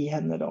i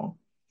henne då.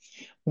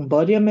 Hon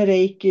började med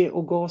reiki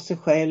och gav sig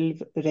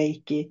själv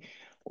reiki.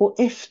 Och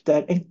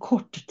efter en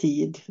kort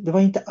tid, det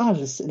var inte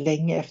alls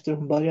länge efter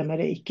hon började med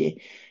reiki,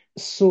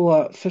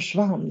 så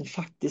försvann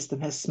faktiskt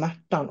den här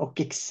smärtan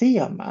och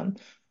eksemen.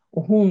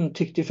 Och hon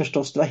tyckte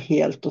förstås det var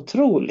helt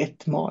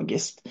otroligt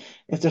magiskt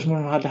eftersom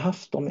hon hade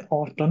haft dem i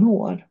 18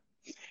 år.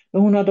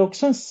 Men hon hade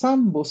också en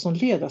sambo som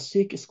led av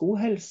psykisk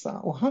ohälsa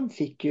och han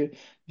fick ju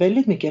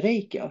väldigt mycket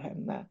reiki av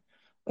henne.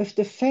 Och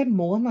efter 5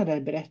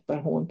 månader, berättar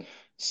hon,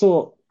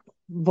 så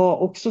var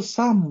också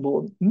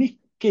sambon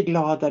mycket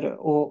gladare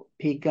och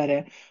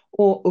piggare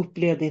och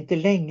upplevde inte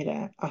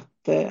längre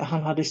att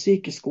han hade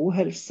psykisk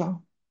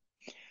ohälsa.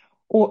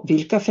 Och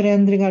vilka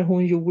förändringar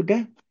hon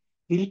gjorde,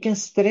 vilken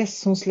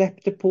stress hon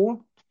släppte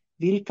på,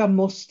 vilka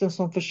måsten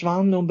som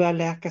försvann när hon började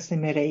läka sig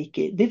med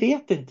reiki, det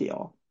vet inte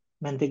jag.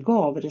 Men det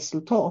gav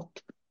resultat.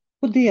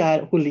 Och det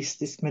är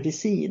holistisk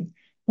medicin.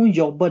 Hon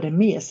jobbade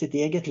med sitt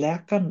eget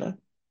läkande.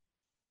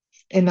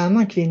 En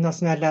annan kvinna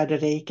som jag lärde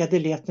reiki hade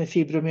levt med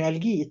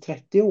fibromyalgi i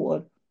 30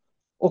 år.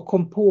 Och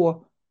kom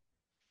på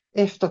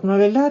efter att hon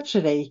hade lärt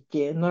sig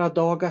reiki några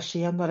dagar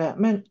senare.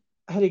 Men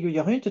herregud,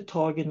 jag har ju inte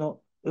tagit några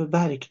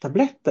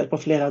värktabletter på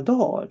flera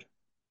dagar.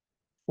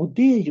 Och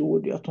det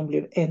gjorde att hon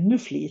blev ännu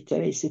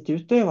flitigare i sitt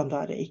utövande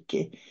av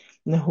reiki.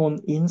 När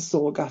hon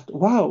insåg att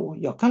wow,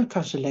 jag kan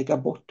kanske lägga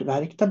bort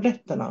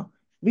värktabletterna.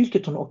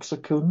 Vilket hon också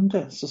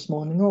kunde så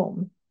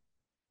småningom.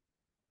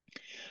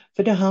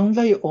 För det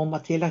handlar ju om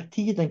att hela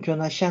tiden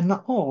kunna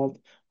känna av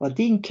vad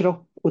din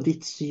kropp och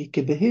ditt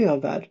psyke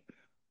behöver.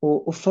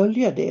 Och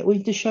följa det och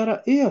inte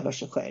köra över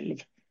sig själv.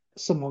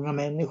 Som många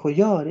människor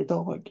gör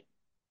idag.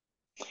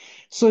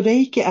 Så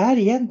reiki är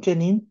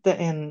egentligen inte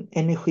en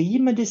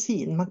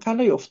energimedicin. Man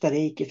kallar ju ofta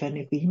reiki för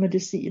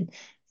energimedicin.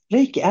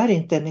 Reiki är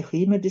inte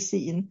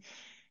energimedicin.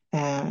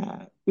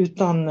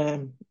 utan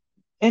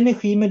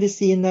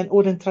energimedicinen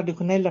och den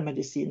traditionella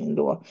medicinen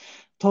då.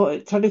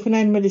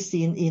 Traditionell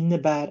medicin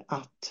innebär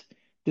att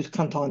du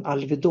kan ta en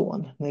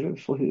Alvedon när du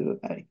får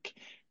huvudvärk.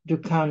 Du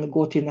kan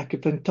gå till en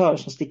akupunktör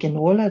som sticker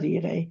nålar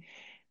i dig.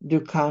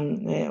 Du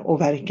kan,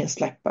 och värken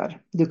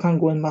släpper. Du kan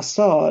gå en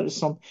massör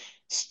som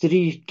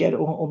stryker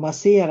och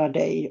masserar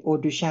dig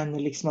och du känner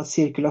liksom att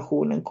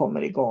cirkulationen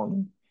kommer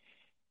igång.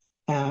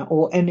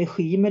 Och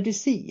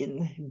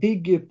energimedicin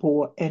bygger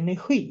på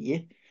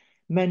energi.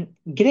 Men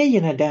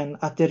grejen är den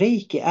att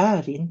reiki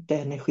är inte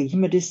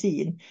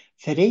energimedicin.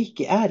 För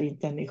reiki är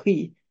inte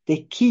energi. Det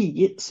är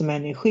ki som är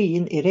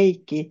energin i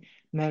reiki.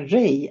 Men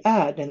rei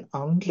är den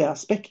andliga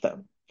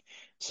aspekten.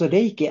 Så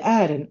reiki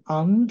är en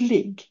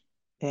andlig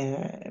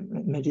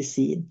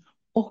medicin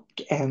och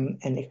en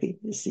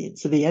energimedicin.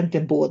 Så det är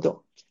egentligen både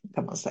och,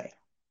 kan man säga.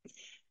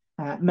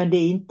 Men det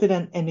är inte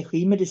den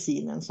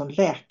energimedicinen som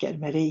läker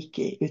med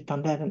reiki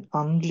utan det är den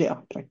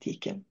andliga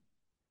praktiken.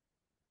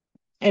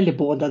 Eller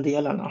båda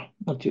delarna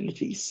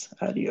naturligtvis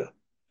är det ju.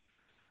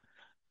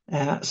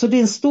 Så det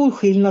är en stor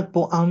skillnad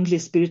på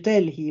andlig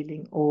spirituell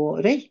healing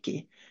och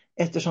reiki.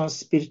 Eftersom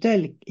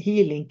spirituell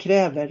healing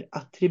kräver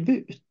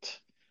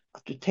attribut.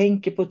 Att du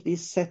tänker på ett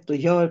visst sätt och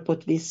gör på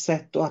ett visst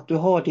sätt och att du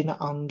har dina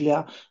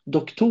andliga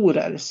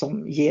doktorer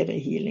som ger dig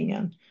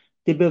healingen.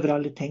 Det behöver du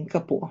aldrig tänka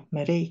på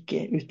med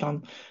reiki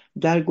utan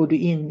där går du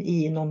in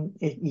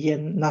i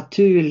en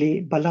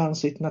naturlig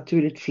balans och ett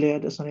naturligt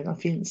flöde som redan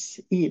finns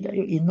i dig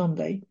och inom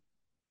dig.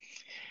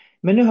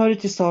 Men nu hör det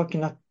till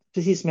saken att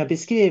precis som jag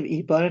beskrev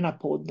i början av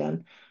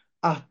podden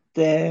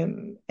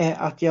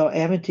att jag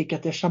även tycker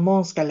att det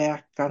shamanska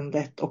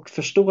läkandet och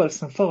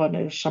förståelsen för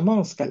det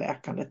shamanska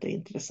läkandet är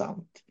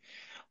intressant.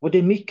 Och det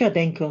är mycket av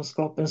den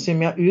kunskapen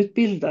som jag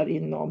utbildar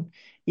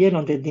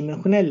genom det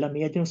dimensionella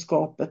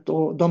mediumskapet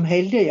och de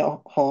helger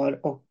jag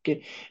har och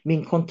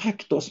min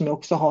kontakt då, som jag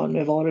också har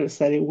med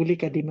varelser i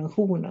olika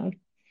dimensioner.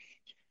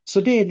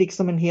 Så det är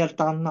liksom en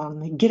helt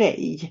annan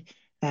grej.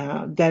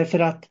 Därför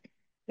att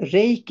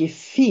reiki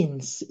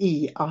finns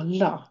i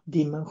alla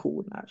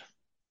dimensioner,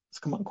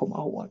 ska man komma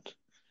ihåg.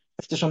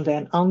 Eftersom det är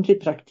en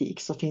andlig praktik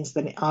så finns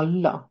den i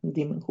alla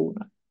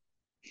dimensioner.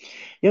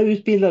 Jag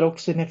utbildar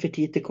också i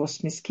Nefertiti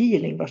kosmisk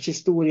healing vars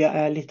historia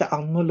är lite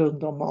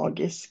annorlunda och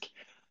magisk.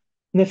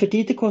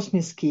 Nefertiti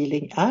kosmisk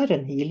healing är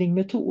en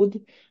healingmetod.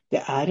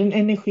 Det är en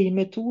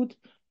energimetod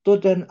då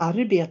den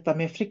arbetar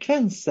med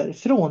frekvenser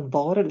från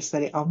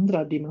varelser i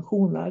andra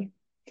dimensioner.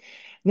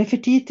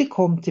 Nefertiti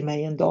kom till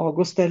mig en dag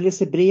och ställde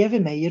sig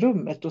bredvid mig i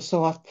rummet och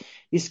sa att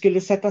vi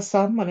skulle sätta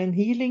samman en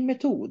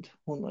healingmetod,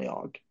 hon och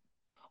jag.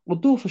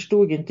 Och då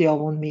förstod inte jag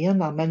vad hon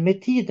menade, men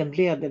med tiden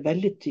blev det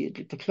väldigt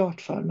tydligt och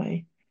klart för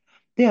mig.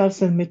 Det är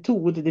alltså en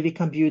metod där vi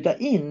kan bjuda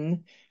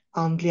in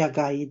andliga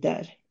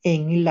guider,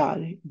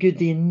 änglar,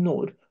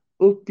 gudinnor,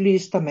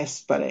 upplysta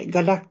mästare,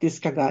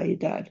 galaktiska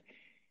guider.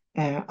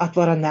 Att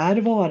vara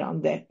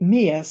närvarande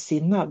med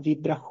sina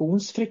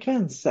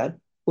vibrationsfrekvenser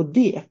och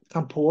det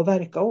kan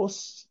påverka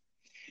oss.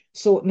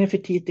 Så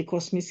Nefertiti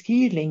kosmisk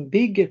healing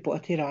bygger på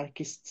ett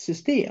hierarkiskt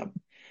system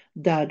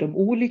där de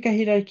olika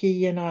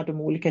hierarkierna,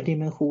 de olika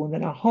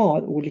dimensionerna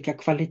har olika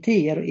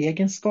kvaliteter och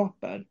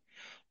egenskaper.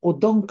 Och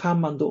de kan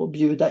man då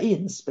bjuda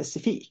in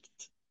specifikt.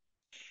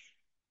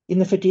 I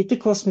Nefertiti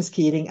kosmisk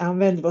healing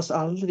använder vi oss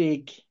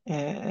aldrig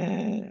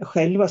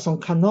själva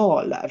som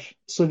kanaler.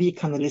 Så vi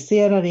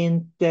kanaliserar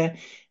inte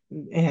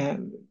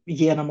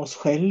genom oss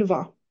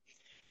själva.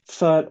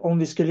 För om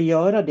vi skulle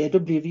göra det då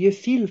blir vi ju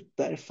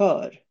filter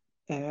för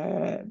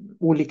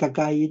olika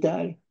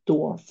guider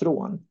då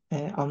från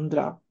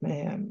andra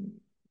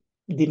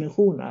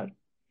dimensioner.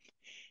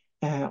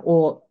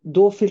 Och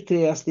då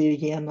filtreras det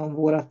genom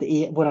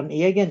våran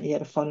egen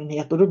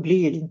erfarenhet och då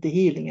blir inte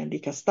healingen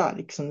lika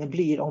stark som det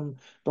blir om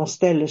de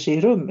ställer sig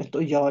i rummet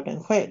och gör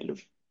den själv.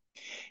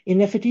 I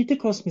Nefertiti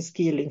kosmisk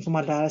healing får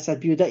man lära sig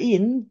att bjuda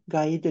in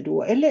guider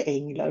då, eller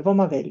änglar, vad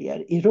man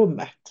väljer, i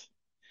rummet.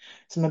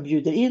 Så man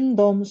bjuder in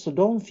dem så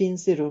de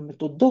finns i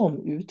rummet och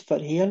de utför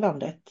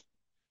helandet.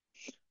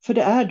 För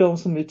det är de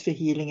som utför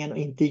healingen och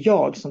inte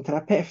jag som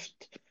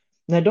terapeut.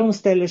 När de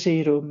ställer sig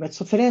i rummet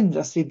så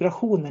förändras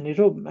vibrationen i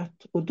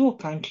rummet och då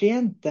kan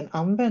klienten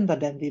använda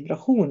den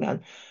vibrationen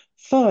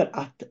för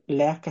att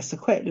läka sig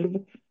själv.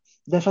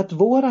 Därför att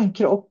våran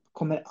kropp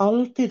kommer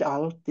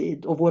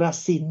alltid och våra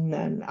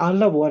sinnen,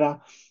 alla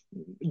våra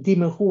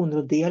dimensioner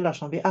och delar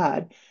som vi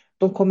är,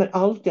 de kommer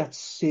alltid att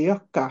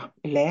söka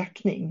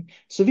läkning.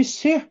 Så vi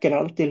söker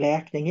alltid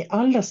läkning i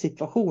alla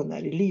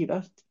situationer i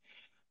livet.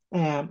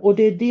 Och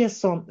det är det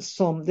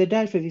är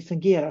därför vi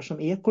fungerar som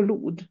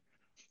ekolod.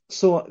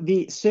 Så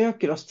vi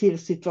söker oss till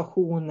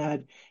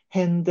situationer,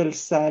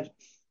 händelser,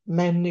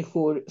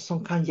 människor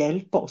som kan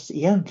hjälpa oss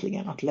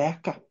egentligen att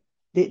läka.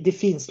 Det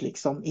finns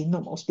liksom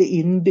inom oss, det är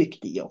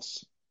inbyggt i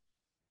oss.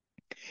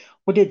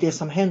 Och det är det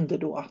som händer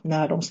då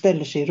när de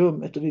ställer sig i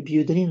rummet och vi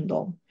bjuder in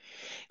dem.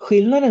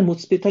 Skillnaden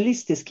mot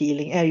spiritualistisk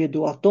healing är ju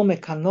då att de är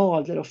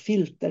kanaler och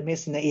filter med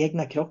sina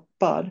egna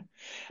kroppar.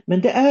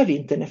 Men det är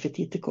inte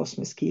Nefertiti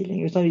kosmisk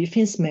healing utan vi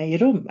finns med i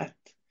rummet.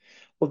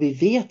 Och vi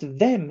vet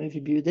vem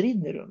vi bjuder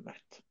in i rummet.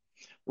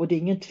 Och det är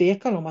ingen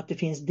tvekan om att det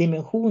finns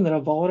dimensioner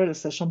av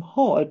varelser som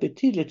har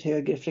betydligt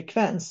högre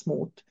frekvens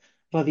mot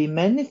vad vi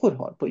människor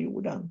har på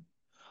jorden.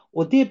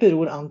 Och det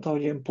beror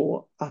antagligen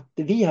på att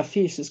vi har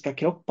fysiska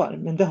kroppar,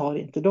 men det har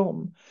inte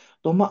de.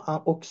 De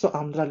har också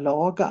andra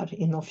lagar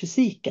inom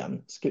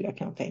fysiken, skulle jag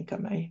kunna tänka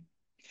mig.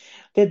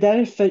 Det är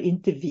därför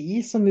inte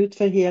vi som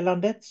utför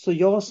helandet, så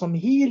jag som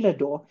healer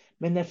då,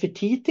 med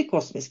Nefertiti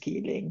kosmisk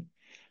healing,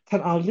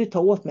 kan aldrig ta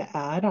åt mig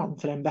äran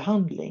för en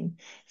behandling.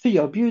 För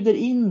jag bjuder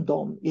in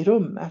dem i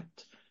rummet.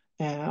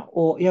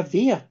 Och jag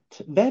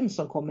vet vem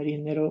som kommer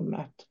in i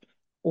rummet.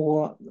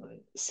 Och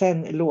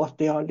sen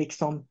låter jag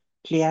liksom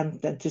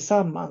klienten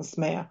tillsammans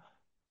med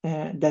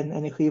den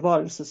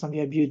energivarelse som vi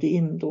har bjudit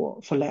in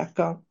då få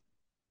läka.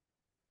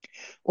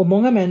 Och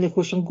många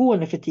människor som går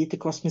Nefertiti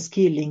kosmisk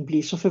healing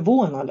blir så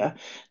förvånade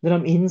när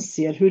de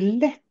inser hur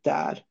lätt det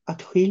är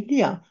att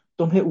skilja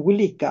de här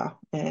olika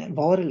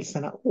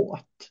varelserna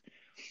åt.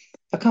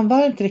 Jag kan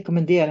varmt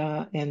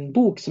rekommendera en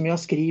bok som jag har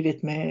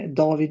skrivit med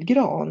David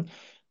Gran,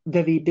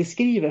 där vi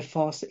beskriver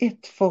fas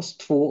 1, fas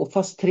 2 och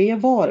fas 3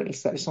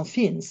 varelser som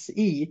finns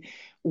i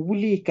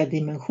olika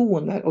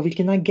dimensioner och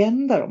vilken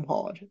agenda de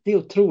har. Det är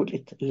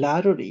otroligt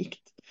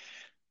lärorikt.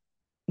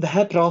 Det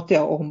här pratar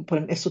jag om på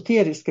den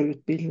esoteriska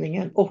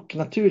utbildningen och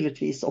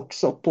naturligtvis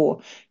också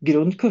på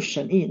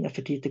grundkursen i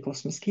Nefertiti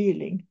kosmisk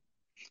healing.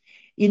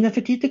 I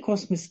Nefertiti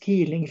kosmisk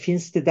healing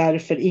finns det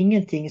därför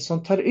ingenting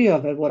som tar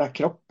över våra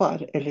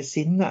kroppar eller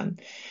sinnen.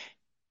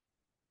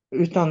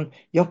 Utan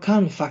jag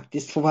kan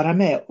faktiskt få vara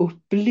med och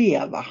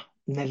uppleva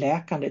när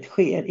läkandet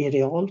sker i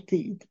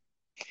realtid.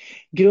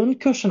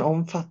 Grundkursen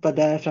omfattar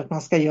därför att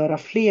man ska göra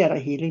flera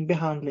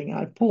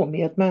healingbehandlingar på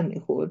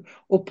medmänniskor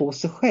och på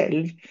sig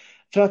själv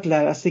för att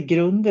lära sig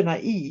grunderna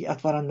i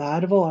att vara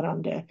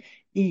närvarande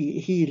i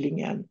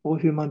healingen och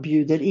hur man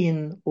bjuder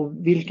in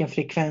och vilken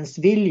frekvens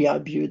vill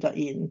jag bjuda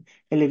in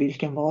eller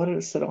vilken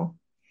varelse då.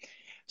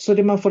 Så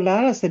det man får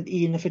lära sig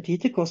i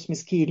Nefertiti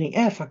kosmisk healing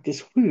är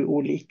faktiskt 7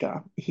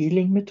 olika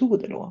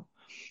healingmetoder då.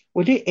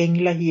 Och det är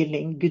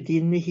änglahealing,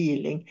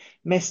 gudinnehealing,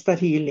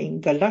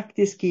 mästarhealing,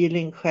 galaktisk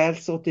healing,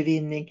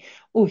 själsåtervinning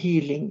och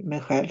healing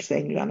med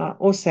själsänglarna.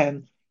 Och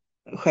sen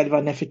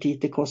själva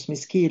Nefertiti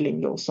kosmisk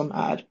healing då, som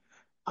är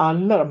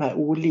alla de här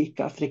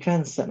olika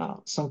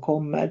frekvenserna som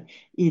kommer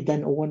i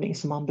den ordning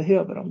som man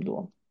behöver dem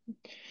då.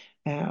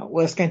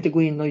 Och jag ska inte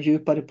gå in och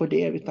djupare på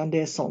det, utan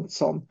det är sånt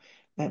som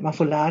man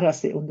får lära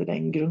sig under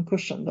den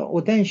grundkursen då.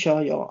 Och den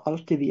kör jag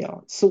alltid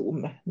via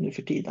Zoom nu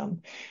för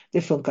tiden.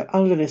 Det funkar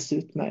alldeles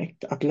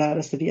utmärkt att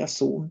lära sig via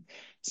Zoom.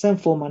 Sen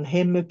får man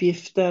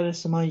hemuppgifter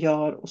som man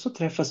gör och så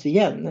träffas vi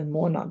igen en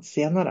månad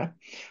senare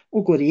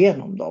och går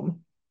igenom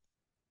dem.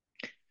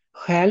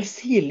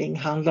 Själshealing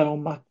handlar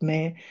om att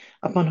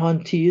man har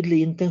en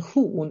tydlig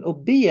intention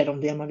och ber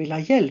om det man vill ha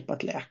hjälp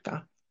att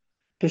läka.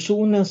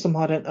 Personen som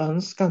har en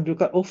önskan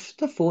brukar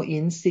ofta få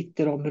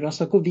insikter om hur de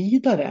ska gå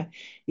vidare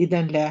i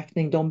den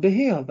läkning de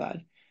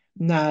behöver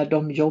när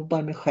de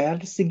jobbar med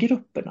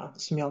själsgrupperna,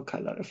 som jag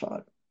kallar det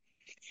för.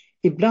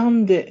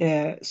 Ibland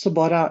så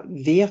bara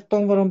vet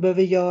de vad de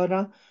behöver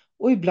göra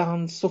och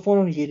ibland så får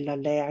de gilla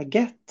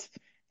läget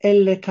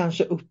eller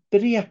kanske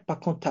upprepa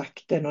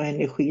kontakten och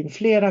energin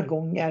flera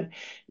gånger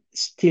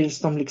tills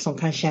de liksom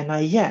kan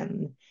känna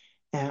igen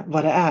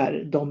vad det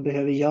är de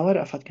behöver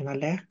göra för att kunna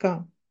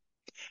läka.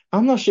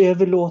 Annars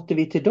överlåter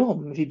vi till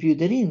dem, vi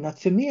bjuder in att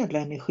förmedla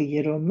energi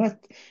i rummet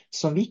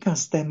som vi kan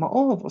stämma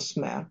av oss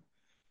med.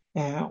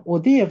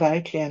 Och det är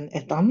verkligen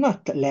ett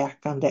annat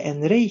läkande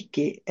än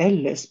reiki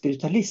eller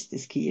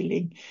spiritualistisk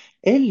healing.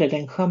 Eller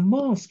den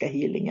schamanska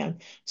healingen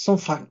som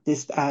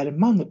faktiskt är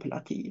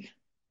manipulativ.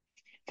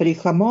 För i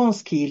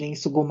schamansk healing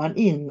så går man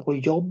in och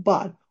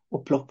jobbar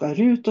och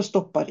plockar ut och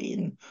stoppar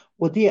in.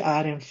 Och det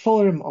är en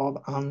form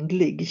av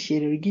andlig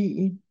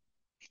kirurgi.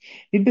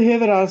 Vi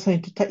behöver alltså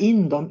inte ta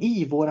in dem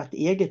i vårt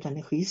eget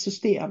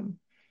energisystem.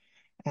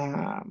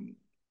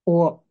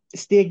 Och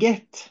steg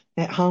 1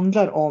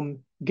 handlar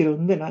om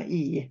grunderna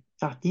i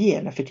att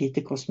ge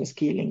Nefertiti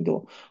kosmisk healing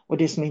då. Och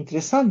det som är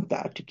intressant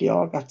där tycker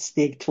jag att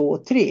steg 2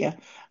 och 3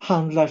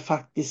 handlar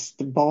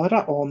faktiskt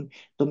bara om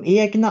de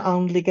egna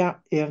andliga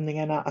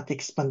övningarna, att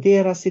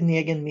expandera sin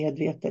egen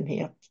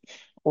medvetenhet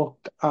och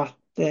att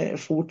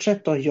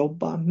fortsätta att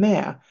jobba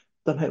med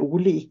de här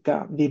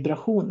olika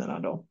vibrationerna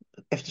då,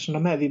 eftersom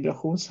de är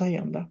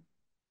vibrationshöjande.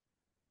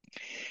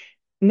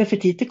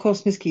 Nefertiti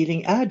kosmisk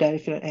healing är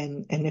därför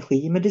en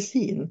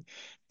energimedicin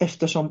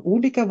eftersom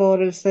olika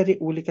varelser i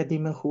olika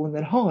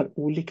dimensioner har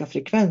olika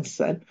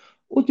frekvenser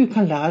och du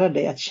kan lära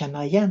dig att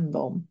känna igen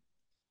dem.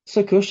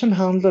 Så kursen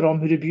handlar om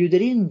hur du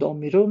bjuder in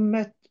dem i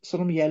rummet så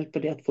de hjälper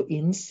dig att få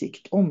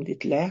insikt om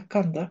ditt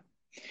läkande.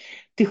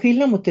 Till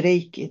skillnad mot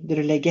reiki där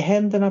du lägger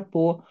händerna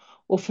på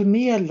och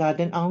förmedlar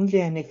den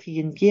andliga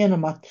energin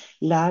genom att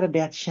lära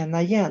dig att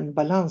känna igen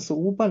balans och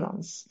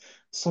obalans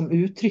som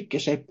uttrycker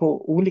sig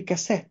på olika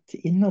sätt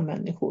inom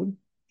människor.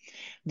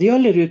 Det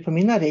jag lär ut på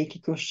mina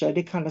reiki-kurser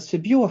det kallas för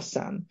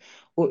biosen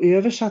och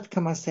översatt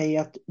kan man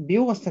säga att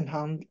biosen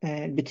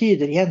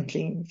betyder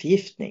egentligen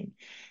förgiftning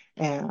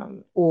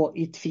och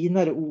i ett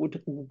finare ord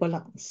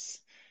obalans.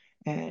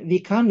 Vi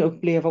kan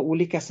uppleva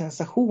olika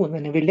sensationer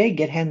när vi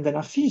lägger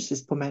händerna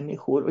fysiskt på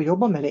människor och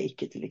jobbar med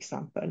reiki till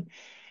exempel.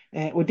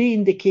 Och det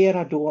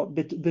indikerar då,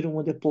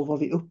 beroende på vad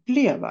vi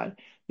upplever,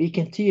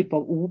 vilken typ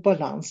av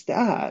obalans det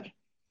är.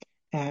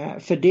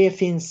 För det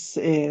finns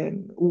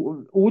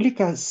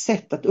olika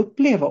sätt att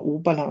uppleva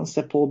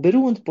obalanser på.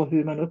 Beroende på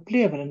hur man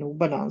upplever en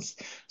obalans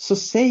så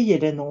säger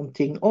det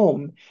någonting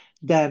om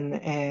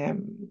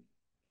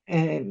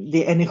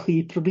det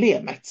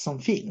energiproblemet som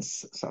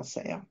finns, så att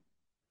säga.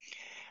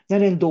 När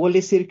det är en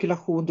dålig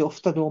cirkulation, det är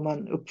ofta då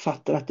man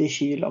uppfattar att det är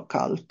kyla och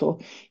kallt.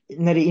 Och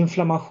när det är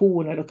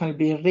inflammationer, då kan det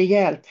bli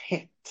rejält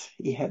hett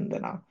i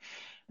händerna.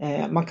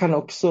 Man kan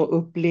också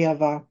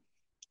uppleva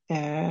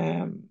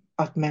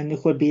att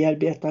människor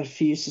bearbetar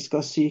fysiska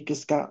och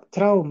psykiska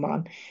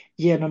trauman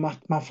genom att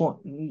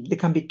det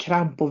kan bli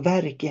kramp och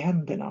värk i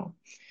händerna.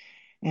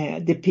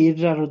 Det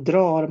pirrar och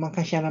drar, man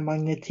kan känna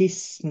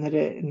magnetism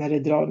när det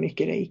drar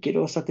mycket reiki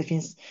då, så att det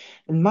finns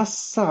en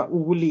massa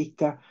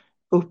olika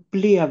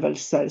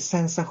upplevelser,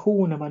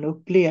 sensationer man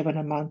upplever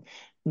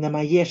när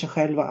man ger sig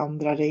själv och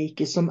andra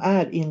reiki som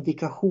är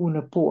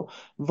indikationer på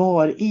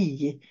var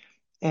i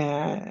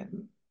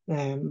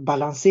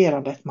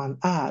balanserandet man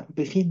är och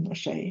befinner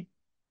sig.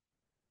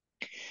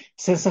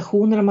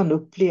 Sensationerna man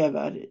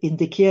upplever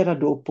indikerar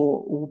då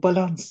på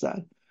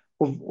obalanser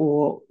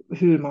och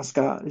hur man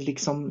ska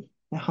liksom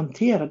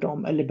hantera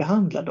dem eller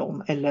behandla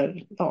dem,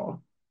 eller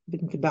ja,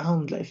 inte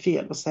behandla är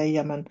fel att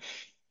säga, men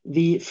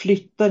vi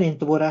flyttar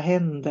inte våra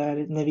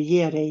händer när vi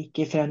ger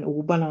reiki förrän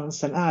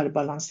obalansen är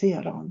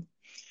balanserad.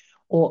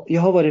 Och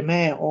jag har varit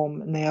med om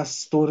när jag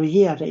står och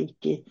ger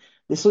reiki,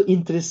 det är så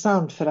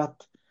intressant för att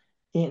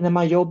när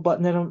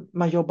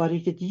man jobbar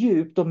riktigt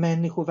djupt och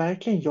människor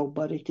verkligen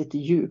jobbar riktigt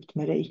djupt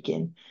med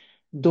reikin,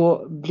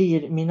 då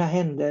blir mina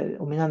händer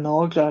och mina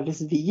naglar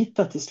alldeles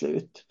vita till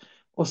slut.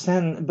 Och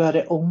sen börjar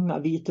det ånga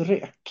vit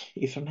rök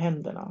ifrån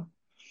händerna.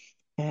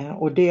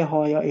 Och det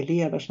har jag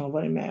elever som har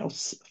varit med och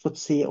fått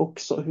se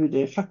också, hur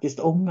det faktiskt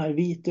ångar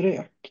vit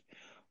rök.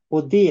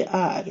 Och det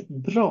är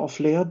bra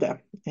flöde.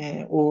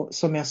 Och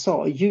som jag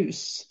sa,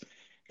 ljus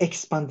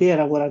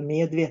expanderar vår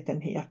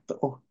medvetenhet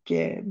och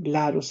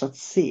lär oss att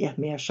se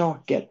mer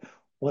saker.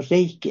 Och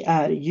reiki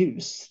är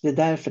ljus. Det är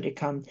därför det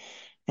kan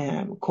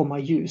komma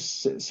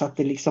ljus så att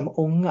det liksom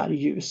ångar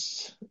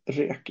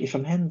ljusrök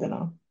ifrån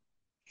händerna.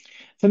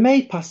 För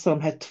mig passar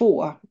de här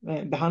två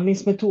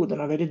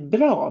behandlingsmetoderna väldigt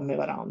bra med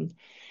varandra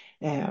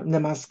när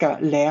man ska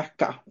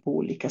läka på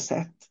olika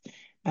sätt.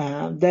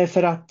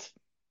 Därför att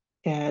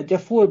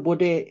jag får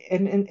både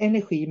en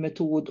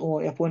energimetod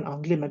och jag får en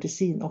andlig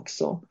medicin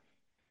också.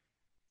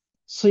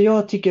 Så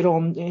jag tycker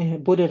om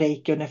både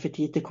reiki och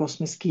nefertiti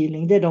kosmisk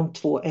healing. Det är de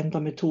två enda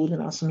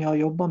metoderna som jag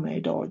jobbar med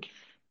idag.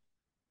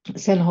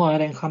 Sen har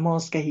jag den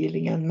schamanska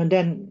healingen, men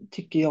den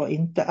tycker jag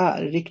inte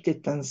är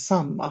riktigt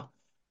densamma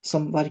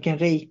som varken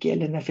reiki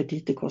eller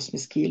nefertiti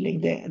kosmisk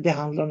healing. Det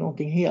handlar om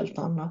någonting helt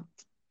annat.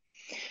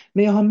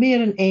 Men jag har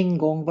mer än en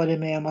gång varit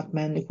med om att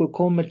människor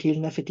kommer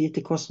till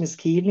nefertiti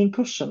kosmisk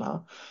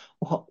healing-kurserna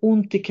och har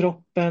ont i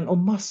kroppen och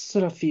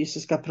massor av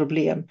fysiska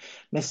problem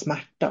med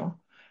smärta.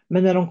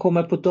 Men när de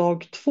kommer på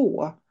dag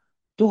 2,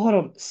 då har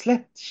de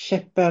släppt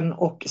käppen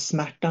och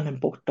smärtan är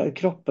borta ur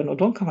kroppen. Och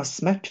de kan vara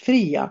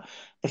smärtfria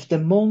efter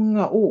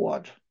många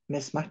år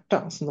med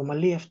smärta som de har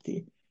levt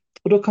i.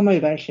 Och då kan man ju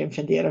verkligen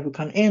fundera, hur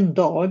kan en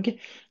dag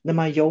när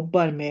man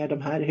jobbar med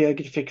de här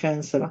högre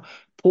frekvenserna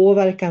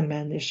påverka en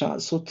människa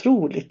så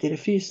otroligt i det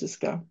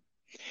fysiska?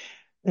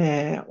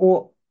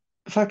 Och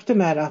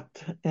faktum är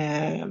att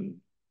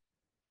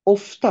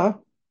ofta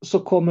så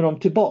kommer de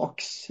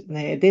tillbaks.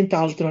 Nej, det är inte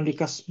alltid de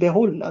lyckas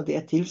behålla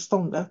det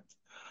tillståndet.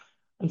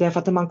 Därför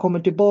att när man kommer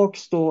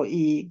tillbaks då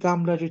i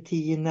gamla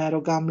rutiner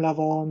och gamla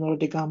vanor och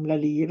det gamla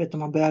livet och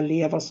man börjar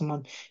leva som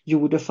man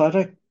gjorde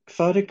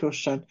före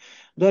kursen,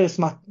 då är det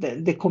som att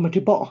det kommer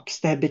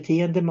tillbaks, det här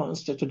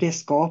beteendemönstret, och det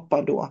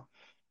skapar då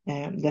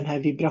den här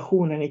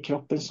vibrationen i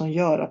kroppen som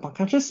gör att man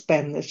kanske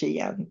spänner sig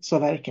igen så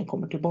verken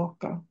kommer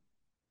tillbaka.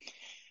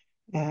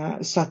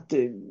 Så att,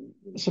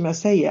 som jag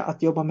säger,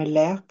 att jobba med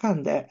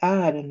läkande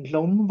är en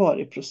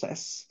långvarig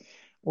process.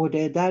 Och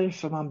det är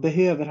därför man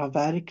behöver ha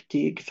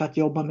verktyg för att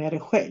jobba med det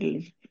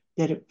själv.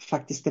 Det är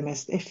faktiskt det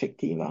mest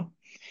effektiva.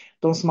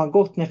 De som har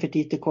gått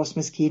nefertiti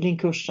kosmisk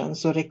healing-kursen,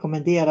 så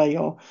rekommenderar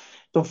jag,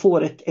 de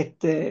får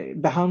ett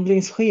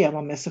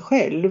behandlingsschema med sig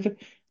själv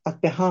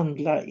att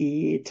behandla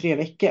i 3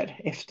 veckor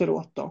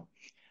efteråt då.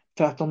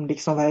 För att de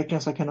liksom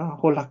verkligen ska kunna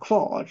hålla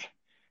kvar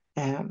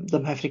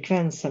de här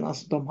frekvenserna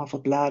som de har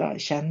fått lära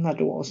känna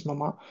då och som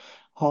de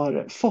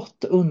har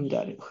fått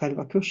under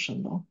själva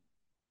kursen då.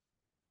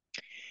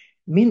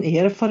 Min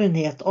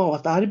erfarenhet av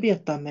att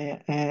arbeta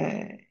med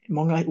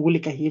många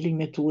olika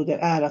healingmetoder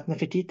är att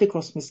nefertiti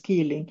kosmisk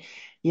healing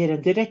ger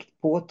en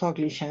direkt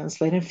påtaglig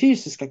känsla i den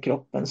fysiska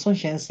kroppen som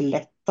känns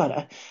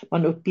lättare.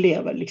 Man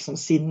upplever liksom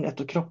sinnet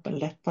och kroppen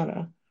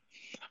lättare.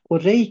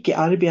 Och reiki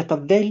arbetar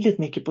väldigt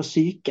mycket på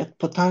psyket,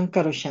 på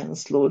tankar och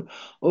känslor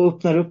och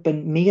öppnar upp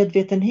en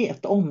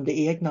medvetenhet om det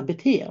egna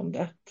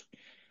beteendet.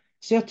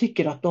 Så jag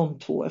tycker att de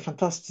två är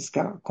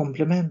fantastiska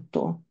komplement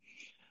då.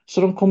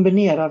 Så de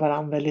kombinerar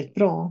varandra väldigt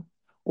bra.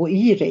 Och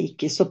i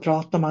reiki så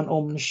pratar man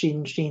om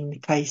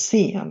Shin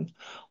Kaizen.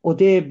 Och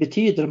det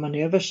betyder, om man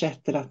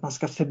översätter, att man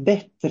ska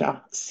förbättra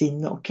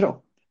sinne och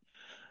kropp.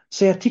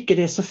 Så jag tycker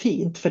det är så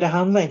fint, för det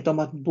handlar inte om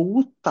att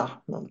bota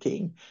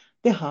någonting.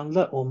 Det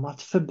handlar om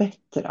att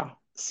förbättra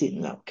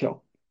sinne och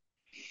kropp.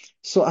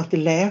 Så att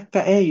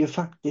läka är ju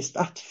faktiskt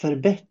att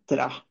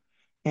förbättra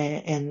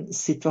en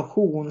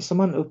situation som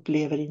man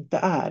upplever inte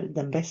är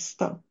den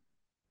bästa.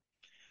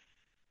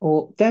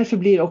 Och därför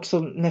blir också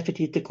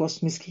Nefertiti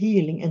kosmisk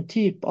healing en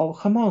typ av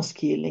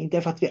schamansk healing,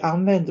 därför att vi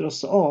använder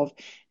oss av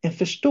en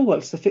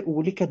förståelse för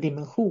olika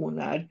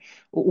dimensioner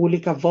och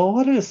olika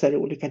varelser i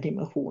olika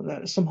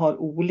dimensioner som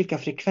har olika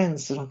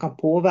frekvenser som kan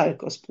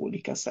påverka oss på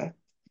olika sätt.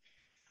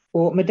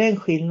 Och med den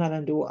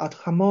skillnaden då att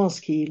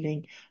schamansk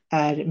healing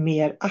är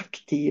mer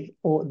aktiv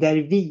och där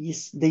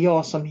där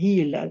jag som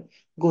healer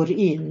går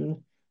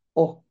in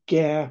och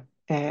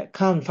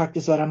kan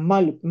faktiskt vara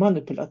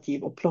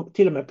manipulativ och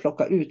till och med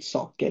plocka ut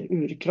saker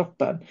ur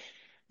kroppen.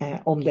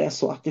 Om det är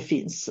så att det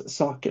finns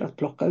saker att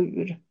plocka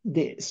ur.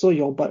 Så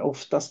jobbar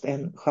oftast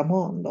en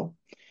schaman då.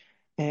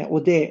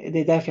 Och det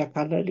är därför jag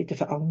kallar det lite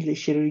för andlig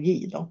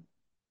kirurgi då.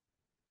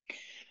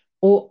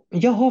 Och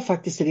jag har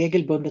faktiskt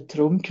regelbundet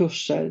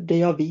trumkurser där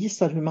jag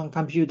visar hur man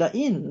kan bjuda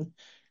in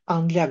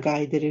andliga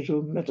guider i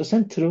rummet och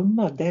sen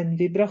trumma den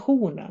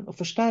vibrationen och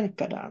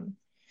förstärka den.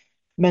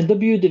 Men då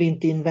bjuder vi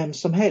inte in vem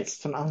som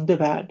helst från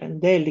andevärlden.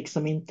 Det är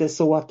liksom inte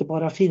så att det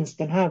bara finns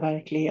den här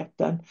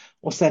verkligheten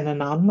och sen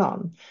en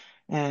annan.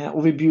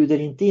 Och vi bjuder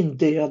inte in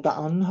döda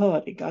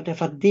anhöriga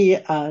därför att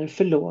det är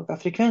för låga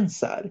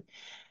frekvenser.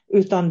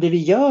 Utan det vi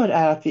gör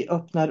är att vi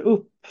öppnar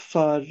upp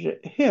för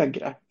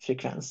högre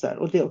frekvenser.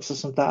 Och det är också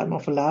sånt där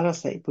man får lära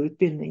sig på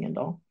utbildningen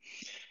då.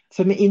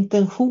 För med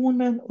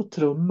intentionen och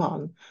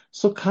trumman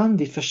så kan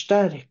vi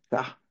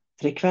förstärka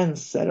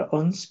frekvenser och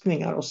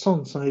önskningar och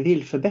sånt som vi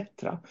vill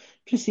förbättra.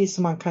 Precis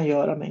som man kan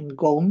göra med en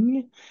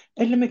gång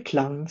eller med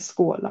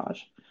klangskålar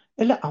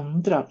eller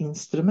andra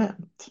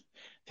instrument.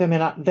 För jag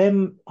menar,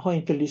 vem har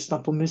inte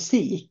lyssnat på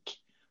musik?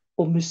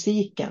 Och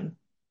musiken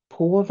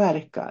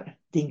påverkar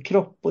din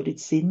kropp och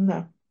ditt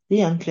sinne. Det är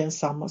egentligen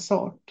samma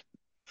sak.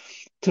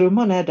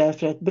 Trumman är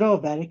därför ett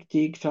bra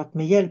verktyg för att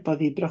med hjälp av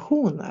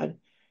vibrationer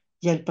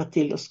hjälpa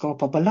till att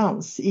skapa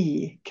balans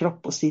i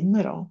kropp och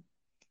sinne då.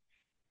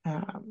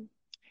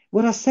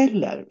 Våra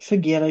celler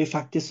fungerar ju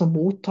faktiskt som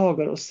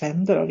mottagare och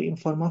sändare av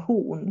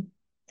information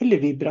eller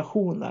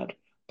vibrationer.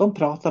 De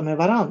pratar med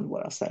varann,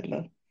 våra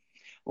celler.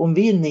 Om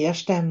vi är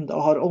nedstämda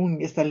och har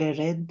ångest eller är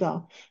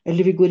rädda,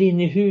 eller vi går in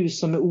i hus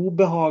som är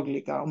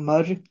obehagliga och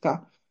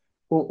mörka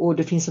och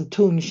det finns en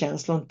tung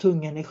känsla och en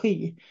tung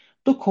energi,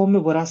 då kommer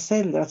våra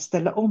celler att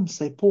ställa om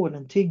sig på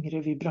den tyngre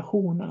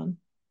vibrationen.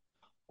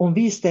 Om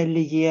vi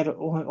istället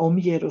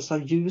omger oss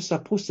av ljusa,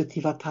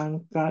 positiva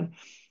tankar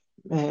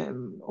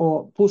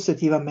och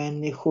positiva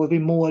människor, vi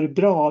mår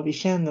bra, vi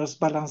känner oss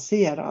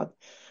balanserade,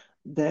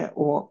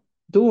 och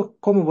då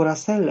kommer våra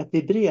celler att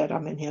vibrera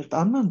med en helt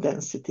annan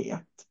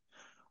densitet.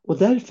 Och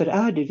därför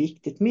är det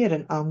viktigt med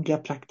den andliga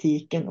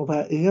praktiken och vad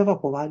jag övar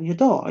på varje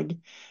dag.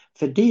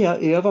 För det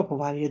jag övar på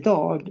varje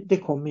dag, det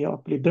kommer jag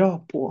att bli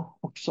bra på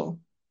också.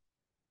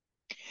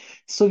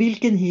 Så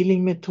vilken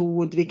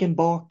healingmetod, vilken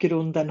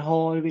bakgrund den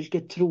har,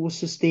 vilket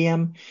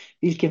trosystem,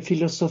 vilken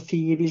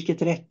filosofi,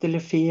 vilket rätt eller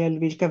fel,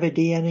 vilka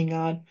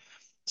värderingar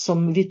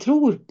som vi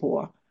tror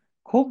på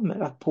kommer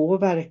att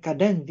påverka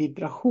den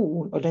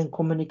vibration och den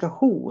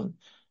kommunikation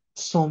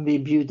som vi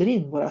bjuder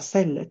in våra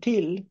celler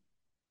till.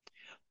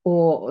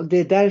 Och det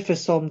är därför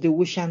som det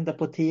okända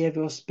på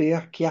tv och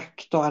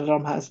spökjakt och alla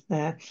de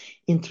här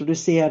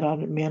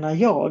introducerar, menar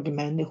jag,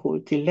 människor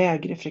till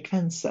lägre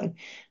frekvenser.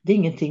 Det är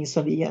ingenting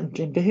som vi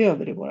egentligen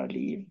behöver i våra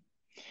liv.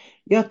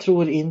 Jag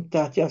tror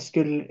inte att jag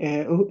skulle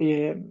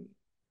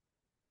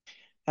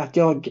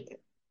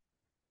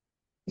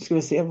ska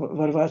vi se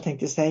vad det var jag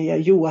tänkte säga.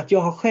 Jo, att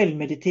jag har själv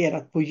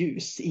mediterat på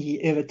ljus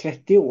i över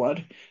 30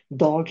 år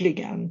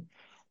dagligen.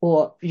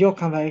 Och jag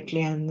kan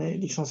verkligen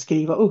liksom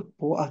skriva upp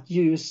på att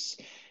ljus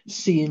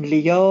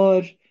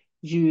synliggör,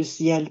 ljus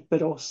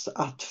hjälper oss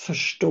att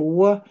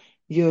förstå,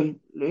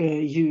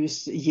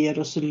 ljus ger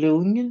oss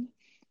lugn.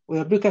 Och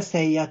jag brukar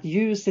säga att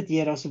ljuset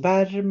ger oss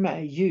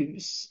värme,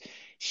 ljus,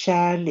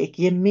 kärlek,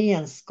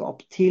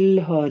 gemenskap,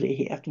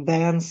 tillhörighet,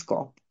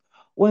 vänskap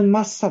och en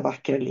massa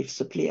vackra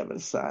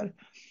livsupplevelser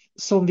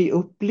som vi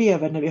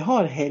upplever när vi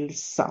har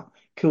hälsa,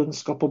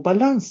 kunskap och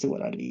balans i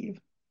våra liv.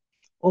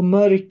 Och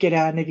mörker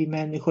är när vi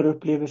människor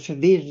upplever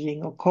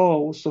förvirring och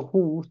kaos och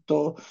hot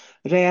och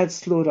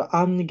rädslor och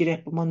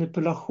angrepp och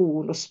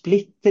manipulation och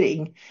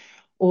splittring.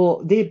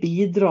 Och det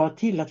bidrar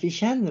till att vi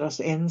känner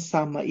oss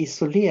ensamma,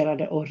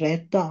 isolerade och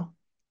rädda.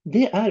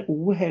 Det är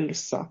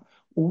ohälsa,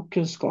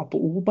 okunskap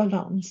och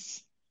obalans.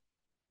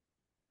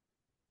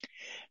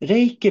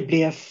 Reiki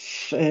blev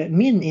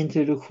min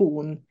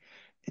introduktion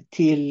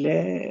till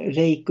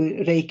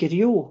Reiki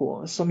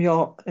Ryoho som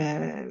jag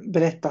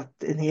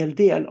berättat en hel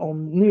del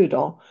om nu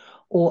då.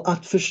 Och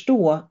att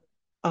förstå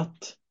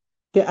att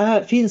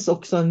finns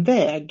också en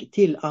väg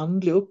till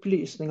andlig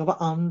upplysning och vad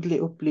andlig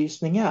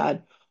upplysning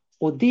är.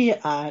 Och det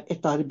är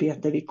ett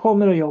arbete vi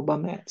kommer att jobba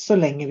med så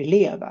länge vi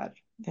lever.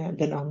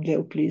 Den andliga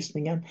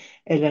upplysningen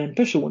eller den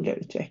personliga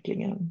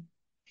utvecklingen.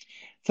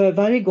 För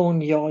varje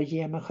gång jag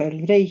ger mig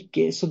själv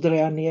reiki så drar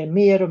jag ner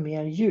mer och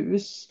mer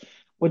ljus.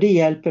 Och det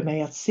hjälper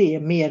mig att se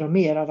mer och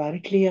mer av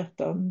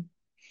verkligheten.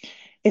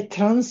 Ett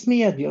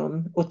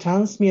transmedium och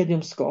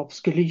transmediumskap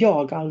skulle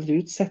jag aldrig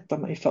utsätta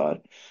mig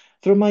för.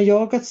 För om man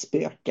jagat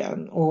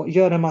spöken och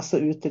gör en massa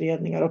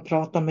utredningar och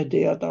pratar med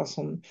döda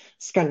som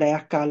ska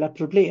läka alla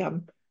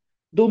problem.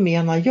 Då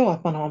menar jag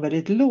att man har en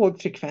väldigt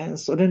låg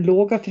frekvens och den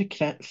låga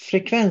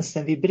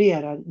frekvensen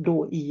vibrerar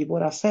då i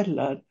våra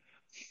celler.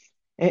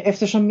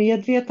 Eftersom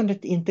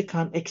medvetandet inte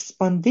kan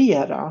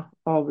expandera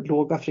av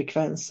låga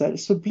frekvenser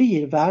så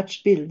blir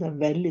världsbilden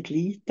väldigt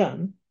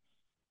liten.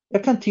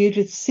 Jag kan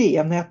tydligt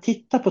se när jag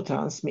tittar på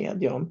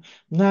transmedium,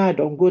 när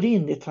de går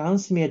in i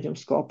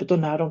transmediumskapet och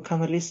när de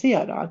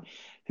kanaliserar,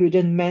 hur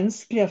den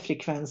mänskliga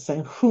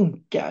frekvensen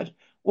sjunker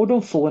och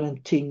de får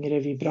en tyngre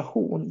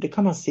vibration. Det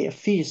kan man se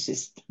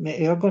fysiskt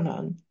med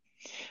ögonen.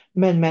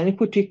 Men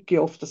människor tycker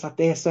ju oftast att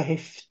det är så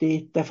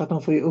häftigt därför att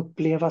de får ju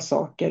uppleva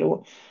saker.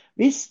 Och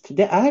visst,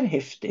 det är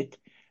häftigt.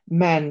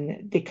 Men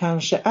det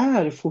kanske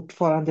är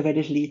fortfarande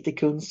väldigt lite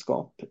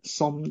kunskap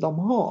som de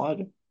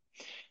har.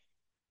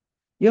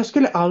 Jag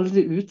skulle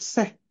aldrig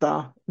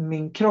utsätta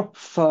min kropp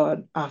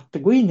för att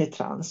gå in i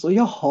trans. Och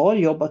jag har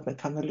jobbat med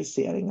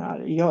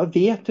kanaliseringar. Jag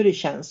vet hur det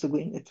känns att gå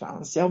in i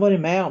trans. Jag har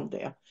varit med om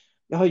det.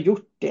 Jag har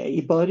gjort det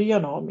i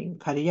början av min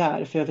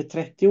karriär för över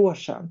 30 år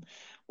sedan.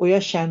 Och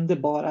jag kände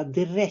bara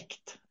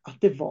direkt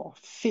att det var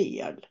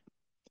fel.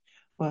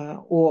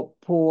 Och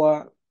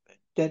på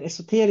den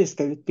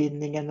esoteriska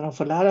utbildningen när de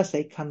får lära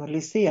sig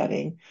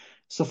kanalisering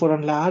så får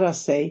de lära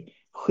sig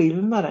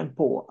skillnaden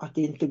på att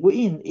inte gå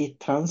in i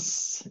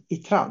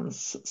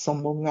trans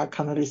som många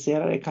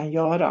kanaliserare kan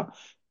göra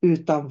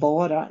utan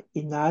vara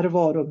i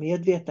närvaro och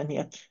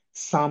medvetenhet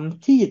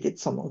samtidigt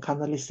som de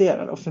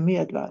kanaliserar och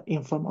förmedlar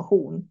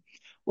information.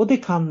 Och det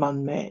kan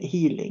man med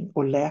healing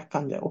och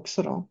läkande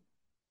också då.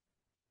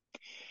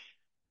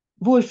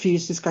 Vår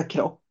fysiska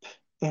kropp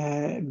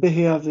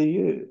behöver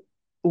ju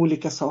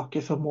olika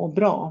saker för att må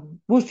bra.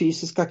 Vår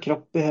fysiska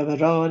kropp behöver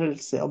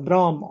rörelse och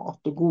bra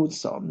mat och god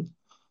sömn.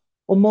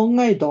 Och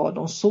många idag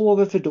de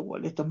sover för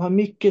dåligt, de har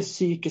mycket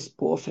psykisk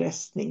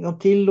påfrestning, de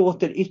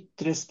tillåter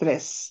yttre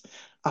stress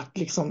att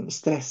liksom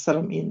stressa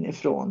dem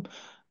inifrån.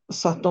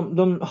 Så att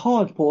de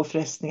har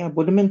påfrestningar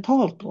både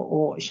mentalt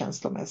och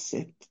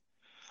känslomässigt.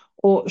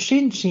 Och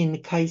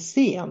Shin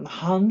Kaizen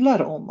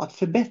handlar om att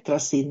förbättra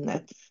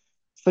sinnet.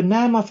 För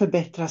när man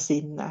förbättrar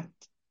sinnet,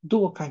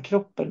 då kan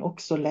kroppen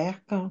också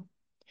läka.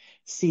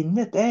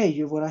 Sinnet är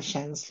ju våra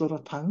känslor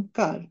och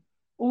tankar.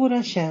 Och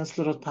våra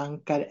känslor och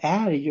tankar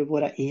är ju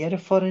våra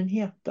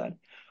erfarenheter.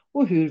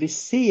 Och hur vi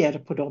ser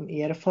på de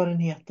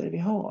erfarenheter vi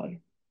har.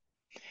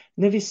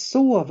 När vi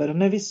sover och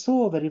när vi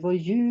sover i vår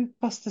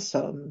djupaste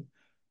sömn,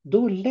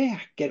 då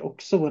läker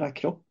också våra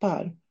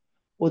kroppar.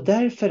 Och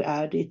därför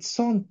är det ett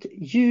sånt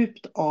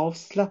djupt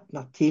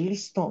avslappnat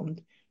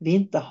tillstånd vi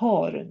inte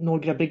har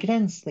några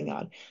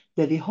begränsningar.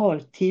 Där vi har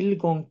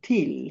tillgång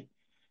till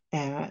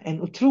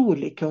en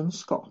otrolig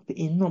kunskap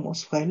inom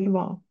oss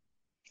själva.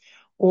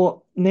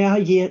 Och när jag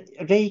ger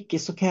reiki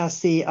så kan jag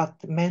se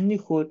att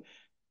människor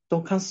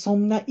de kan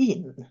somna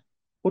in.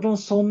 Och de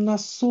somnar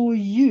så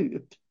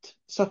djupt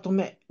så att de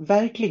är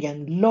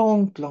verkligen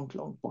långt, långt,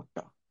 långt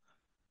borta.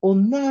 Och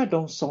när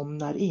de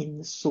somnar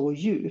in så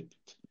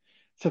djupt,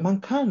 för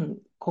man kan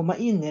komma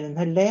in i den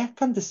här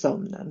läkande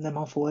sömnen när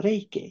man får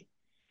reiki.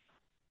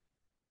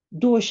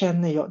 Då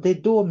känner jag, det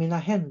är då mina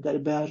händer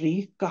börjar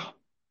ryka.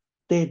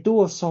 Det är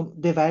då som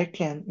det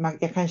verkligen,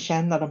 jag kan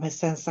känna de här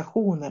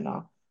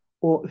sensationerna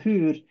och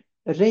hur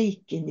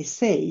reikin i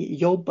sig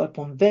jobbar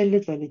på en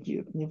väldigt, väldigt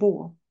djup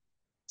nivå.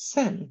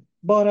 Sen,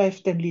 bara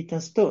efter en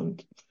liten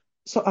stund,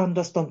 så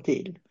andas de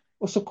till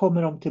och så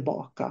kommer de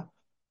tillbaka.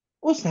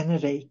 Och sen är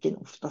reikin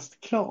oftast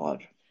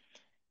klar.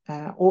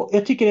 Och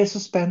jag tycker det är så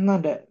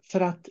spännande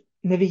för att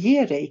när vi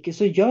ger reiki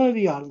så gör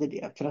vi ju aldrig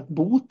det för att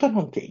bota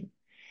någonting.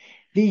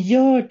 Vi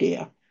gör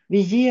det. Vi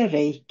ger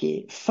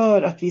reiki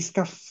för att vi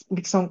ska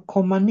liksom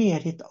komma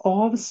ner i ett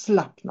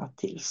avslappnat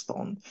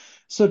tillstånd.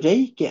 Så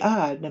reiki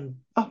är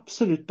den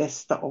absolut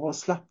bästa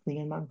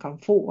avslappningen man kan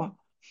få.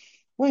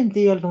 Och en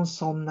del de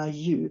somnar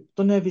djupt.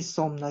 Och när vi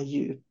somnar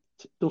djupt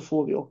då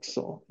får vi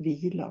också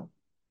vila.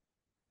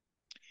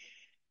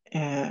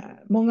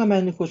 Många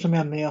människor som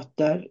jag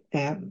möter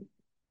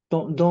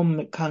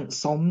de kan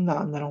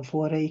somna när de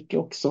får reiki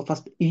också.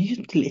 Fast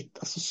ytligt.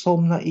 Alltså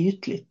somna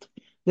ytligt.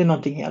 Det är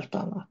någonting helt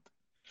annat.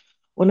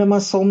 Och när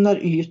man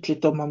somnar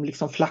ytligt och man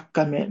liksom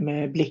flackar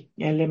med blick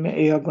eller med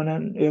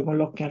ögonen,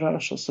 ögonlocken rör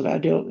sig och sådär,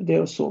 det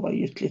är att sova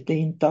ytligt, det är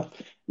inte att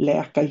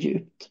läka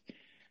djupt.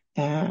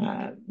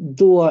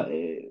 Då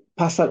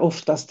passar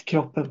oftast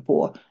kroppen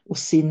på och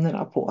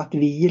sinnena på att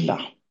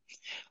vila.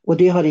 Och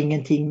det har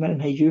ingenting med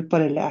den här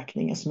djupare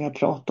läkningen som jag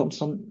pratar om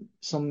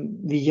som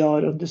vi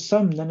gör under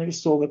sömnen när vi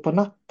sover på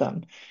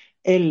natten.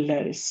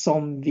 Eller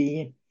som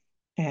vi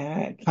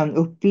kan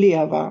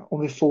uppleva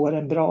om vi får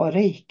en bra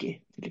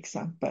reiki till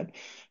exempel.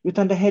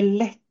 Utan det här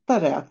lätta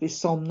lättare att vi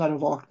somnar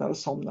och vaknar och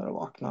somnar och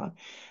vaknar.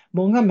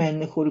 Många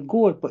människor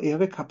går på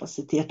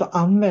överkapacitet och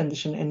använder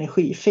sin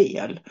energi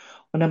fel.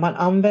 Och när man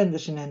använder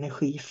sin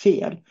energi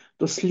fel,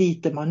 då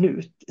sliter man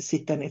ut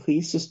sitt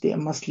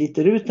energisystem. Man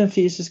sliter ut den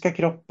fysiska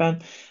kroppen,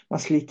 man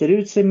sliter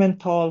ut sig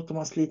mentalt och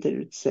man sliter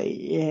ut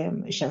sig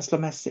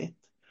känslomässigt.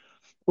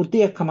 Och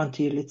det kan man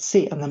tydligt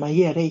se när man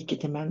ger reiki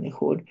till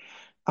människor.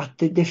 Att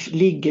det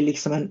ligger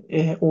liksom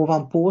en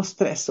ovanpå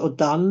stress och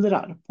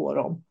dallrar på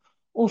dem.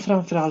 Och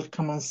framförallt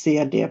kan man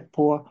se det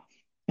på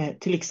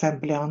till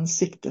exempel i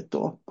ansiktet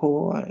då,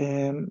 på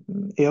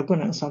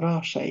ögonen som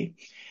rör sig.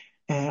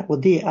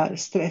 Och det är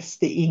stress,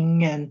 det är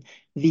ingen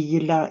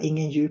vila,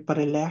 ingen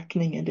djupare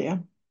läkning i det.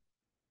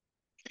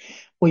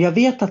 Och jag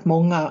vet att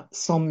många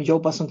som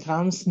jobbar som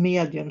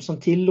transmedium som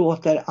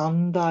tillåter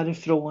andar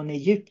från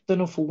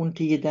Egypten och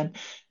forntiden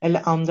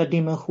eller andra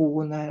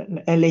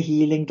dimensioner eller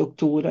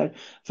healingdoktorer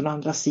från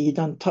andra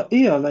sidan ta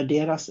över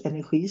deras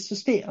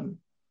energisystem.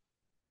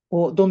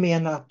 Och de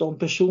menar att de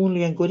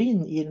personligen går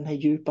in i den här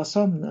djupa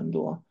sömnen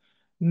då.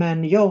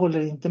 Men jag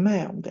håller inte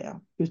med om det.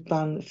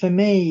 Utan för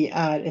mig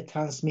är ett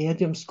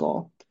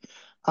transmediumskap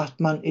att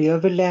man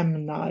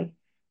överlämnar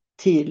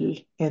till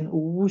en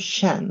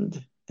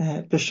okänd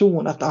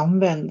person att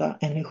använda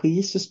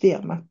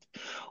energisystemet.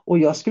 Och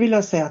jag skulle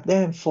vilja säga att det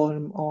är en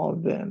form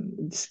av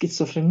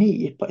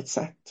schizofreni på ett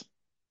sätt.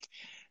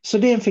 Så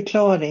det är en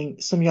förklaring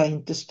som jag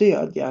inte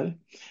stödjer.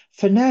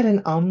 För när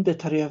en ande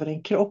tar över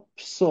en kropp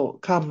så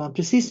kan man,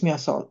 precis som jag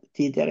sa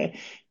tidigare,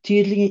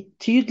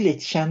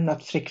 tydligt känna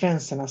att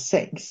frekvenserna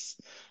sänks.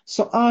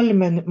 Så all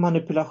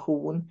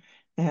manipulation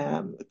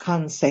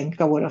kan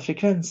sänka våra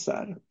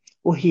frekvenser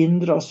och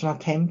hindra oss från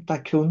att hämta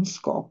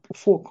kunskap och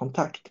få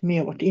kontakt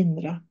med vårt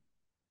inre.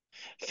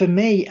 För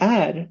mig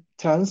är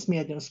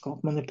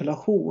transmediumskap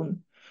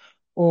manipulation.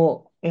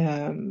 Och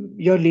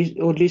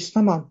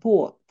lyssnar man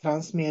på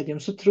transmedium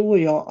så tror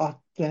jag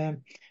att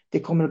det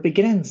kommer att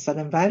begränsa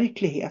den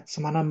verklighet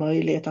som man har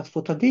möjlighet att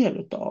få ta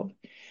del av.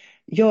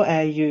 Jag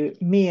är ju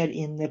mer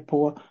inne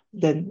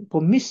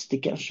på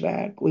mystikerns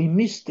väg, och i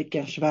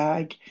mystikerns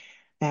väg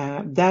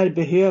där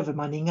behöver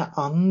man inga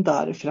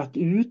andar för att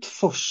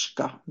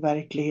utforska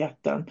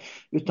verkligheten,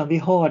 utan vi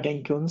har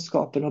den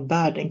kunskapen och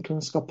bär den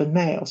kunskapen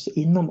med oss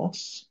inom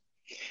oss.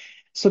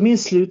 Så min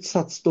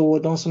slutsats då,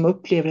 de som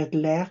upplever ett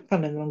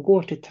läkande när de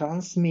går till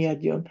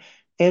transmedium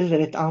eller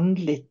ett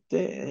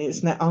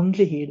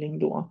andlig healing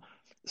då,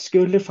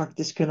 skulle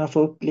faktiskt kunna få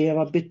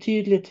uppleva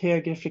betydligt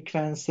högre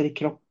frekvenser i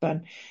kroppen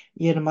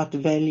genom att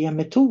välja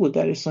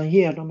metoder som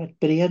ger dem ett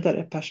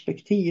bredare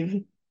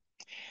perspektiv.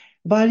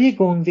 Varje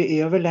gång vi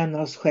överlämnar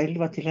oss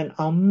själva till en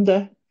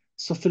ande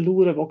så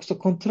förlorar vi också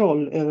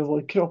kontroll över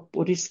vår kropp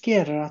och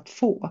riskerar att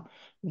få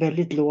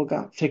väldigt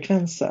låga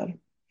frekvenser.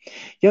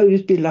 Jag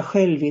utbildar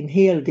själv i en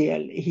hel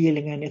del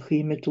healing- och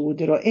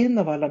energimetoder, och en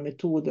av alla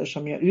metoder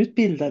som jag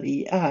utbildar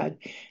i är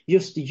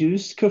just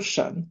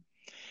ljuskursen.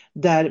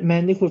 Där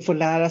människor får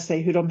lära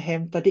sig hur de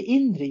hämtar det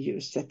inre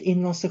ljuset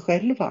inom sig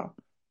själva.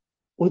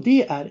 Och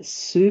det är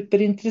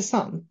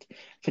superintressant,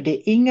 för det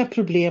är inga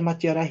problem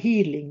att göra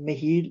healing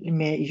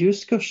med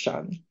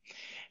ljuskursen.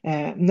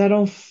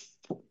 När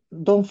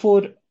de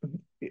får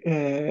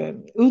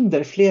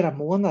under flera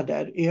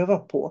månader öva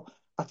på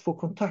att få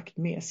kontakt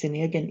med sin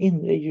egen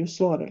inre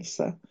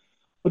ljusvarelse.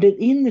 Och den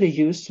inre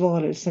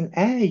ljusvarelsen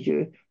är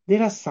ju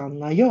deras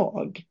sanna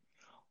jag.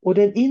 Och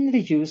den inre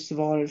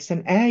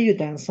ljusvarelsen är ju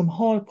den som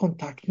har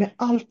kontakt med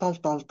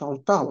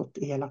allt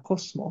i hela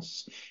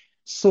kosmos.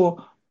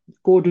 Så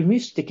går du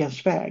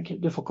mystikerns väg,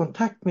 du får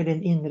kontakt med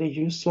din inre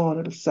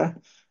ljusvarelse,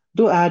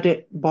 då är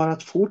det bara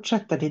att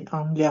fortsätta din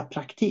andliga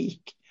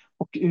praktik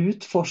och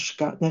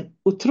utforska den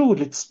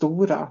otroligt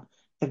stora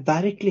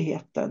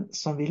verkligheten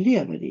som vi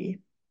lever i.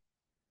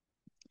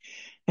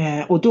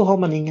 Och då har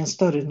man ingen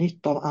större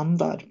nytta av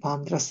andar på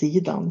andra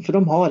sidan, för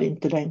de har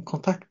inte den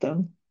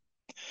kontakten.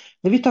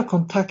 När vi tar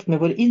kontakt med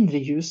vår inre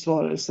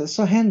ljusvarelse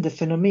så händer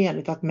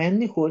fenomenet att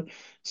människor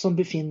som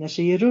befinner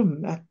sig i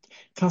rummet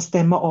kan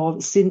stämma av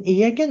sin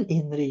egen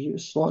inre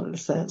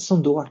ljusvarelse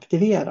som då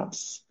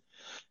aktiveras.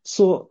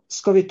 Så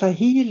ska vi ta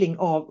healing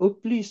av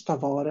upplysta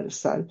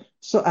varelser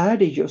så är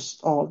det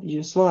just av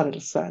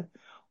ljusvarelser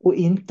och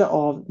inte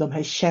av de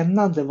här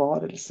kännande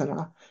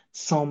varelserna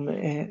som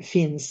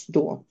finns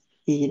då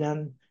i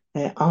den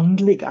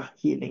andliga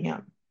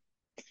healingen.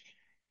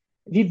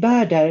 Vi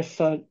bär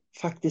därför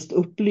faktiskt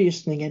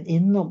upplysningen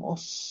inom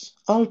oss.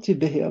 Allt vi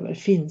behöver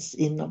finns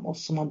inom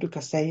oss, som man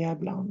brukar säga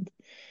ibland.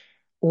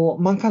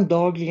 Och man kan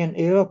dagligen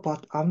öva på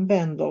att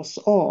använda oss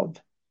av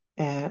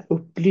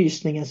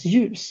upplysningens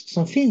ljus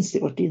som finns i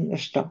vårt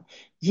innersta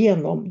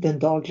genom den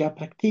dagliga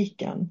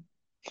praktiken.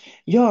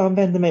 Jag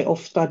använder mig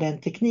ofta av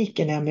den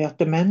tekniken när jag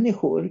möter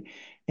människor.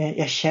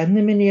 Jag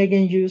känner min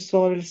egen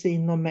ljusvarelse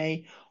inom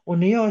mig, och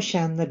när jag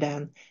känner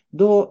den,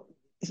 då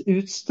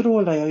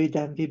utstrålar jag ju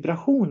den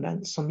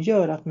vibrationen som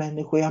gör att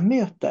människor jag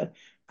möter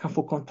kan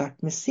få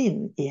kontakt med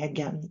sin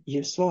egen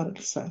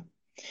ljusvarelse.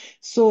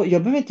 Så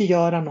jag behöver inte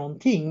göra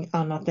någonting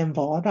annat än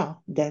vara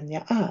den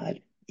jag är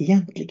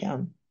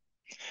egentligen.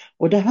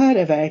 Och det här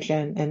är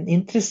verkligen en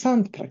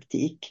intressant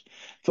praktik.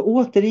 För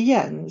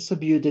återigen så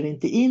bjuder vi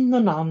inte in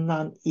någon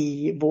annan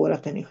i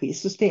vårt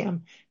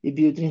energisystem. Vi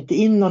bjuder inte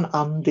in någon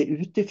ande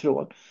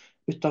utifrån.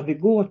 Utan vi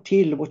går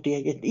till vårt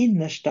eget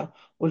innersta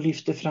och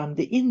lyfter fram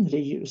det inre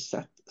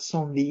ljuset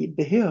som vi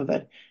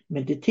behöver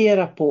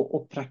meditera på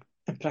och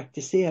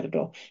praktisera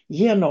då,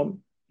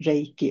 genom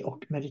reiki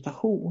och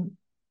meditation.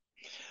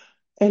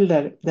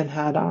 Eller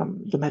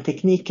de här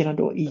teknikerna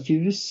då i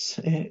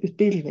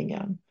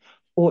ljusutbildningen.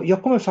 Och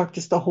jag kommer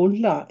faktiskt att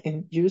hålla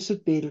en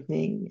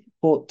ljusutbildning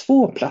på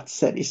 2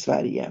 platser i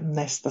Sverige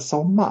nästa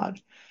sommar.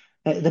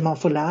 Där man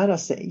får lära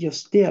sig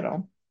just det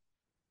då.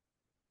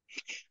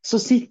 Så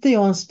sitter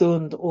jag en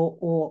stund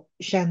och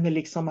känner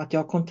liksom att jag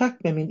har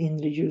kontakt med min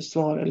inre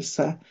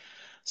ljusvarelse,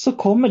 så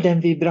kommer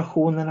den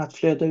vibrationen att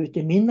flöda ut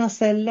i mina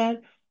celler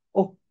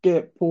och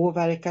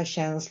påverka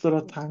känslor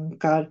och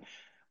tankar.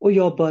 Och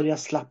jag börjar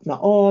slappna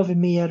av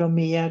mer och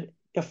mer.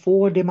 Jag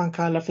får det man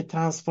kallar för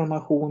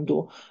transformation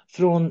då,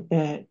 från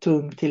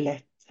tung till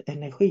lätt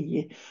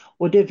energi.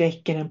 Och det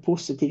väcker en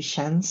positiv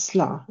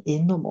känsla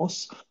inom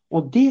oss.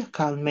 Och det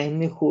kan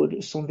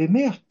människor som vi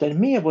möter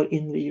med vår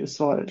inre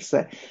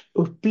ljusvarelse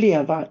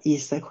uppleva i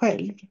sig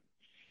själv.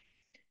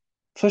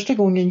 Första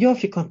gången jag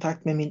fick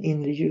kontakt med min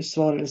inre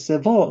ljusvarelse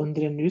var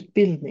under en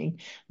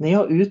utbildning när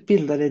jag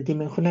utbildade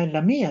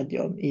dimensionella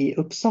medium i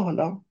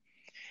Uppsala.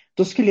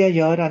 Då skulle jag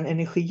göra en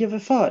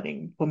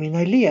energiöverföring på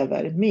mina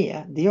elever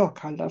med det jag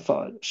kallar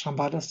för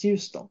Shambhalas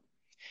ljus då.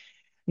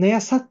 När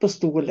jag satt på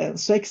stolen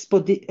så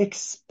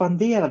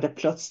expanderade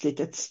plötsligt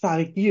ett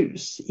starkt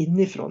ljus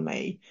inifrån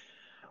mig.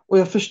 Och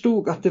jag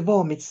förstod att det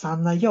var mitt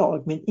sanna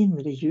jag, min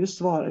inre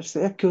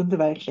ljusvarelse. Jag kunde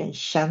verkligen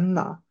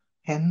känna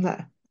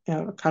henne.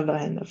 Jag kallar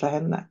henne för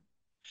henne.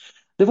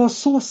 Det var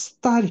så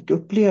stark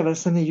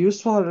upplevelse när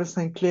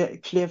ljusvarelsen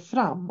klev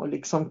fram och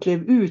liksom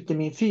klev ut i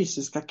min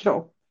fysiska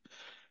kropp.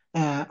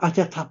 Att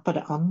jag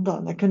tappade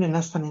andan. Jag kunde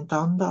nästan inte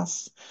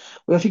andas.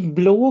 Och jag fick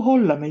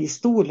blåhålla mig i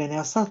stolen när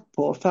jag satt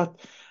på. För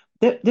att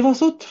det var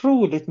så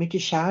otroligt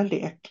mycket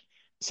kärlek.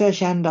 Så jag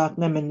kände att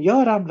nej, men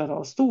jag ramlar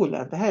av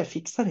stolen. Det här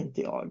fixar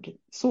inte jag.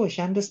 Så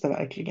kändes det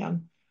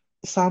verkligen.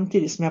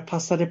 Samtidigt som jag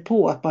passade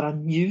på att bara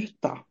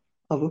njuta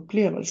av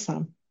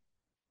upplevelsen.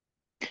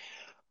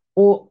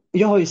 Och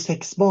jag har ju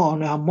 6 barn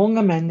och jag har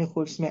många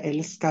människor som jag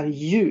älskar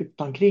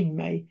djupt omkring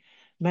mig.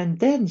 Men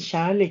den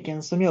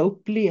kärleken som jag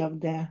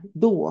upplevde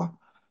då,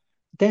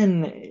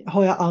 den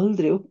har jag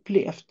aldrig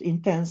upplevt.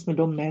 Inte ens med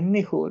de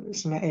människor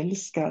som jag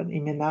älskar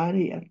i min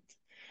närhet.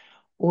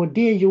 Och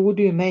det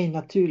gjorde ju mig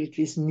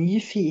naturligtvis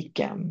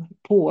nyfiken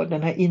på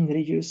den här inre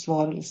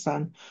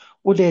ljusvarelsen.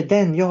 Och det är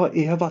den jag har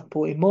övat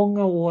på i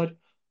många år.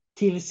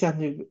 Tills jag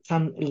nu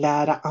kan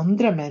lära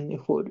andra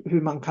människor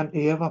hur man kan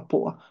öva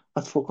på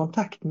att få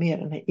kontakt med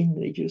den här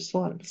inre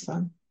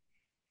ljusvarelsen.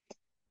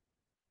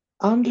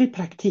 Andlig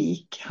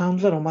praktik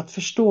handlar om att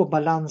förstå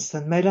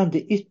balansen mellan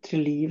det yttre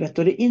livet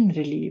och det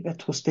inre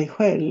livet hos dig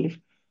själv.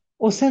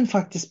 Och sen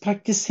faktiskt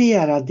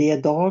praktisera det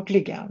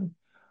dagligen.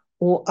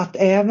 Och att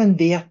även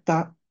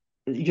veta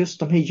just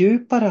de här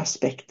djupare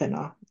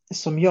aspekterna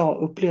som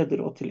jag upplevde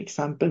då till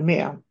exempel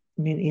med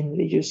min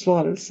inre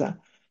ljusvarelse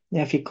när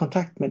jag fick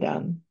kontakt med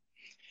den.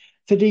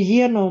 För det är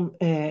genom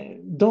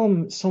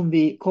dem som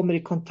vi kommer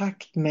i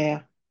kontakt med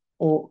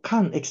och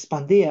kan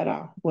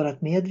expandera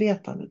vårt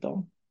medvetande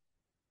då.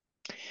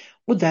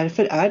 Och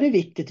därför är det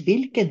viktigt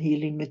vilken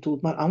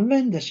healingmetod man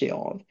använder sig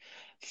av.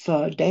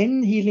 För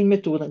den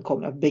healingmetoden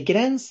kommer att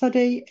begränsa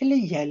dig eller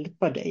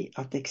hjälpa dig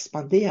att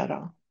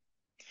expandera.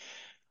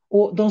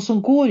 Och de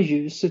som går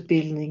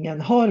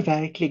ljusutbildningen har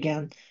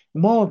verkligen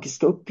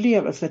magiska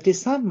upplevelser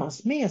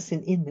tillsammans med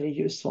sin inre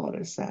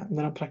ljusvarelse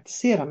när de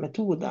praktiserar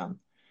metoden.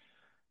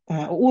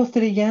 Och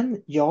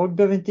återigen, jag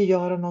behöver inte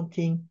göra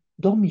någonting,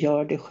 de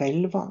gör det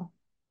själva.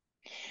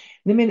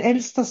 När min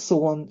äldsta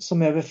son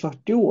som är över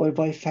 40 år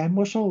var i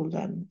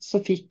 5-årsåldern så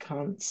fick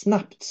han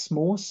snabbt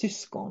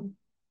småsyskon.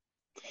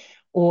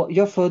 Och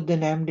jag födde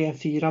nämligen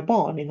 4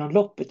 barn inom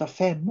loppet av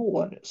 5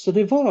 år. Så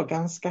det var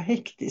ganska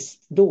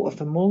hektiskt då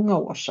för många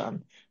år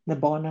sedan när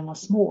barnen var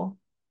små.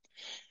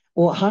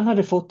 Och han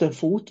hade fått en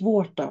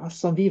fotvårta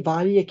som vi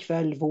varje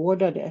kväll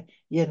vårdade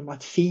genom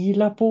att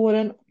fila på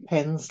den och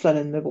pensla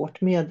den med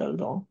vårt medel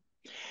då.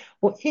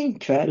 Och en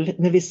kväll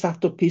när vi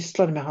satt och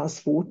pysslade med hans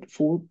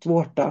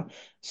fotvårta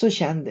så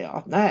kände jag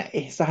att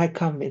nej, så här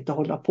kan vi inte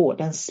hålla på.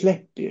 Den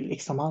släpper ju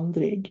liksom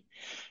aldrig.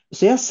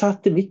 Så jag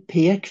satte mitt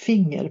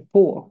pekfinger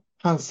på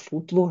hans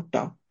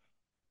fotvårta.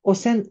 Och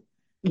sen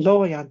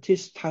la jag en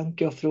tyst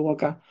tanke och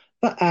frågade,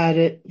 vad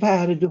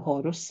är det du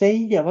har att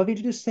säga? Vad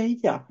vill du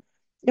säga?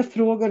 Jag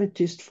frågade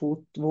tyst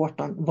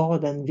fotvårtan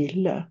vad den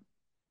ville.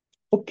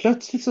 Och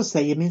plötsligt så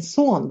säger min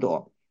son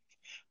då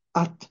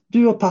att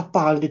du och pappa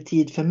har aldrig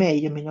tid för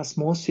mig och mina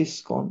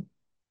småsyskon.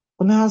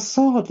 Och när han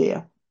sa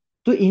det,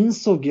 då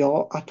insåg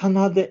jag att han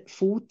hade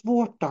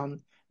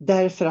fotvårtan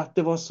därför att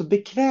det var så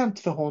bekvämt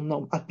för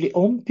honom att bli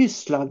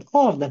ompysslad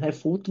av den här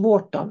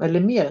fotvårtan, eller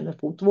med den här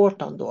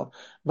fotvårtan då,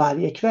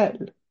 varje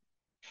kväll.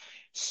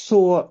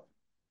 Så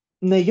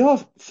när jag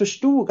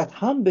förstod att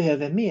han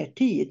behöver mer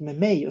tid med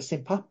mig och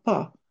sin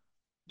pappa,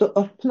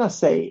 då öppnar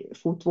sig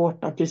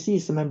fotvårtan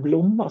precis som en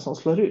blomma som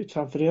slår ut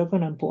framför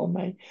ögonen på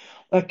mig.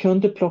 Och jag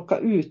kunde plocka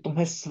ut de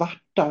här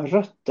svarta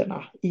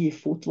rötterna i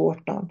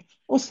fotvårtan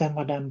och sen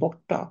var den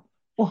borta.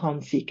 Och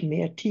han fick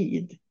mer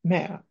tid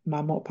med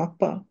mamma och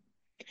pappa.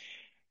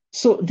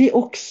 Så det är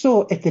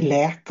också ett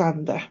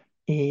läkande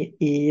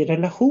i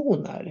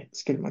relationer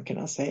skulle man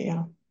kunna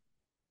säga.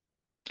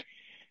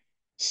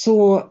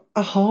 Så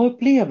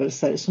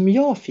aha-upplevelser som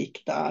jag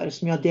fick där,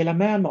 som jag delade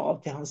med mig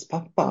av till hans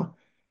pappa,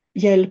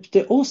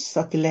 hjälpte oss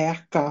att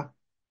läka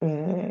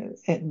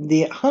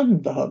det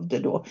han behövde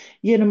då,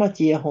 genom att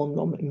ge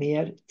honom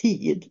mer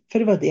tid. För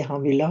det var det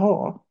han ville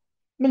ha.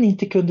 Men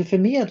inte kunde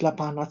förmedla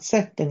på annat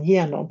sätt än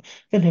genom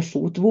den här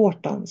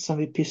fotvårtan som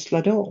vi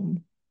pysslade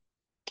om.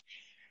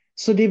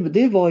 Så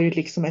det var ju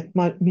liksom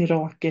ett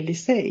mirakel i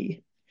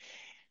sig.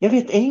 Jag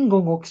vet en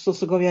gång också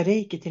så gav jag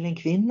reiki till en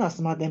kvinna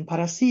som hade en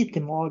parasit i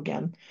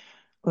magen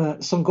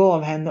som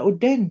gav henne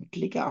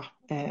ordentliga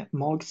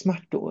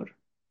magsmärtor.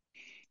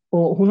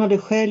 Och hon hade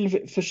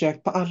själv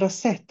försökt på alla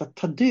sätt att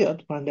ta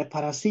död på den där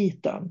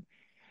parasiten.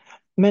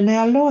 Men när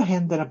jag la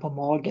händerna på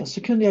magen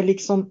så kunde jag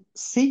liksom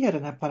se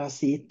den här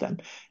parasiten.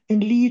 En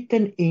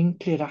liten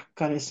ynklig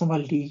rackare som var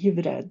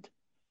livrädd.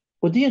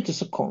 Och det är ju inte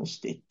så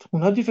konstigt.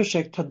 Hon hade ju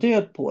försökt ta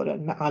död på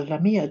den med alla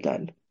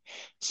medel.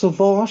 Så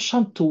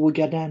varsamt tog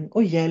jag den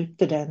och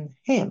hjälpte den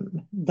hem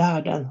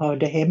där den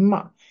hörde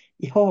hemma,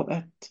 i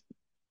havet.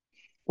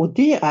 Och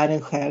det är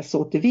en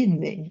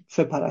själsåtervinning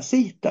för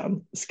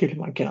parasiten, skulle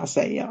man kunna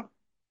säga.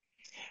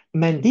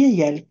 Men det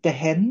hjälpte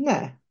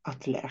henne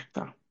att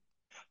läka.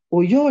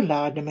 Och jag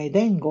lärde mig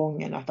den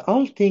gången att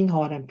allting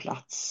har en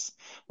plats.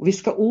 Och vi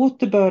ska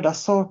återbörda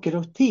saker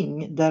och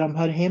ting där de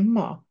hör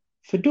hemma.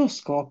 För då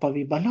skapar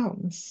vi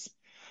balans.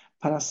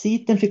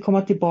 Parasiten fick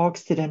komma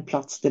tillbaks till den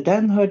plats där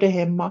den hörde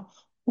hemma.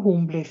 Och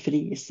hon blev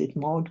fri i sitt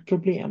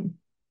magproblem.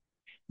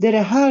 Det är det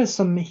här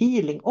som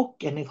healing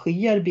och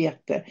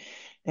energiarbete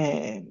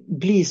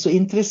blir så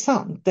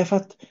intressant. Därför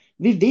att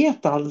vi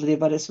vet aldrig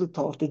vad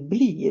resultatet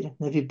blir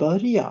när vi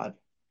börjar.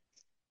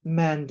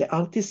 Men det är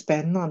alltid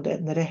spännande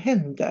när det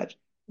händer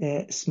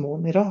små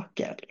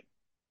mirakel.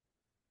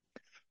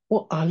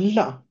 Och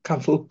alla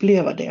kan få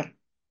uppleva det.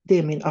 Det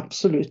är min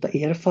absoluta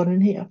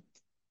erfarenhet.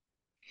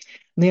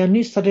 När jag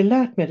nyss hade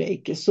lärt mig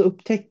reiki så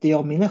upptäckte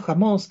jag mina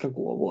schamanska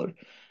gåvor.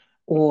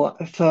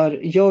 Och för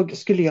jag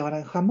skulle göra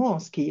en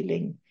schamansk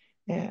healing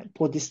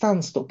på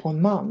distans då, på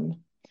en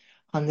man.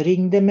 Han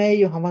ringde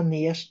mig och han var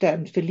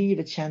nedstämd för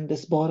livet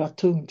kändes bara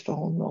tungt för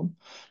honom.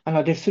 Han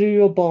hade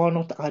fru och barn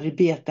och ett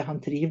arbete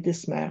han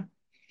trivdes med.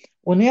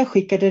 Och när jag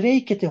skickade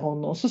reiki till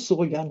honom så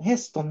såg jag en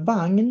häst och en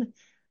vagn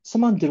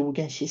som han drog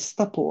en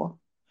kista på.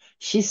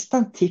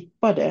 Kistan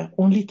tippade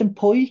och en liten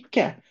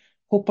pojke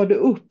hoppade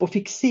upp och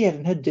fick se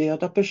den här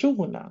döda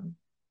personen.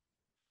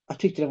 Jag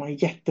tyckte det var en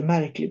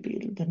jättemärklig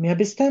bild, men jag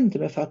bestämde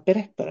mig för att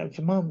berätta den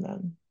för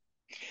mannen.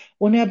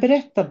 Och när jag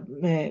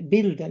berättade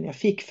bilden jag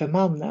fick för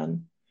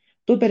mannen,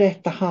 då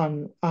berättade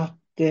han att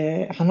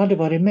han hade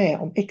varit med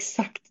om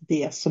exakt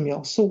det som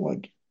jag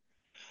såg.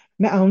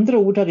 Med andra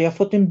ord hade jag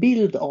fått en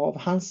bild av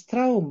hans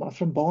trauma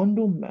från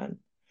barndomen.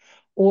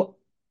 Och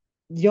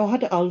jag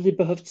hade aldrig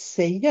behövt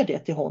säga det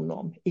till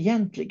honom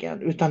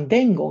egentligen. Utan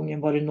den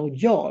gången var det nog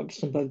jag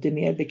som behövde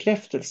mer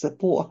bekräftelse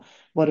på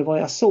vad det var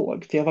jag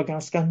såg. För jag var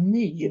ganska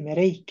ny med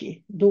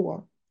reiki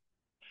då.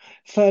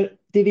 För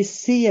det vi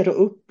ser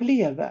och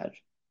upplever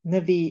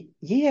när vi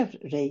ger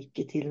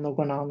reiki till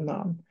någon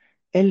annan.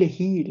 Eller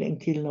healing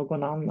till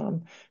någon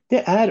annan.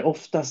 Det är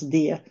oftast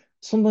det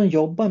som de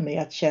jobbar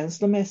med att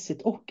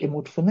känslomässigt och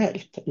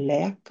emotionellt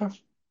läka.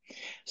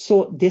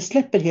 Så det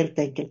släpper helt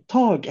enkelt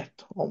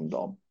taget om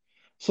dem.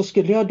 Så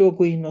skulle jag då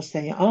gå in och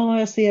säga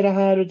jag ser det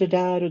här och det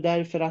där och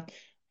därför att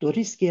då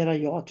riskerar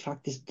jag att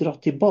faktiskt dra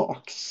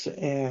tillbaks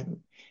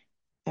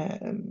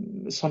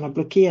sådana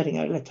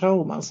blockeringar eller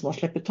trauman som man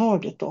släpper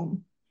taget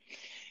om.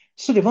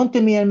 Så det var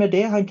inte mer med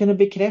det. Han kunde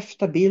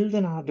bekräfta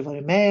bilden, han hade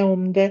varit med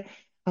om det.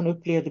 Han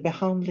upplevde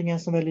behandlingen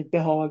som väldigt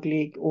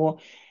behaglig och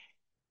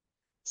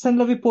sen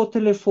la vi på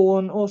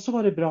telefon och så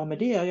var det bra med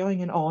det. Jag har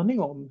ingen aning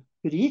om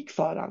hur det gick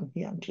för han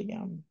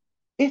egentligen.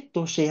 1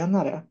 år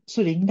senare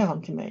så ringde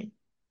han till mig.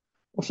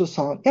 Och så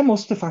sa han, jag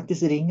måste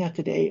faktiskt ringa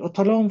till dig och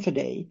tala om för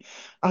dig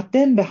att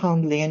den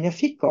behandlingen jag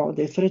fick av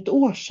dig för 1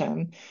 år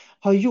sedan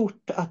har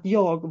gjort att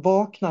jag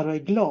vaknar och är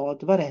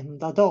glad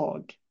varenda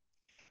dag.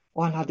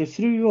 Och han hade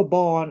fru och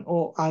barn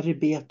och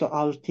arbete och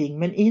allting.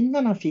 Men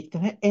innan han fick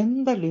den här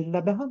enda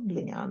lilla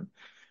behandlingen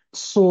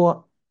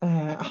så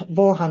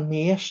var han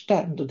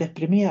nedstämd och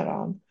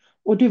deprimerad.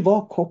 Och det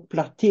var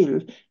kopplat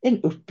till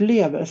en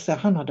upplevelse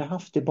han hade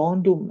haft i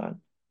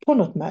barndomen. På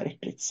något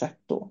märkligt sätt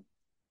då.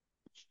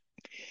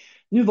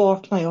 Nu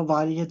vaknar jag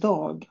varje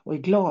dag och är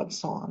glad,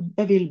 sa han.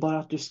 Jag vill bara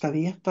att du ska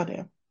veta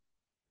det.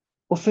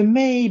 Och för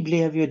mig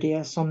blev ju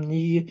det som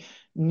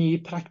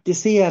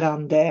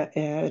nypraktiserande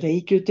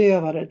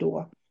reikiutövare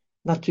då.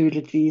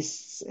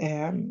 Naturligtvis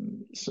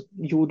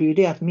gjorde ju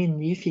det att min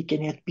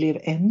nyfikenhet blev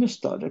ännu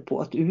större på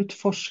att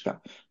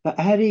utforska. Vad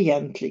är det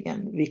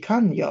egentligen vi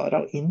kan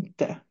göra och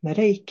inte med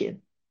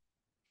reikin?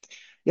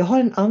 Jag har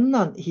en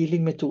annan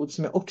healingmetod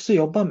som jag också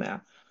jobbar med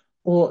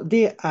och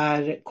det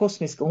är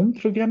kosmisk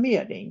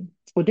omprogrammering.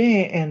 Och det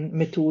är en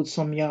metod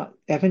som jag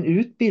även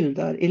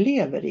utbildar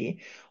elever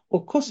i.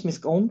 Och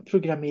kosmisk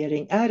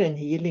omprogrammering är en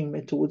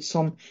healingmetod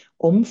som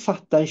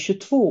omfattar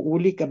 22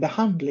 olika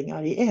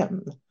behandlingar i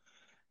en.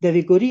 Där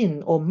vi går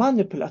in och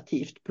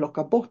manipulativt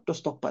plockar bort och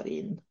stoppar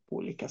in på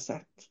olika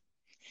sätt.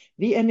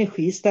 Vi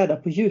energistädar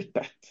på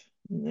djupet,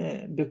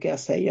 brukar jag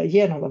säga,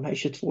 genom de här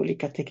 22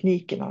 olika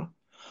teknikerna.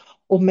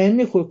 Och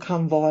människor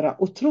kan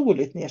vara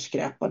otroligt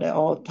nedskräpade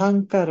av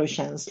tankar och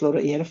känslor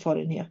och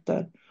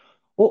erfarenheter.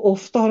 Och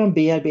ofta har de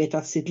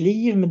bearbetat sitt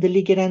liv, men det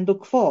ligger ändå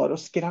kvar och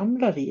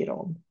skramlar i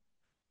dem.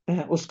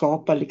 Och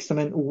skapar liksom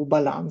en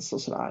obalans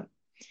och sådär.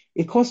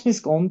 I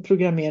kosmisk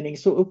omprogrammering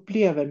så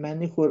upplever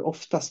människor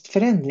oftast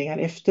förändringar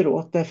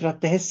efteråt, därför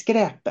att det här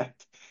skräpet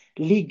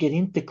ligger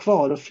inte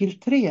kvar och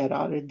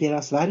filtrerar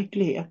deras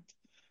verklighet.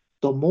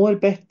 De mår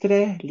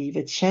bättre,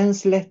 livet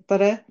känns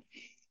lättare.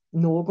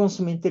 Någon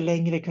som inte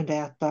längre kunde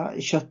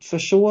äta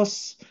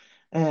köttfärssås,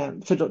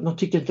 för de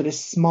tyckte inte det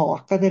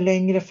smakade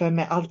längre, för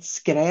med allt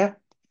skräp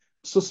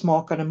så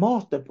smakade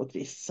maten på ett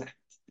visst sätt.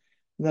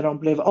 När de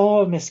blev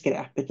av med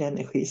skräpet i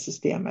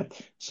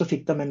energisystemet så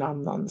fick de en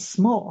annan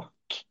smak.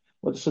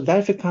 Och så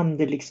därför kan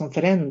det liksom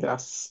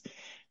förändras,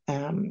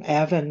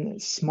 även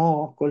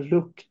smak och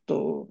lukt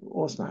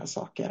och såna här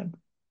saker.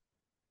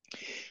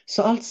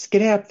 Så allt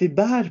skräp vi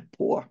bär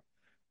på,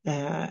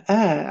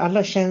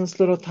 alla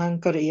känslor och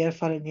tankar och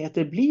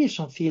erfarenheter blir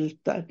som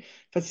filter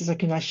för att vi ska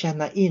kunna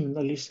känna in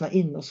och lyssna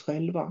in oss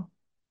själva.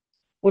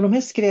 Och de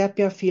här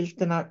skräpiga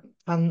filterna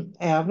kan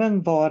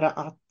även vara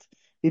att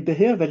vi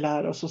behöver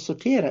lära oss att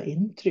sortera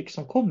intryck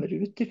som kommer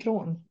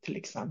utifrån till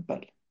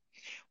exempel.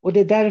 Och det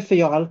är därför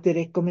jag alltid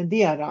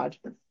rekommenderar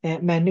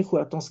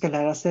människor att de ska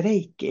lära sig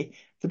reiki.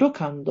 För då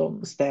kan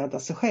de städa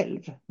sig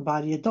själv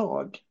varje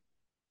dag.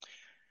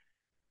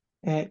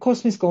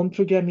 Kosmisk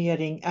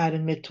omprogrammering är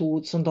en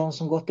metod som de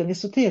som gått den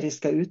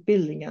esoteriska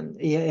utbildningen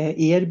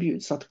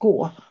erbjuds att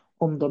gå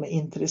om de är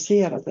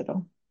intresserade.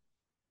 Då.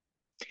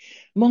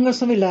 Många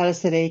som vill lära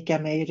sig reiki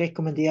av mig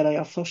rekommenderar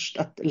jag först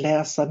att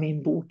läsa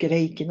min bok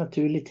Reiki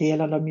naturligt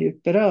helande och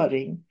mjuk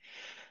beröring.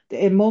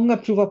 Det är många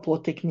prova på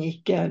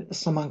tekniker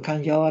som man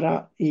kan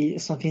göra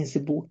som finns i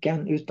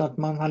boken utan att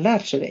man har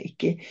lärt sig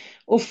reiki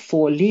och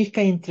få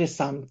lika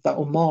intressanta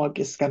och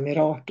magiska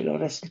mirakel och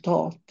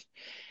resultat.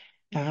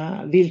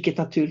 Vilket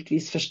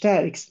naturligtvis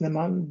förstärks när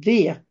man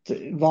vet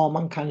vad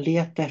man kan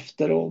leta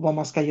efter och vad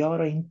man ska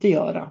göra och inte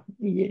göra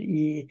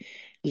i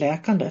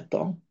läkandet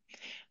då.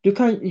 Du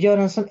kan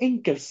göra en sån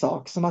enkel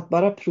sak som att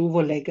bara prova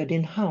att lägga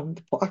din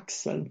hand på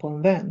axeln på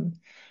en vän.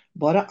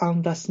 Bara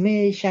andas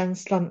med i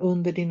känslan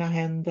under dina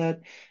händer.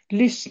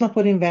 Lyssna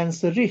på din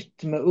väns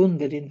rytm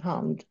under din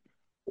hand.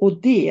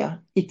 Och det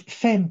i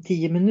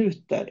 5-10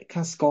 minuter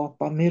kan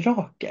skapa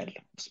mirakel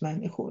hos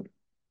människor.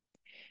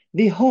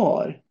 Vi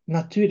har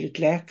naturligt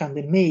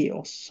läkande med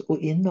oss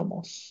och inom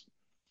oss.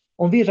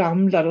 Om vi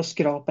ramlar och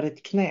skrapar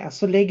ett knä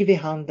så lägger vi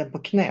handen på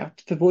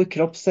knät för vår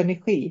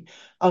kroppsenergi,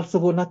 alltså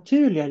vår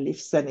naturliga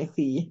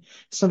livsenergi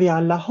som vi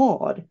alla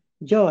har,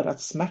 gör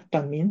att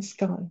smärtan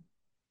minskar.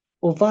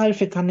 Och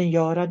varför kan den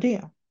göra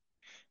det?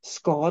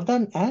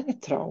 Skadan är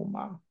ett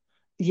trauma.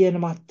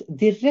 Genom att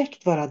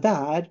direkt vara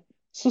där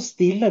så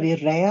stillar vi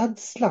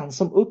rädslan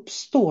som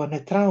uppstår när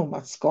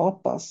traumat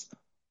skapas.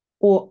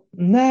 Och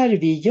när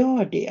vi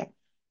gör det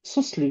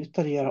så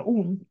slutar det göra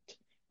ont.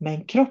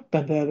 Men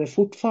kroppen behöver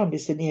fortfarande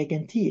sin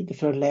egen tid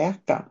för att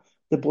läka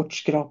det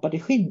bortskrapade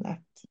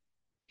skinnet.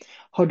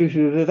 Har du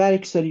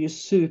huvudvärk så är det ju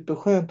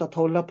superskönt att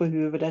hålla på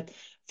huvudet.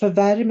 För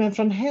värmen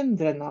från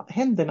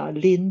händerna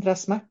lindrar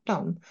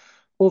smärtan.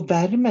 Och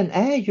värmen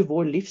är ju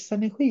vår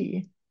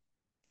livsenergi.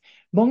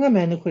 Många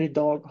människor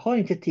idag har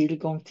inte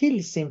tillgång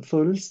till sin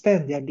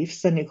fullständiga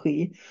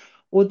livsenergi.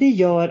 Och det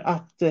gör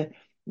att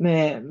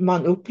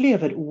man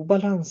upplever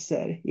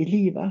obalanser i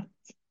livet.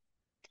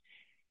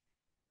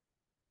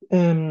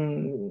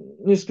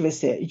 Nu ska vi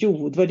se.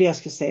 Jo, det var det jag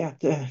skulle säga.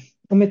 Att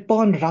om ett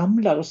barn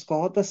ramlar och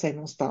skadar sig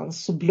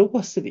någonstans så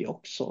blåser vi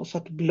också. Så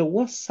att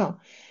blåsa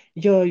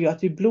gör ju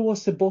att vi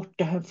blåser bort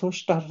den här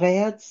första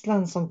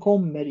rädslan som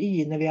kommer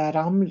i när vi har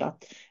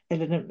ramlat.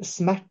 Eller den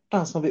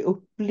smärtan som vi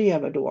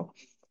upplever då.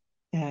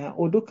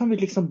 Och då kan vi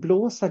liksom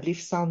blåsa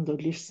livsande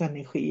och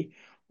livsenergi.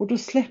 Och då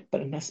släpper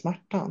den här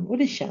smärtan och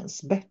det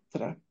känns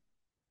bättre.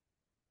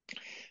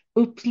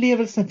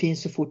 Upplevelsen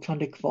finns ju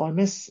fortfarande kvar,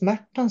 men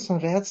smärtan som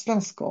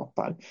rädslan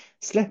skapar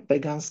släpper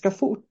ganska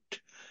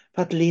fort.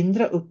 För att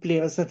lindra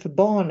upplevelsen för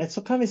barnet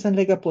så kan vi sedan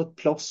lägga på ett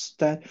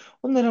plåster.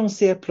 Och när de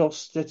ser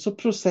plåstret så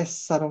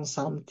processar de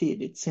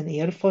samtidigt sin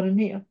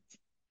erfarenhet.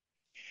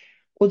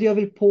 Och det jag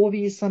vill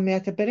påvisa med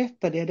att jag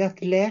berättar det är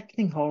att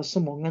läkning har så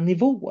många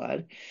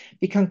nivåer.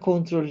 Vi kan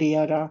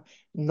kontrollera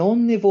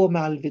någon nivå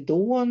med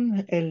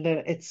Alvedon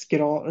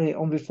eller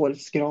om vi får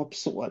ett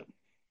skrapsår.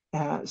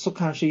 Så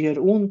kanske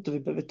gör ont och vi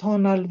behöver ta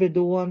en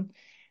Alvedon.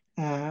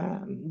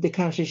 Det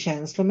kanske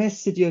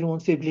känslomässigt gör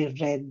ont för vi blir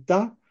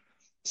rädda.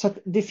 Så att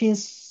det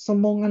finns så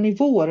många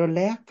nivåer att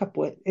läka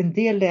på. En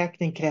del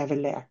läkning kräver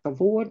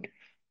läkarvård.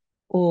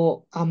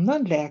 Och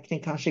annan läkning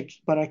kanske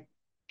bara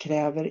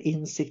kräver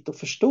insikt och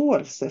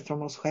förståelse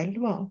från oss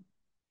själva.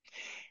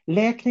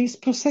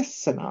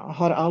 Läkningsprocesserna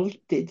har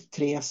alltid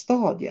 3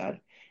 stadier.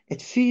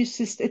 Ett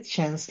fysiskt, ett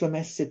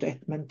känslomässigt och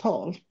ett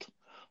mentalt.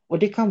 Och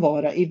det kan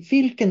vara i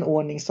vilken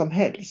ordning som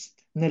helst.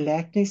 När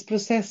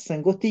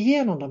läkningsprocessen gått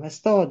igenom de här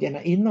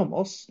stadierna inom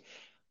oss,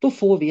 då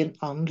får vi en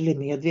andlig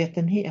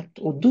medvetenhet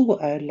och då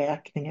är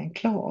läkningen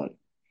klar.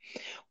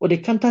 Och det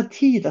kan ta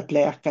tid att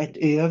läka ett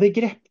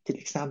övergrepp till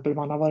exempel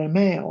man har varit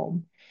med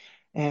om.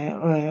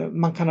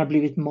 Man kan ha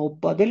blivit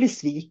mobbad eller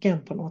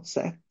sviken på något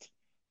sätt.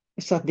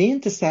 Så att det är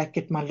inte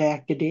säkert man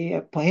läker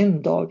det på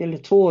 1 dag eller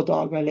 2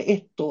 dagar eller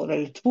 1 år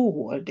eller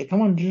 2 år. Det kan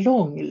vara en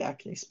lång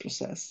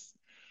läkningsprocess.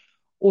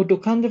 Och då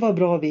kan det vara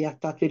bra att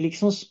veta att vi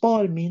liksom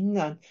spar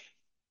minnen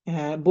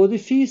både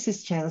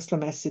fysiskt,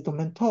 känslomässigt och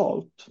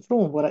mentalt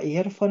från våra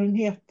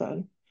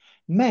erfarenheter.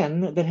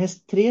 Men den här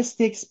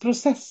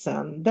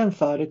 3-stegsprocessen, den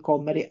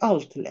förekommer i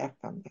allt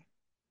läkande.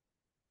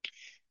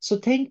 Så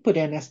tänk på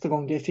det nästa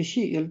gång du är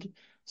förkyld,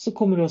 så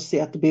kommer du att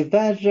se att det blir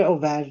värre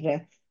och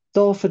värre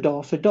dag för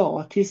dag för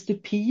dag tills du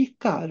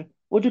pikar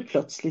och det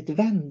plötsligt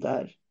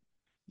vänder.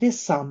 Det är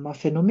samma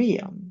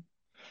fenomen.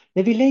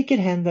 När vi lägger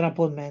händerna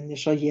på en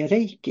människa och ger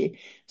reiki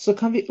så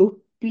kan vi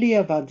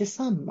uppleva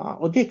detsamma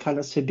och det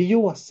kallas för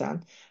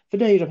biosen. För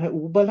det är ju de här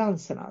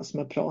obalanserna som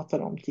jag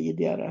pratade om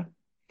tidigare.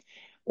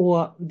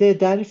 Och det är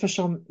därför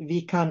som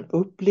vi kan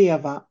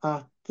uppleva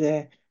att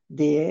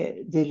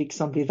det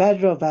liksom blir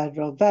värre och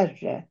värre och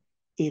värre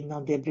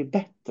innan det blir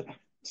bättre,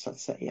 så att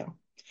säga.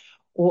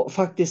 Och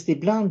faktiskt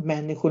ibland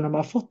människor när man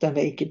har fått en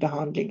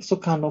reiki-behandling så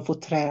kan de få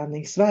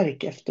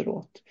träningsvärk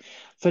efteråt.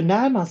 För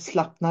när man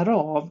slappnar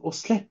av och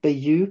släpper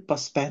djupa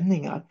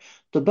spänningar,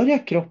 då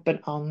börjar kroppen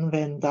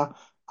använda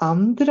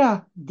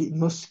andra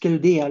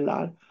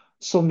muskeldelar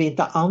som vi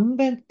inte har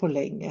använt på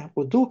länge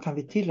och då kan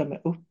vi till och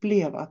med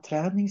uppleva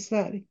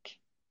träningsvärk.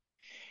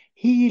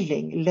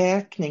 Healing,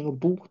 läkning och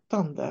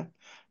botande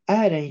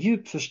är en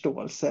djup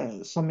förståelse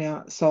som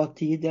jag sa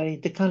tidigare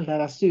inte kan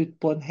läras ut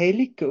på en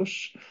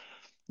helgkurs.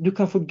 Du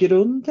kan få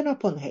grunderna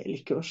på en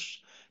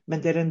helgkurs,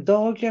 men det är den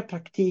dagliga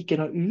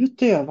praktiken och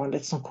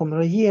utövandet som kommer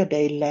att ge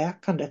dig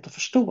läkandet och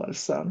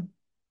förståelsen.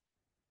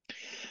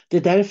 Det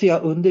är därför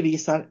jag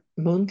undervisar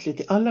muntligt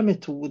i alla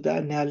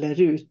metoder när jag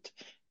lär ut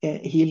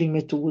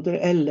healingmetoder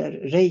eller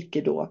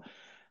reiki då.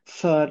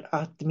 För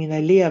att mina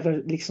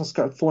elever liksom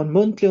ska få en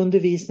muntlig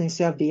undervisning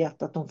så jag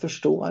vet att de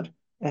förstår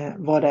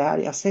vad det är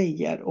jag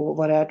säger och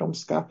vad det är de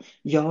ska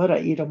göra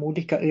i de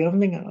olika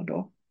övningarna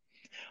då.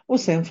 Och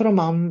sen får de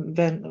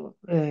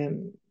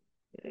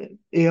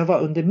öva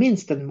under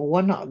minst 1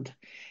 månad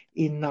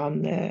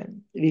innan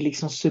vi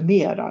liksom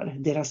summerar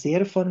deras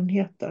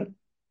erfarenheter.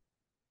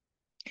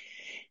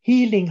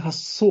 Healing har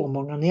så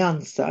många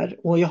nyanser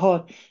och jag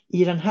har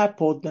i den här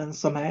podden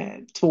som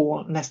är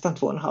nästan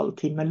 2,5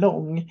 timmar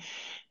lång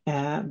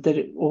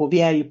och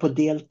vi är ju på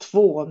del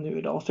 2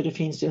 nu då för det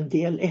finns ju en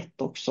del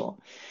 1 också.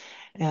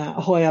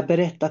 Har jag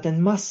berättat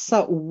en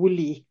massa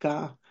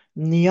olika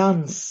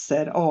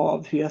nyanser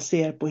av hur jag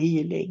ser på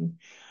healing.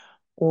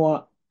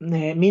 Och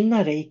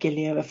mina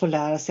reiki-elever får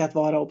lära sig att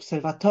vara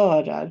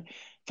observatörer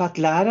för att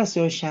lära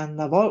sig att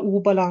känna var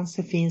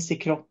obalansen finns i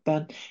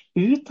kroppen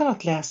utan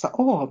att läsa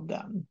av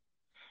den.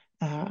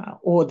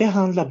 Och det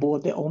handlar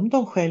både om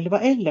dem själva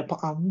eller på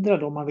andra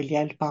då man vill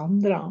hjälpa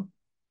andra.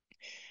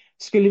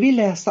 Skulle vi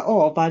läsa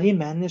av varje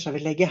människa vi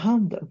lägger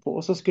handen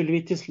på så skulle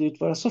vi till slut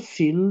vara så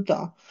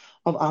fyllda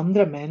av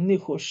andra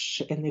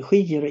människors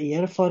energier och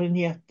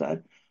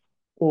erfarenheter.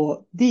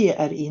 Och det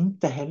är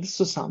inte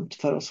hälsosamt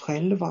för oss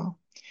själva.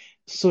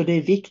 Så det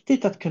är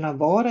viktigt att kunna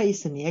vara i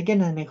sin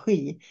egen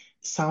energi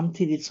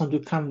samtidigt som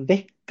du kan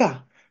väcka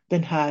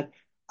den här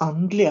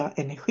andliga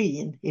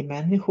energin i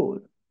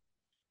människor.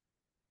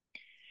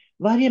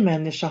 Varje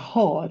människa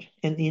har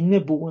en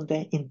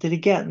inneboende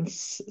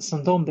intelligens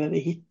som de behöver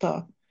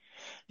hitta.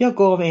 Jag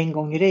gav en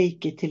gång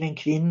reiki till en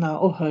kvinna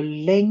och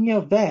höll länge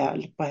och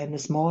väl på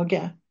hennes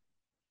mage.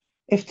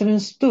 Efter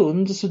en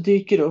stund så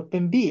dyker det upp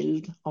en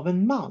bild av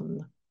en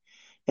man.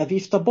 Jag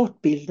viftar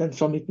bort bilden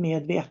från mitt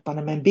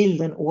medvetande men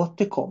bilden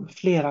återkom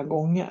flera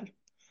gånger.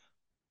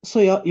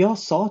 Så jag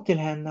sa till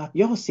henne att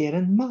jag ser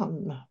en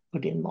man på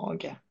din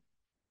mage.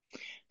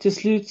 Till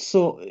slut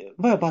så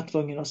var jag bara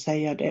tvungen att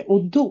säga det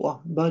och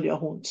då började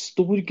hon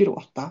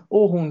storgråta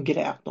och hon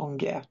grät och hon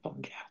grät och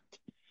hon grät.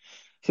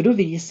 För då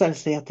visade det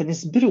sig att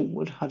hennes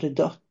bror hade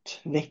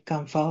dött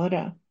veckan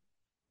före.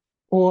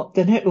 Och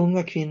den här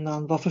unga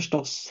kvinnan var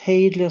förstås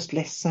hejdlöst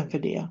ledsen för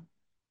det.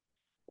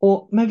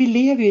 Men vi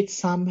lever ju i ett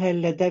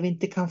samhälle där vi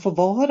inte kan få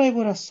vara i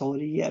våra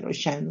sorger och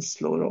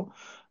känslor och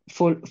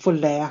få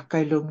läka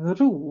i lugn och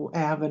ro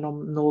även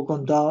om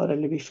någon dör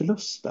eller vid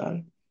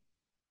förluster.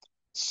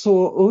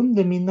 Så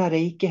under mina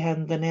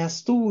reiki-händer när jag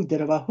stod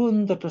där och var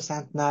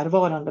 100%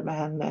 närvarande med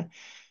henne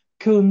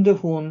kunde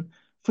hon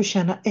få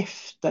känna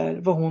efter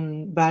vad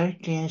hon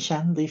verkligen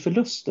kände i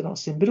förlusten av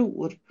sin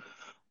bror.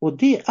 Och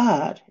det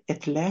är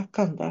ett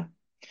läkande.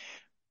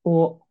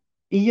 Och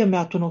i och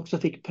med att hon också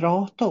fick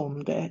prata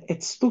om det,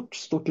 ett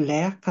stort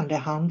läkande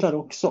handlar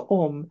också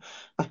om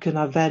att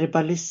kunna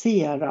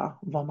verbalisera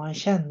vad man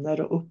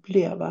känner och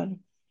upplever.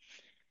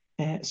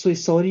 Så i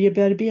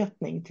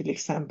sorgebearbetning till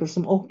exempel,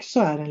 som också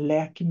är en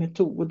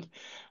läkemetod,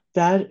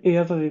 där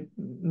övar vi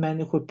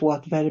människor på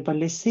att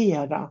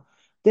verbalisera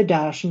det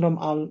där som de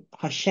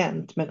har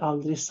känt men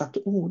aldrig satt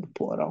ord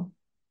på dem.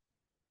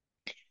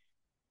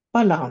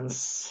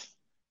 Balans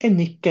är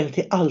nyckeln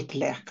till allt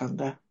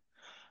läkande.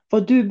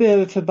 Vad du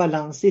behöver för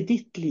balans i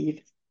ditt liv,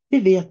 det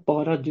vet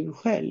bara du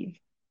själv.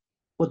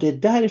 Och det är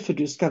därför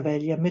du ska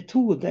välja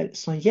metoder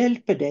som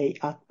hjälper dig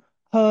att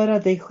höra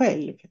dig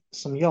själv,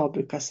 som jag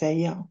brukar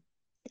säga.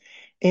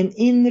 En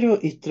inre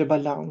och yttre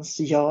balans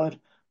gör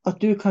att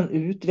du kan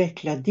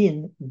utveckla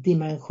din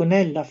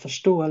dimensionella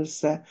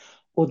förståelse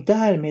och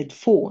därmed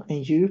få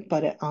en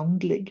djupare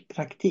andlig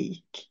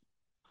praktik.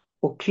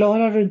 Och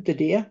klarar du inte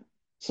det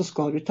så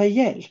ska du ta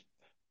hjälp,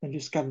 men du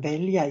ska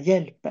välja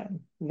hjälpen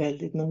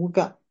väldigt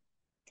noga.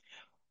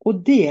 Och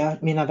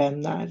det, mina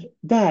vänner,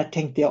 där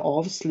tänkte jag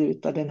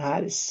avsluta den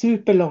här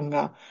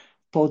superlånga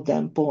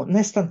podden på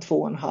nästan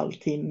 2,5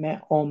 timme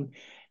om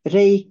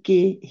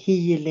reiki,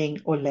 healing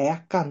och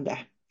läkande.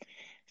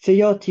 För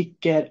jag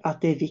tycker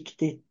att det är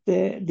viktigt,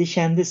 det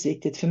kändes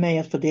viktigt för mig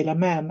att få dela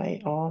med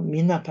mig av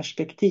mina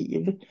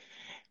perspektiv.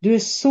 Du är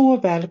så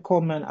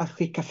välkommen att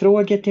skicka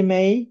frågor till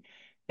mig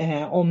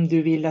om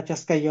du vill att jag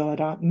ska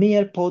göra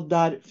mer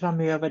poddar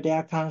framöver där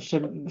jag kanske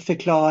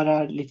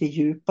förklarar lite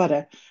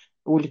djupare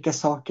olika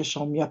saker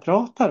som jag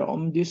pratar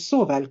om. Du är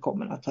så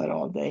välkommen att höra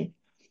av dig.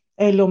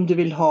 Eller om du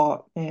vill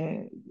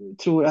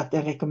tror att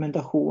en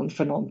rekommendation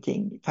för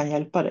någonting kan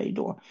hjälpa dig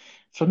då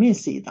från min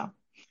sida.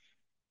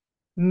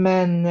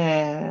 Men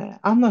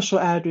annars så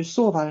är du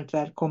så varmt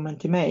välkommen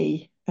till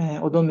mig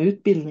och de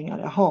utbildningar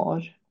jag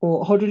har.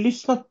 Och har du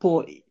lyssnat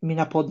på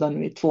mina poddar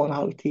nu i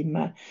 2,5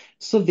 timmar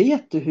så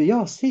vet du hur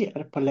jag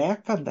ser på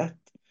läkandet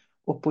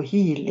och på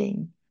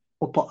healing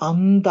och på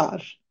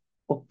andar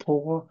och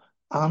på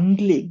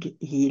andlig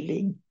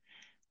healing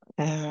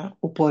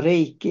och på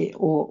reiki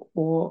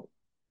och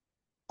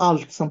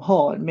allt som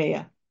har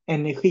med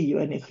energi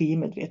och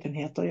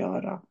energimedvetenhet att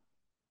göra.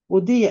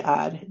 Och det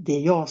är det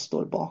jag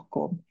står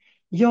bakom.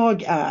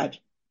 Jag är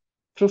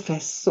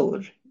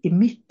professor i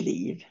mitt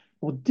liv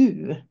och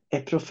du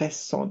är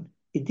professorn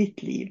i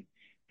ditt liv.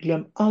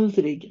 Glöm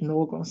aldrig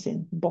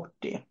någonsin bort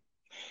det.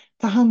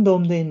 Ta hand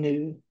om dig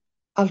nu.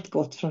 Allt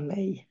gott från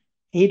mig.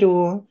 Hej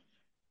då!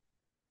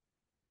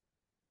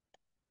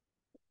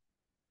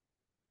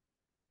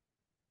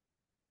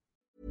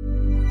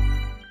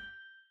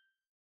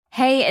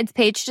 Hey, it's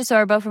Paige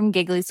DeSorbo from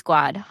Giggly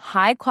Squad.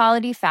 High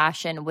quality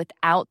fashion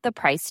without the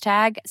price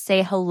tag.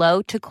 Say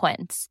hello to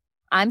Quince.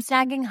 I'm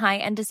snagging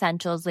high-end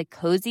essentials like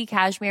cozy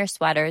cashmere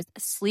sweaters,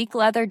 sleek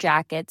leather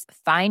jackets,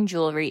 fine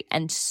jewelry,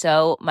 and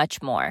so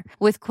much more.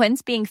 With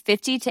Quince being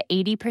 50 to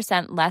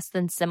 80% less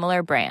than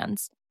similar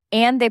brands.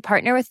 And they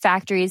partner with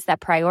factories that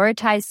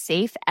prioritize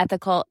safe,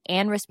 ethical,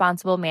 and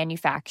responsible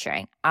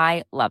manufacturing.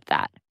 I love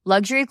that.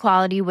 Luxury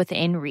quality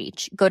within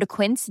reach. Go to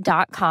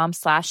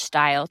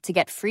quince.com/style to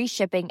get free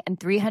shipping and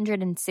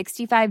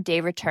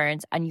 365-day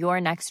returns on your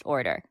next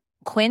order.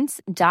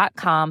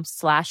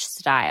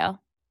 Quince.com/style.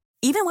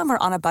 Even when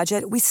we're on a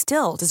budget, we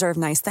still deserve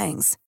nice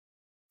things.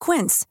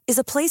 Quince is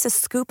a place to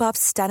scoop up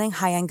stunning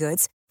high-end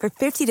goods for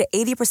 50 to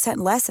 80%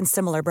 less than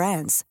similar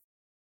brands.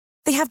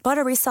 They have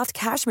buttery soft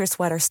cashmere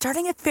sweaters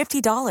starting at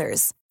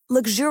 $50,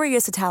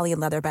 luxurious Italian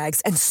leather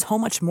bags, and so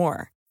much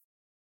more.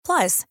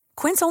 Plus,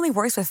 Quince only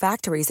works with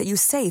factories that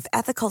use safe,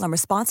 ethical, and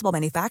responsible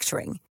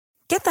manufacturing.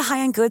 Get the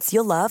high-end goods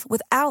you'll love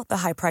without the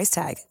high price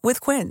tag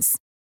with Quince.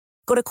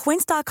 Go to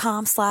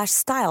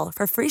quince.com/style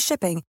for free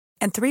shipping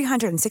and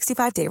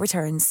 365-day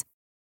returns.